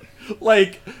is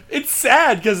like it's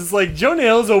sad because it's like Jonah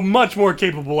Hill is a much more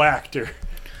capable actor.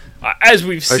 As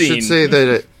we've seen, I should say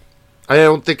that I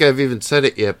don't think I've even said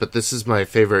it yet, but this is my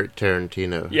favorite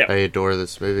Tarantino. Yeah. I adore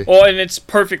this movie. Well, and it's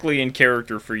perfectly in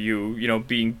character for you,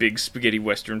 being big spaghetti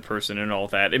western person and all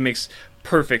that. It makes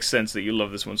perfect sense that you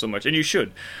love this one so much, and you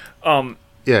should.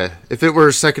 Yeah, if it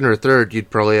were second or third,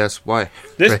 you'd probably ask why.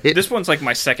 This one's like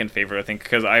my second favorite, I think,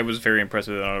 because I was very impressed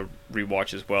with it on a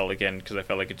rewatch as well, again, because I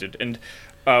felt like it did. And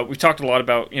we talked a lot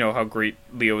about, how great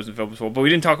Leo is in film as well, but we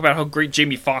didn't talk about how great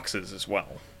Jamie Foxx is as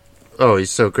well. Oh,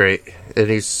 he's so great, and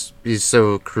he's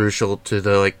so crucial to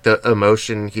the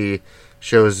emotion he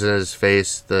shows in his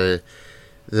face, the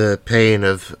pain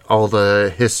of all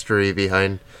the history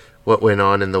behind what went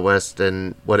on in the West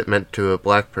and what it meant to a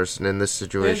black person in this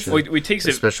situation.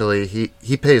 Especially,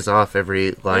 he pays off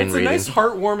every line reading. It's a nice,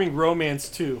 heartwarming romance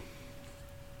too.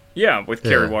 Yeah, with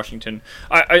Kerry Washington.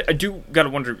 I do gotta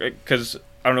wonder, because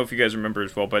I don't know if you guys remember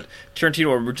as well, but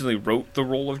Tarantino originally wrote the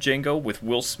role of Django with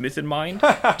Will Smith in mind.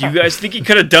 Do you guys think he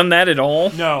could have done that at all?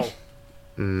 No.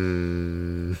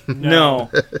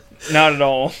 No, not at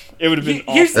all. It would have been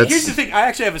awful. Here's the thing. I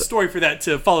actually have a story for that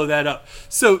to follow that up.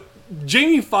 So,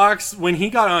 Jamie Foxx, when he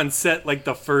got on set like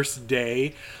the first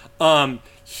day,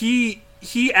 he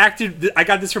acted. I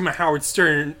got this from a Howard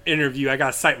Stern interview. I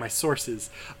gotta cite my sources.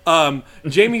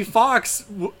 Jamie Foxx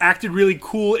acted really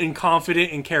cool and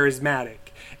confident and charismatic,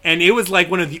 and it was like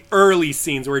one of the early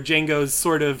scenes where Django's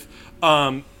sort of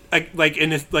like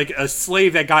a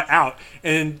slave that got out,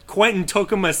 and Quentin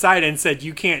took him aside and said,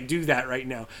 "You can't do that right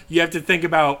now. You have to think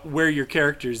about where your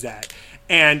character's at."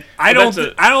 And I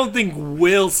don't think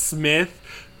Will Smith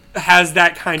has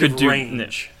that kind of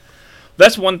range.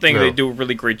 That's one thing they do a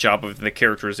really great job of the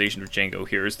characterization of Django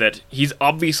here, is that he's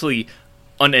obviously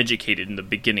uneducated in the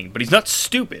beginning, but he's not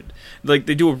stupid. Like,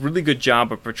 they do a really good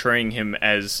job of portraying him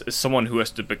as someone who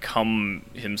has to become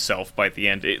himself by the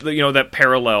end. That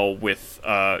parallel with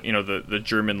the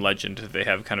German legend that they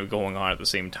have kind of going on at the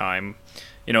same time.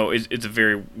 It's a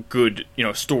very good,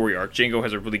 story arc. Django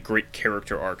has a really great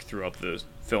character arc throughout the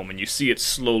film, and you see it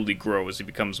slowly grow as he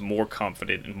becomes more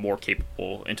confident and more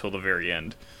capable until the very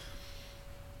end.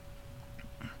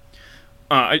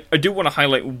 I do want to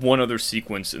highlight one other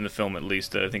sequence in the film, at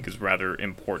least, that I think is rather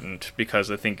important, because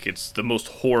I think it's the most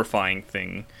horrifying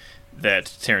thing that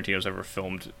Tarantino's ever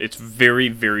filmed. It's very,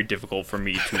 very difficult for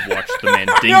me to watch the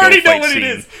Mandingo I already know fight what scene.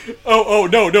 it is. Oh,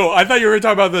 no. I thought you were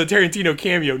talking about the Tarantino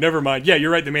cameo. Never mind. Yeah, you're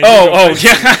right. The Mandingo fight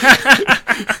scene.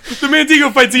 The Mandingo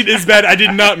fight scene is bad. I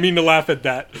did not mean to laugh at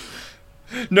that.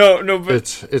 No,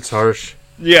 but it's harsh.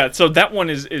 Yeah, so that one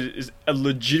is a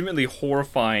legitimately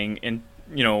horrifying and,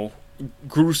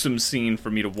 gruesome scene for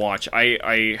me to watch.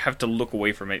 I have to look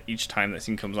away from it each time that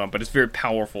scene comes on, but it's very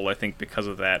powerful, I think, because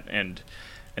of that, and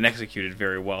executed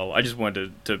very well. I just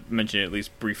wanted to mention it at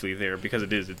least briefly there, because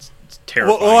it's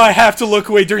terrifying. Well, I have to look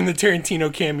away during the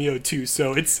Tarantino cameo too,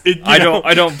 so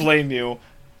I don't blame you.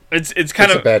 It's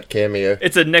kind of a bad cameo.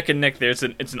 It's a neck and neck there. It's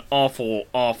an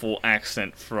awful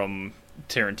accent from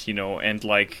Tarantino, and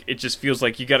it just feels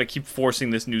like you got to keep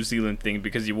forcing this New Zealand thing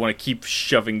because you want to keep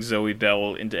shoving Zoe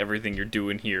Bell into everything you're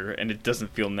doing here, and it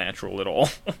doesn't feel natural at all.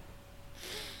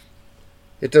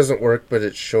 It doesn't work, but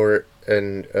it's short,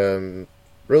 and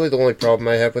really the only problem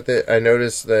I have with it, I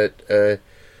noticed this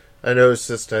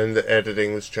time the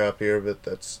editing was choppier, but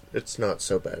it's not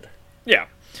so bad. Yeah.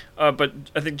 But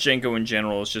I think Django in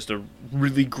general is just a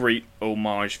really great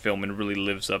homage film and really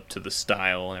lives up to the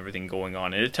style and everything going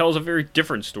on. And it tells a very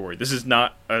different story. This is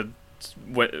not a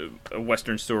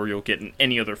Western story you'll get in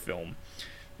any other film.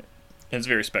 And it's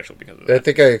very special because of that. I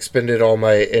think I expended all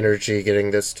my energy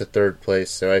getting this to third place,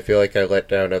 so I feel like I let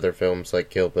down other films like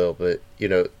Kill Bill, but,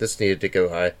 this needed to go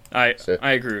high. I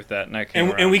agree with that.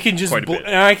 And we can just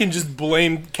I can just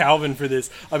blame Calvin for this.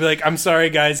 I'll be like, I'm sorry,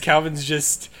 guys, Calvin's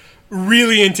just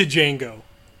really into Django.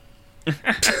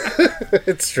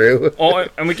 It's true.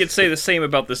 And we could say the same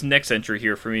about this next entry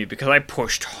here for me, because I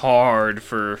pushed hard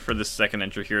for this second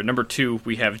entry here. Number 2,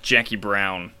 we have Jackie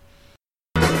Brown.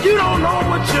 You don't know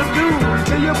what you do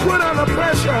till you put under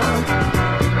pressure.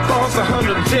 Cross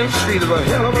 110th Street is a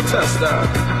hell of a tester.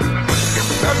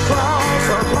 Across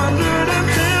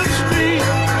 110th Street,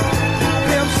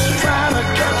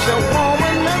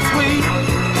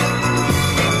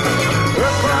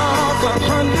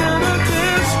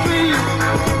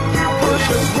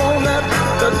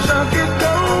 the junkies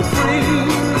go free.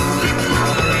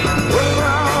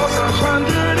 Across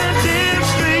 110th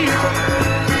Street,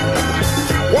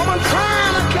 woman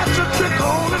trying to catch a trick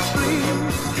on the street.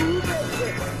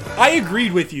 I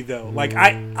agreed with you though. Like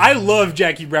I love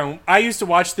Jackie Brown. I used to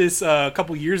watch this a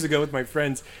couple years ago with my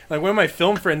friends. Like one of my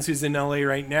film friends who's in LA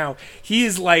right now, he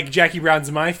is like Jackie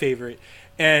Brown's my favorite.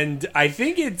 And I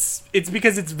think it's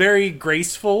because it's very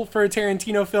graceful for a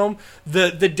Tarantino film.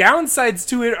 The downsides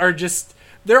to it are just,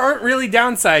 there aren't really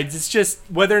downsides. It's just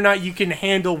whether or not you can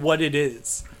handle what it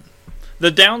is.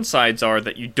 The downsides are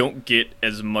that you don't get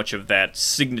as much of that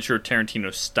signature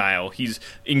Tarantino style. He's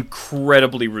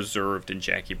incredibly reserved in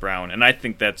Jackie Brown, and I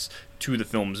think that's to the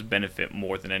film's benefit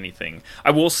more than anything.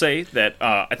 I will say that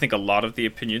I think a lot of the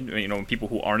opinion, people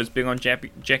who aren't as big on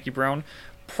Jackie Brown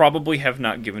probably have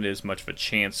not given it as much of a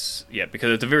chance yet,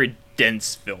 because it's a very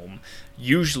dense film.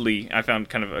 Usually, I found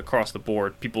kind of across the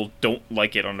board, people don't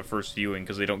like it on the first viewing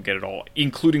because they don't get it all,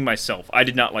 including myself. I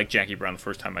did not like Jackie Brown the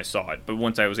first time I saw it, but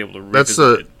once I was able to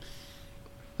revisit it...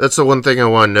 That's the one thing I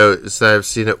want to note, is that I've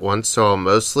seen it once, so I'll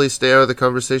mostly stay out of the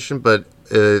conversation, but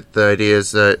the idea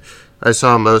is that I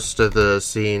saw most of the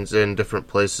scenes in different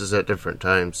places at different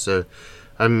times, so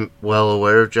I'm well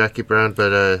aware of Jackie Brown,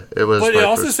 but it was. But my it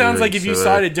also first sounds viewing, like if you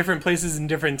saw it at different places and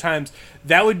different times,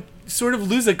 that would sort of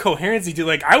lose a coherency to.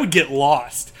 Like, I would get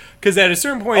lost because at a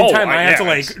certain point in time, I have to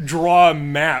like draw a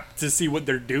map to see what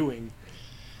they're doing.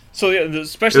 So yeah,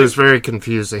 especially it was very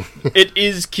confusing. It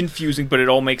is confusing, but it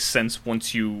all makes sense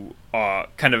once you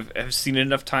kind of have seen it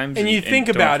enough times, and you think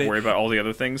don't about have to it. Worry about all the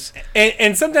other things.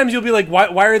 And sometimes you'll be like, why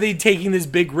are they taking this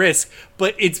big risk?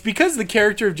 But it's because the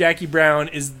character of Jackie Brown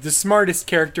is the smartest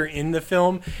character in the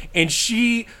film, and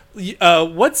she.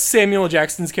 What's Samuel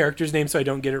Jackson's character's name so I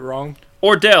don't get it wrong?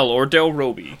 Ordell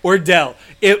Roby. Ordell.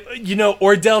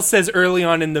 Ordell says early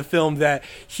on in the film that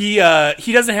he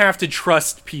doesn't have to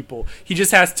trust people. He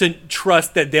just has to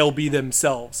trust that they'll be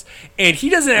themselves. And he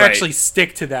doesn't actually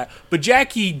stick to that. But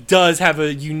Jackie does have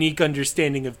a unique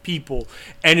understanding of people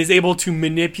and is able to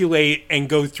manipulate and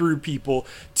go through people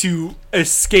to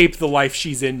escape the life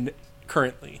she's in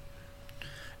currently.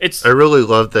 I really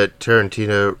love that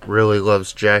Tarantino really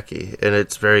loves Jackie, and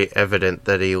it's very evident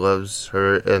that he loves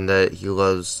her and that he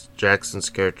loves Jackson's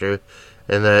character,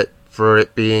 and that for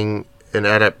it being an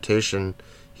adaptation,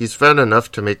 he's found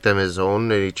enough to make them his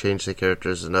own, and he changed the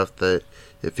characters enough that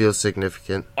it feels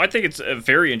significant. I think it's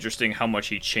very interesting how much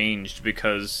he changed,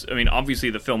 because, I mean,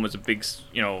 obviously the film was a big,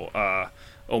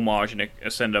 homage and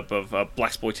a send-up of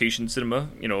blaxploitation cinema,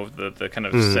 the kind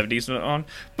of 70s and on.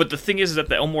 But the thing is that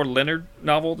the Elmore Leonard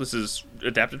novel this is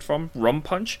adapted from, Rum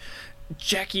Punch,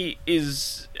 Jackie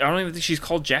is... I don't even think she's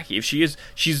called Jackie. If she is,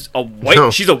 she's a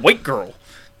white girl.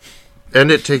 And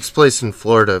it takes place in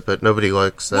Florida, but nobody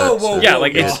likes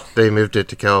that. They moved it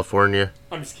to California.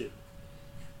 I'm just kidding.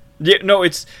 Yeah, no,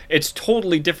 it's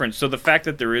totally different. So the fact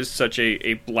that there is such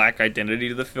a black identity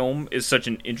to the film is such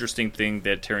an interesting thing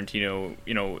that Tarantino,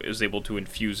 is able to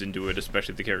infuse into it,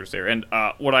 especially the characters there. And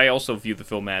what I also view the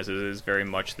film as is very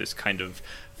much this kind of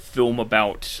film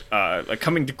about like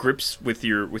coming to grips with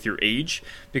your age,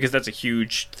 because that's a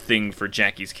huge thing for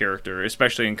Jackie's character,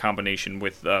 especially in combination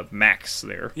with Max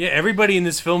there. Yeah, everybody in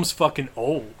this film's fucking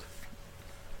old.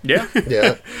 Yeah.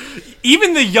 Yeah.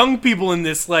 Even the young people in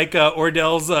this, like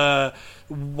Ordell's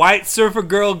white surfer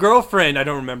girlfriend, I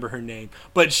don't remember her name,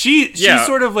 but she's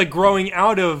sort of like growing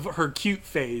out of her cute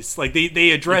phase. Like they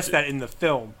address that in the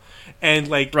film, and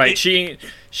like she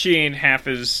ain't half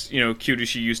as cute as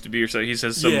she used to be, or so he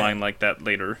says some line like that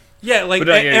later. Yeah, like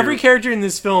every character in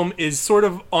this film is sort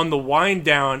of on the wind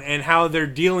down, and how they're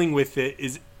dealing with it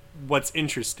is what's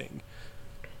interesting.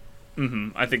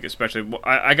 I think especially,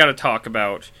 I got to talk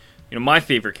about, my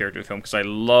favorite character in the film, because I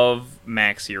love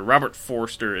Max here. Robert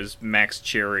Forster as Max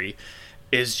Cherry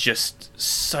is just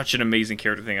such an amazing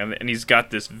character thing, and he's got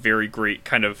this very great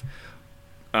kind of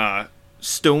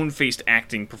stone-faced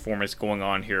acting performance going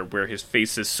on here, where his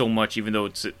face says so much, even though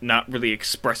it's not really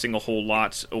expressing a whole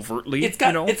lot overtly. It's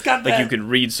got like that, you can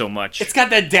read so much. It's got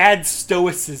that dad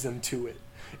stoicism to it.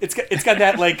 It's got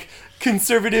that like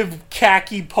conservative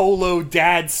khaki polo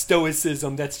dad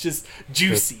stoicism that's just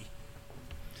juicy.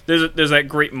 There's that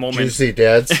great moment. Juicy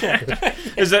dads.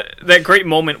 There's that great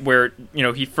moment where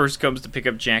he first comes to pick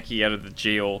up Jackie out of the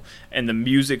jail, and the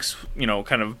music's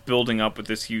kind of building up with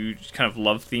this huge kind of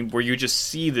love theme, where you just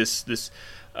see this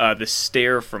this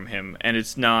stare from him, and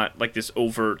it's not like this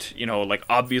overt, like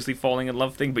obviously falling in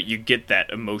love thing, but you get that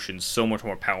emotion so much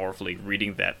more powerfully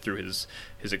reading that through his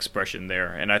expression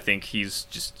there, and I think he's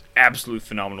just absolutely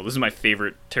phenomenal. This is my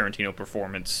favorite Tarantino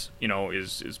performance,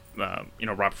 is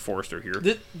Robert Forster here.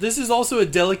 This is also a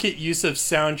delicate use of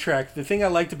soundtrack. The thing I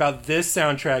liked about this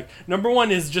soundtrack, number one,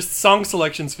 is just song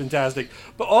selection's fantastic,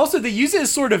 but also they use it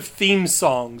as sort of theme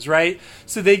songs, right?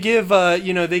 So they give,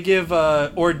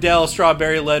 Ordell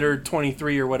Strawberry Letter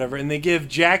 23 or whatever, and they give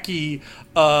Jackie,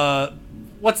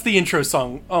 what's the intro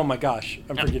song? Oh my gosh,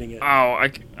 I'm forgetting it. Oh,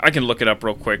 I can look it up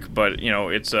real quick, but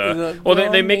it's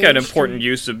they make an important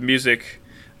use of music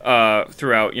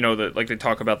throughout. They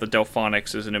talk about the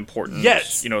Delphonics as an important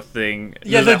thing.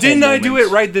 Yeah, the Didn't I Do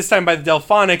It Right This Time by the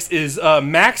Delphonics is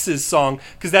Max's song,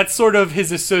 because that's sort of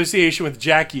his association with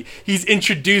Jackie. He's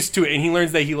introduced to it and he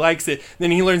learns that he likes it,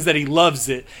 then he learns that he loves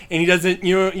it, and he doesn't.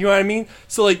 You know what I mean?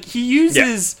 So like he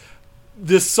uses. Yeah.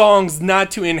 The songs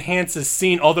not to enhance a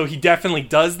scene, although he definitely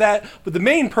does that, but the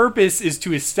main purpose is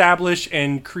to establish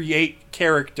and create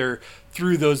character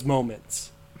through those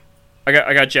moments. I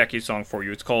got Jackie's song for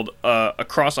you. It's called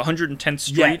Across 110th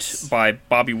Street by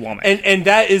Bobby Womack. And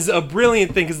that is a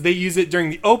brilliant thing, because they use it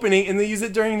during the opening and they use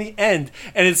it during the end,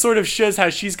 and it sort of shows how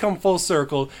she's come full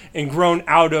circle and grown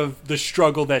out of the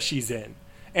struggle that she's in,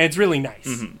 and it's really nice.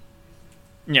 Mm-hmm.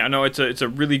 Yeah, no, it's a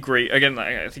really great. Again,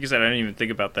 I think I said I didn't even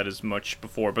think about that as much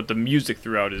before, but the music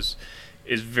throughout is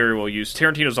very well used.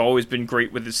 Tarantino's always been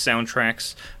great with his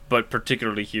soundtracks, but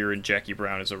particularly here in Jackie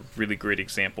Brown is a really great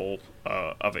example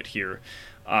of it here.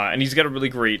 And he's got a really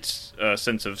great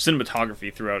sense of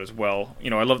cinematography throughout as well.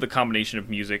 I love the combination of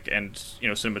music and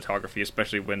cinematography,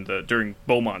 especially when during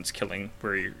Beaumont's killing,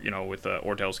 where with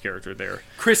Ordell's character there.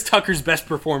 Chris Tucker's best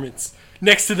performance,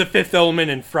 next to The Fifth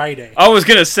Element and Friday. I was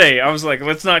gonna say, I was like,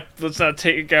 let's not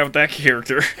take out that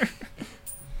character.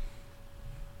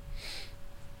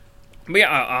 But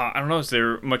yeah, I don't know. Is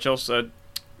there much else?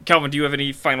 Calvin, do you have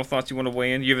any final thoughts you want to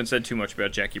weigh in? You haven't said too much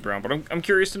about Jackie Brown, but I'm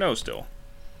curious to know still.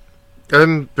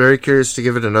 I'm very curious to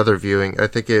give it another viewing. I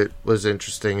think it was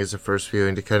interesting as a first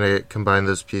viewing to kind of combine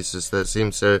those pieces that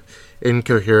seem so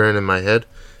incoherent in my head.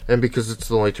 And because it's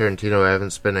the only Tarantino I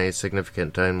haven't spent any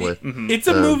significant time with. It's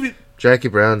a movie. Jackie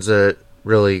Brown's a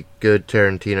really good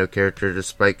Tarantino character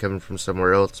despite coming from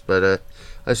somewhere else. But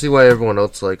I see why everyone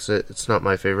else likes it. It's not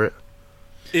my favorite.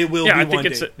 It will be one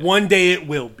day. One day it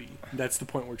will be. That's the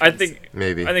point we're trying to say.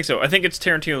 Maybe. I think so. I think it's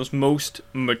Tarantino's most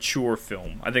mature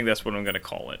film. I think that's what I'm going to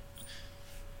call it.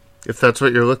 If that's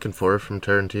what you're looking for from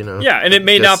Tarantino. Yeah, and it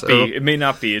may not be. It may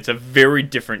not be. It's a very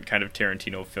different kind of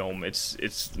Tarantino film.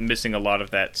 It's missing a lot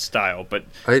of that style, but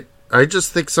I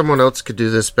just think someone else could do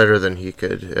this better than he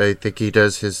could. I think he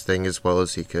does his thing as well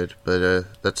as he could, but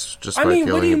that's just my feeling about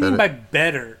it. What do you mean by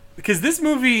better? Because this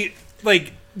movie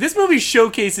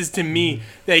showcases to me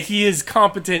that he is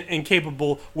competent and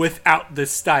capable without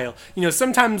this style.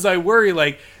 Sometimes I worry,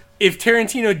 like, if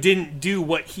Tarantino didn't do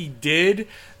what he did,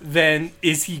 then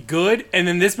is he good? And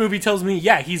then this movie tells me,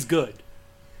 yeah, he's good.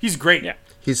 He's great. Yeah.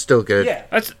 He's still good. Yeah,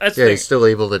 that's he's still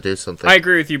able to do something. I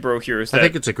agree with you, bro. Here, I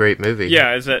think it's a great movie.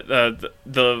 Yeah, is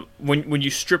that when you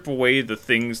strip away the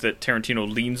things that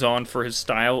Tarantino leans on for his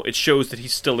style, it shows that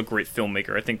he's still a great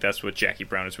filmmaker. I think that's what Jackie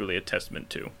Brown is really a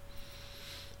testament to.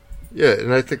 Yeah,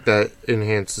 and I think that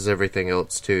enhances everything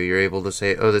else too. You're able to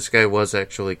say, "Oh, this guy was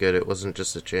actually good. It wasn't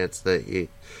just a chance that he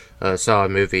saw a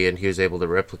movie and he was able to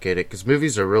replicate it." Because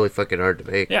movies are really fucking hard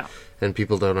to make. Yeah. And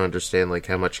people don't understand like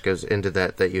how much goes into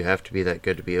that you have to be that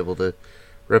good to be able to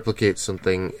replicate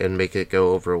something and make it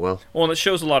go over well. Well, and it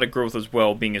shows a lot of growth as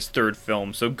well, being his third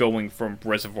film. So going from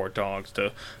Reservoir Dogs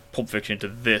to Pulp Fiction to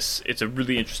this, it's a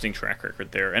really interesting track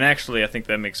record there. And actually, I think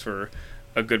that makes for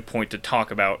a good point to talk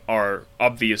about our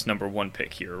obvious number one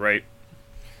pick here, right?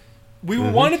 We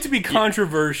wanted to be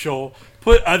controversial,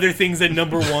 put other things at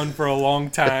number one for a long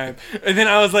time, and then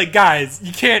I was like, guys,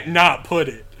 you can't not put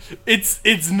it.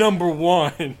 It's number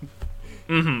one.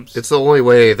 Mm-hmm. It's the only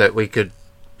way that we could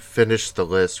finish the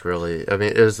list, really. I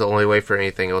mean, it was the only way for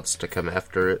anything else to come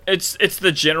after it. It's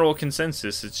the general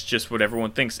consensus. It's just what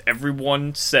everyone thinks.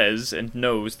 Everyone says and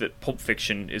knows that Pulp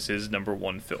Fiction is his number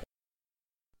one film.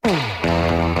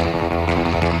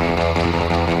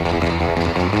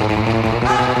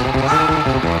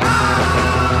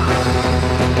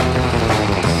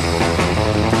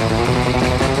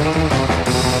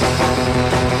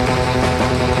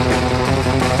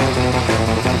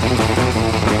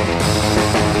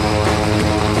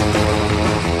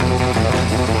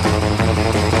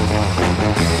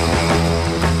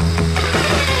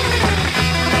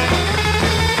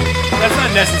 That's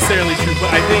not necessarily true, but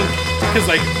I think, because,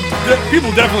 like,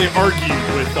 people definitely argue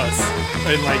with us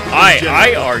And like,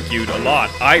 I argued a lot.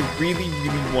 I really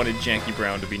wanted Jackie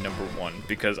Brown to be number one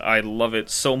because I love it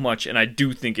so much, and I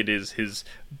do think it is his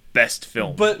best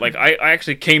film. But like, I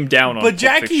actually came down on. But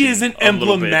Jackie isn't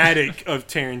emblematic of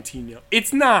Tarantino.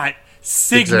 It's not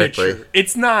signature. Exactly.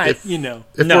 It's not. If No.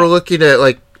 we're looking at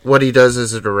like what he does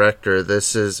as a director,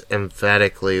 this is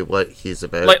emphatically what he's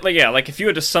about. Like if you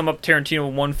had to sum up Tarantino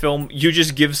in one film, you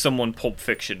just give someone Pulp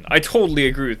Fiction. I totally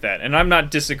agree with that, and I'm not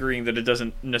disagreeing that it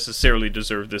doesn't necessarily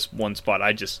deserve this one spot.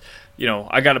 I just,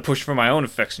 I got to push for my own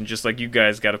affection, just like you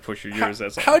guys got to push for yours.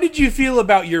 That's all. How did you feel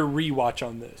about your rewatch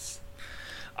on this?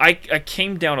 I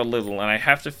came down a little, and I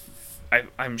have to.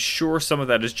 I'm sure some of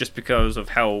that is just because of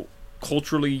how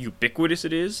culturally ubiquitous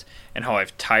it is and how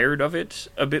I've tired of it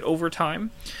a bit over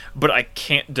time, but I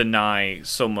can't deny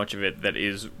so much of it that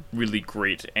is really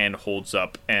great and holds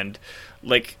up. And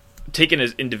like, taken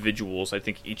as individuals, I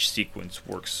think each sequence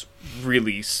works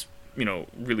really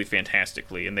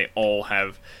fantastically, and they all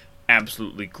have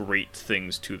absolutely great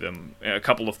things to them. A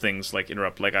couple of things like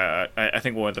interrupt, like I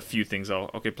think one of the few things I'll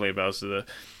play about is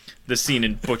the scene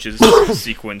in Butch's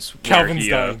sequence where Calvin's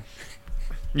dying.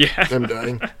 Yeah, I'm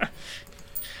dying.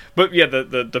 But yeah,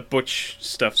 the Butch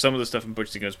stuff, some of the stuff in Butch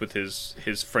sequence with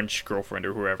his French girlfriend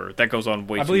or whoever, that goes on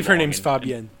way too long. I believe her name's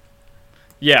Fabienne.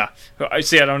 Yeah, I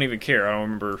don't even care. I don't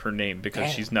remember her name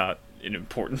because she's not an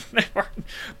important part.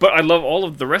 But I love all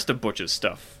of the rest of Butch's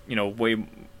stuff. Way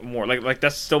more. Like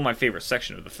that's still my favorite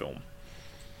section of the film.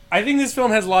 I think this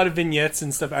film has a lot of vignettes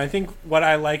and stuff. I think what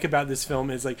I like about this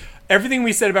film is like everything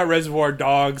we said about Reservoir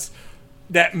Dogs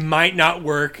that might not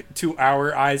work to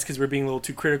our eyes because we're being a little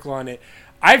too critical on it.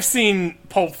 I've seen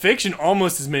Pulp Fiction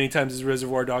almost as many times as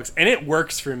Reservoir Dogs, and it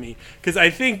works for me because I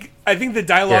think the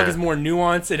dialogue is more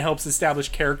nuanced. It helps establish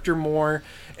character more,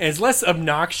 and it's less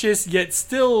obnoxious yet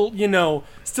still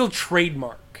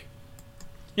trademark.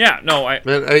 Yeah, no,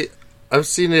 I've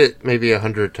seen it maybe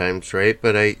 100 times, right?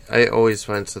 But I always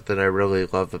find something I really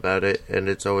love about it, and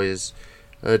it's always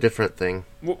a different thing.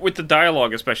 With the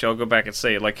dialogue especially, I'll go back and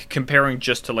say, like, comparing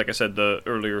just to, like I said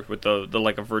earlier with the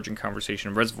Like a Virgin conversation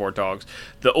of Reservoir Dogs,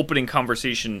 the opening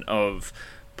conversation of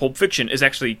Pulp Fiction is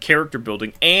actually character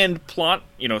building and plot,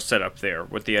 set up there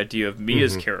with the idea of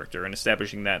Mia's character and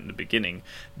establishing that in the beginning.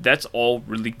 That's all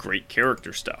really great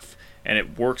character stuff, and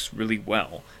it works really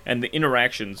well. And the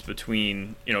interactions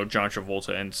between, John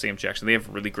Travolta and Sam Jackson, they have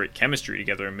really great chemistry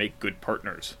together and make good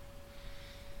partners.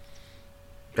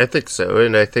 I think so,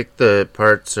 and I think the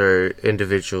parts are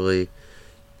individually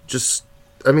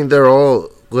they're all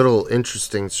little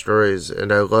interesting stories,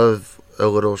 and I love a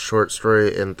little short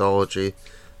story anthology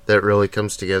that really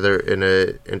comes together in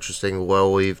a interesting,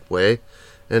 well-weaved way.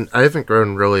 And I haven't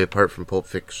grown really apart from Pulp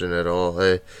Fiction at all.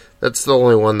 That's the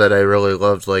only one that I really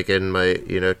loved, like, in my,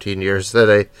 teen years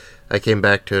that I came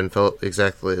back to and felt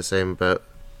exactly the same about.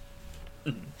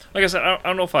 Like I said, I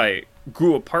don't know if I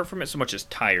grew apart from it so much as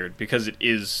tired, because it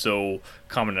is so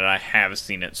common and I have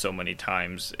seen it so many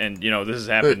times. And, this has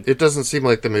happened. It doesn't seem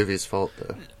like the movie's fault,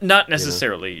 though. Not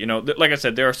necessarily. Like I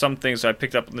said, there are some things I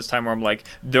picked up this time where I'm like,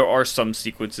 there are some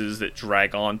sequences that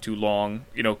drag on too long.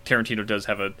 Tarantino does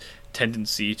have a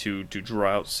tendency to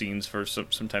draw out scenes for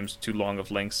sometimes too long of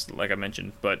lengths, like I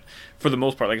mentioned, but for the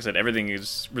most part, like I said, everything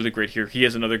is really great here. He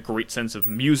has another great sense of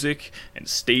music and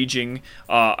staging.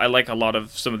 I like a lot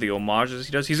of some of the homages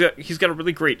he does. He's got a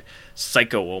really great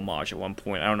Psycho homage at one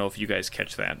point. I don't know if you guys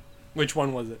catch that. Which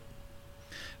one was it?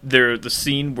 The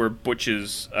scene where Butch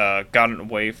has gotten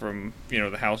away from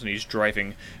the house and he's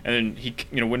driving, and then he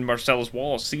when Marcellus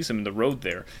Wallace sees him in the road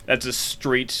there, that's a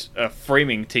straight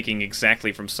framing taking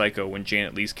exactly from Psycho when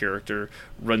Janet Leigh's character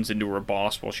runs into her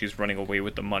boss while she's running away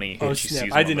with the money. Oh, and she snap.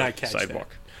 sees I him did on not the catch sidewalk.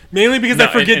 That. Mainly because I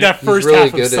forget that first really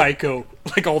half of Psycho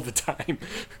like all the time.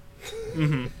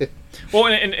 Mm-hmm. Well,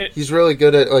 and he's really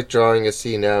good at like drawing a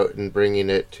scene out and bringing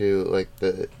it to like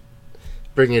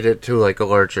a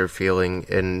larger feeling,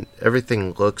 and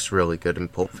everything looks really good in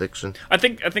Pulp Fiction. I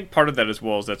think part of that as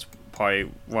well is that's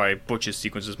probably why Butch's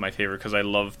sequence is my favorite, because I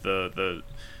love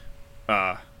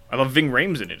I love Ving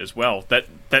Rhames in it as well.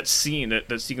 That scene,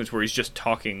 that sequence where he's just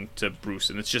talking to Bruce,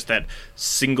 and it's just that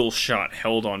single shot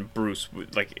held on Bruce,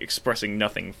 like expressing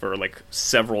nothing for like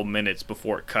several minutes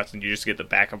before it cuts, and you just get the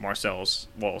back of Marcellus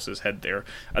Wallace's head there.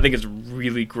 I think it's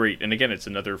really great, and again, it's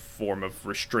another form of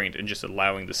restraint and just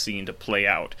allowing the scene to play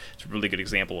out. It's a really good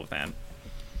example of that.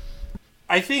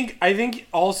 I think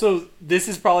also this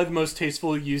is probably the most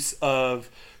tasteful use of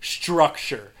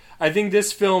structure. I think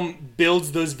this film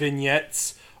builds those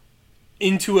vignettes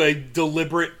into a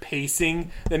deliberate pacing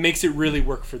that makes it really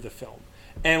work for the film.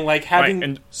 And like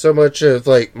having so much of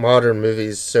like modern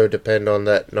movies so depend on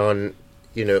that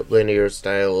linear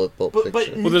style of Pulp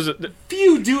Fiction. But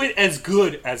few do it as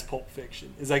good as Pulp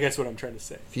Fiction, is I guess what I'm trying to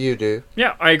say. Few do.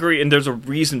 Yeah, I agree, and there's a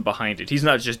reason behind it. He's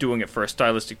not just doing it for a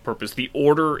stylistic purpose. The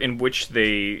order in which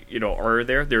they, are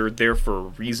there, they're there for a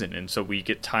reason, and so we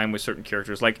get time with certain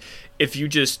characters. Like, if you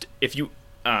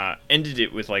ended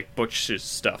it with, like, Butch's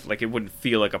stuff, like, it wouldn't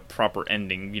feel like a proper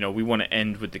ending. We want to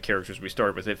end with the characters we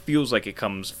started with. It feels like it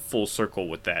comes full circle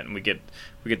with that, and we get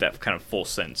that kind of full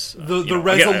sense. The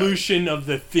resolution of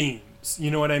the themes, you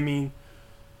know what I mean?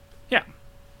 Yeah.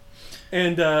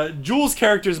 And Jules'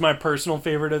 character is my personal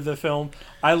favorite of the film.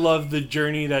 I love the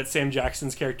journey that Sam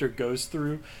Jackson's character goes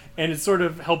through, and it sort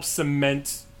of helps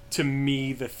cement to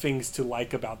me the things to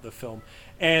like about the film.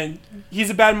 And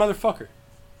he's a bad motherfucker.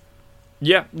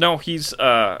 Yeah, no, he's.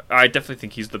 I definitely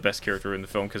think he's the best character in the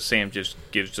film because Sam just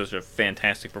gives such a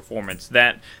fantastic performance.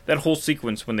 That whole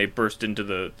sequence when they burst into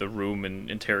the room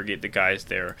and interrogate the guys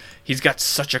there, he's got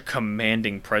such a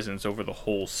commanding presence over the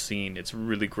whole scene. It's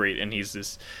really great, and he's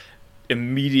this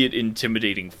immediate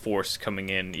intimidating force coming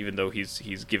in, even though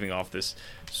he's giving off this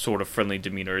sort of friendly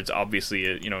demeanor. It's obviously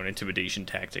an intimidation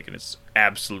tactic, and it's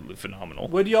absolutely phenomenal.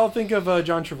 What do y'all think of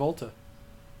John Travolta?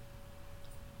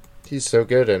 He's so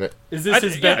good in it. Is this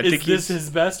his best? Is this his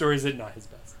best, or is it not his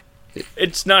best?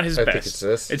 It's not his best. I think it's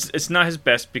this. It's not his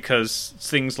best because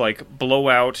things like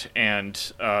Blowout and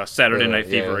Saturday Night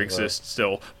Fever exist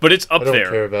still, but it's up there. I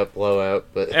don't care about Blowout,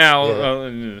 but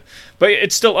but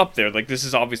it's still up there. Like, this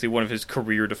is obviously one of his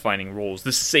career-defining roles.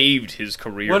 This saved his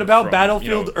career. What about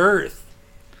Battlefield Earth?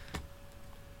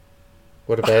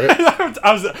 What about it?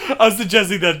 I was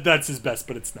suggesting that that's his best,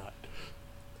 but it's not.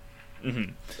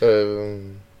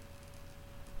 Mm-hmm.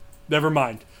 Never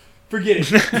mind. Forget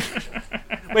it.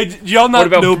 Wait, do y'all not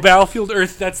know Battlefield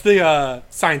Earth? That's the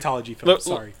Scientology film.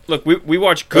 Sorry. Look, we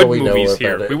watch good movies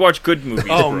here. We watch good movies.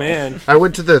 Oh, man. I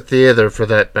went to the theater for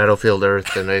that Battlefield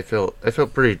Earth, and I felt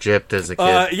pretty gypped as a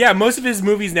kid. Yeah, most of his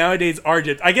movies nowadays are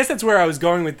gypped. I guess that's where I was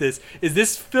going with this. Is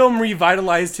this film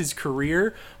revitalized his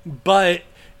career, but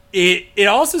it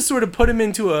also sort of put him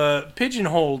into a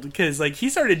pigeonhole because, like, he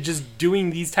started just doing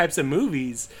these types of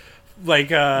movies,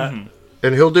 like.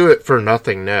 And he'll do it for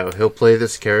nothing now. He'll play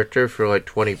this character for like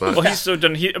 $20. Well, he's so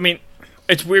done.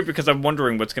 It's weird because I'm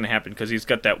wondering what's going to happen because he's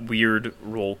got that weird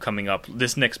role coming up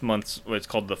this next month. It's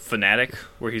called The Fanatic,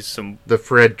 where he's the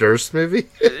Fred Durst movie.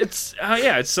 It's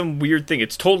some weird thing.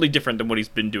 It's totally different than what he's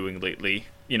been doing lately.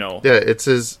 Yeah,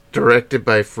 it's directed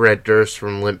by Fred Durst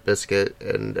from Limp Bizkit,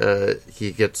 and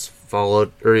he gets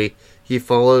followed, or he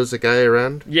follows a guy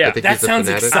around. Yeah, I think that sounds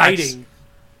exciting.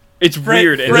 It's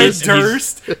weird. Fred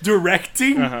Durst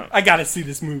directing? I gotta see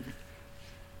this movie.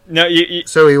 No,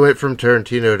 so he went from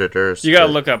Tarantino to Durst. You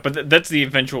gotta look up, but that's the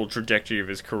eventual trajectory of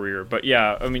his career. But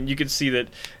yeah, you can see that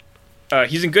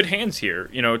he's in good hands here.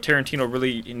 Tarantino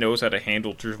really knows how to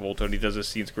handle Travolta, and he does his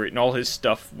scenes great. And all his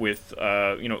stuff with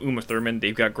Uma Thurman,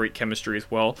 they've got great chemistry as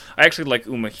well. I actually like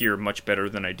Uma here much better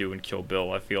than I do in Kill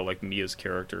Bill. I feel like Mia's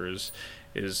character is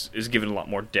given a lot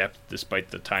more depth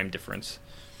despite the time difference.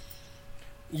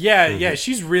 Yeah,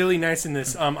 she's really nice in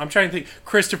this. I'm trying to think.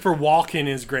 Christopher Walken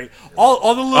is great.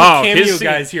 All the little cameo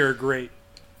guys here are great.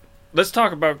 Let's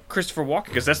talk about Christopher Walken,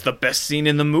 because that's the best scene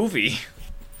in the movie.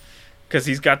 Because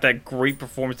he's got that great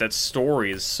performance. That story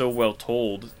is so well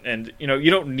told. And, you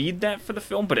don't need that for the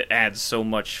film, but it adds so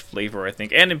much flavor, I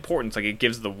think. And importance. Like, it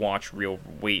gives the watch real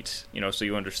weight, so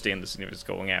you understand the significance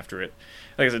going after it.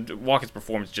 Like I said, Walken's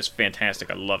performance is just fantastic.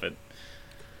 I love it.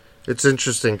 It's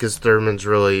interesting because Thurman's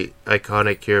really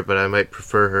iconic here, but I might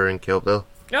prefer her in Kill Bill.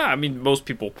 Yeah, most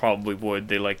people probably would.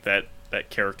 They like that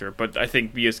character, but I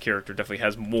think Mia's character definitely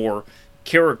has more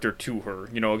character to her.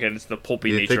 Again, it's the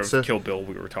pulpy nature of Kill Bill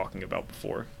we were talking about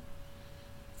before.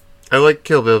 I like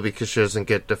Kill Bill because she doesn't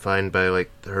get defined by like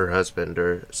her husband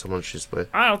or someone she's with.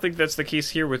 I don't think that's the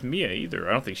case here with Mia either.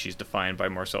 I don't think she's defined by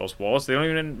Marcellus Wallace. They don't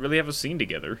even really have a scene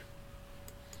together.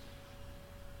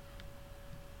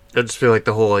 I just feel like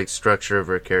the whole like structure of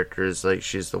her character is like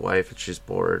she's the wife and she's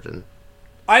bored, and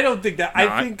I don't think that.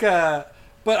 I think,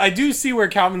 but I do see where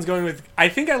Calvin's going with. I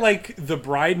think I like The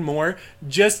Bride more,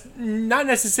 just not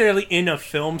necessarily in a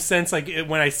film sense, like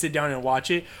when I sit down and watch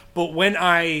it, but when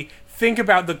I think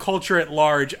about the culture at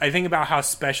large, I think about how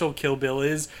special Kill Bill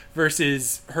is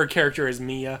versus her character as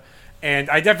Mia.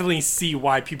 And I definitely see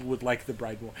why people would like The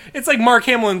Bride more. It's like Mark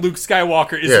Hamill and Luke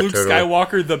Skywalker. Is Luke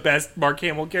Skywalker the best Mark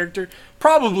Hamill character?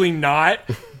 Probably not,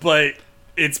 but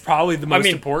it's probably the most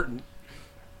important.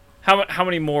 How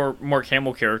many more Mark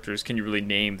Hamill characters can you really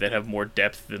name that have more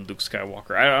depth than Luke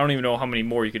Skywalker? I don't even know how many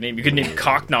more you could name. You could name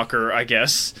Cockknocker, I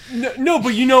guess. No,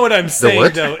 but you know what I'm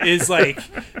saying, though, is like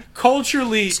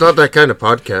culturally... It's not that kind of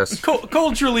podcast.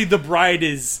 Culturally, The Bride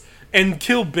is And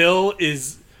Kill Bill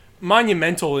is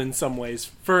monumental in some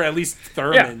ways, for at least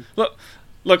Thurman. Yeah,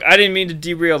 look, I didn't mean to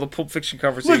derail the Pulp Fiction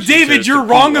conversation. Look, David, you're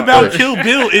wrong about Kill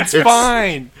Bill. It's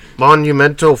fine.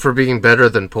 Monumental for being better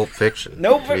than Pulp Fiction.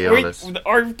 No, but wait,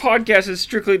 our podcast is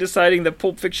strictly deciding that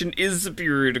Pulp Fiction is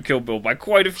superior to Kill Bill by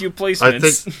quite a few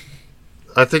placements.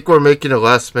 I think we're making a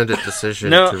last-minute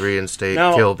decision to reinstate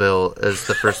Kill Bill as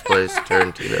the first place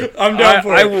Tarantino. I'm down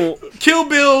for it. Kill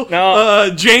Bill,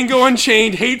 Django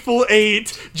Unchained, Hateful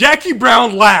Eight, Jackie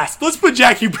Brown last. Let's put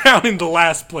Jackie Brown in the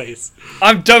last place.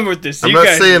 I'm done with this. I'm not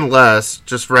saying last,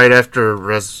 just right after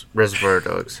Reservoir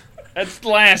Dogs. That's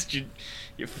last, you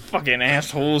fucking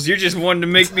assholes. You're just wanting to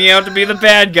make me out to be the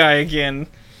bad guy again.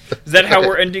 Is that how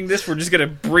we're ending this? We're just gonna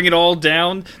bring it all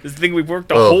down? This thing we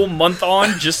worked a whole month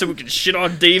on just so we can shit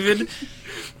on David?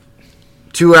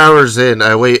 2 hours in,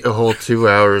 I wait a whole 2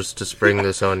 hours to spring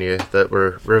this on you, that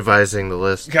we're revising the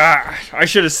list. God, I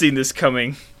should have seen this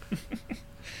coming.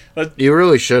 You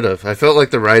really should have. I felt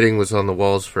like the writing was on the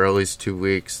walls for at least 2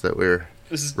 weeks that we were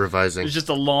revising. It's just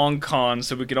a long con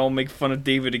so we can all make fun of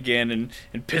David again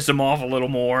and piss him off a little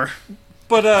more.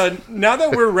 But now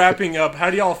that we're wrapping up, how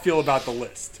do y'all feel about the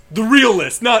list? The real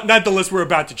list, not the list we're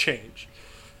about to change.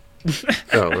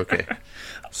 Oh, okay.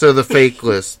 So the fake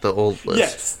list, the old list.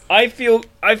 Yes. I feel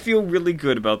really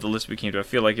good about the list we came to. I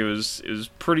feel like it was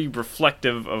pretty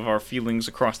reflective of our feelings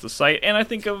across the site, and I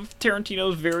think of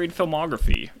Tarantino's varied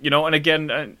filmography. And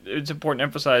again, it's important to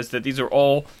emphasize that these are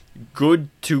all good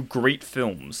to great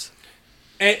films.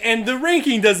 And the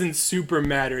ranking doesn't super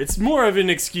matter. It's more of an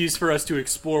excuse for us to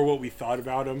explore what we thought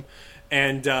about him.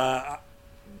 And I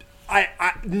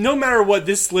no matter what,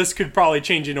 this list could probably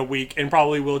change in a week, and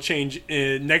probably will change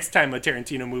next time a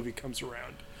Tarantino movie comes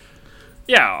around.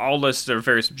 Yeah, all lists are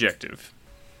very subjective.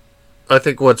 I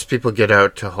think once people get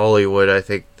out to Hollywood, I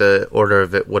think the order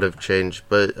of it would have changed.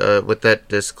 But with that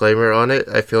disclaimer on it,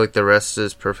 I feel like the rest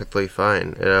is perfectly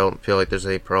fine. And I don't feel like there's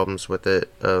any problems with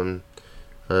it.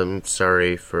 I'm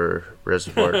sorry for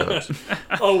Reservoir Dogs.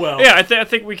 Oh, well. Yeah, I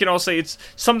think we can all say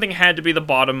something had to be the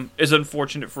bottom. Is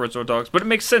unfortunate for Reservoir Dogs, but it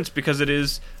makes sense because it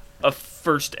is a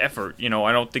first effort.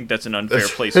 I don't think that's an unfair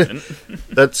placement.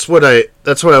 That's what I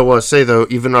want to say, though.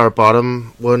 Even our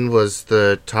bottom one was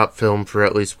the top film for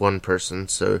at least one person,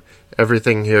 so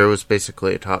everything here was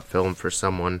basically a top film for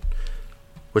someone,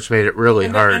 which made it really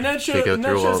hard to go through all this. And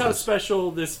that shows how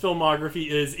special this filmography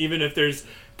is, even if there's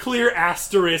clear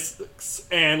asterisks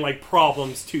and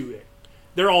problems to it.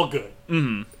 They're all good.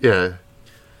 Mm-hmm. Yeah.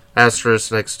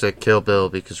 Asterisk next to Kill Bill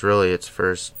because really it's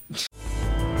first.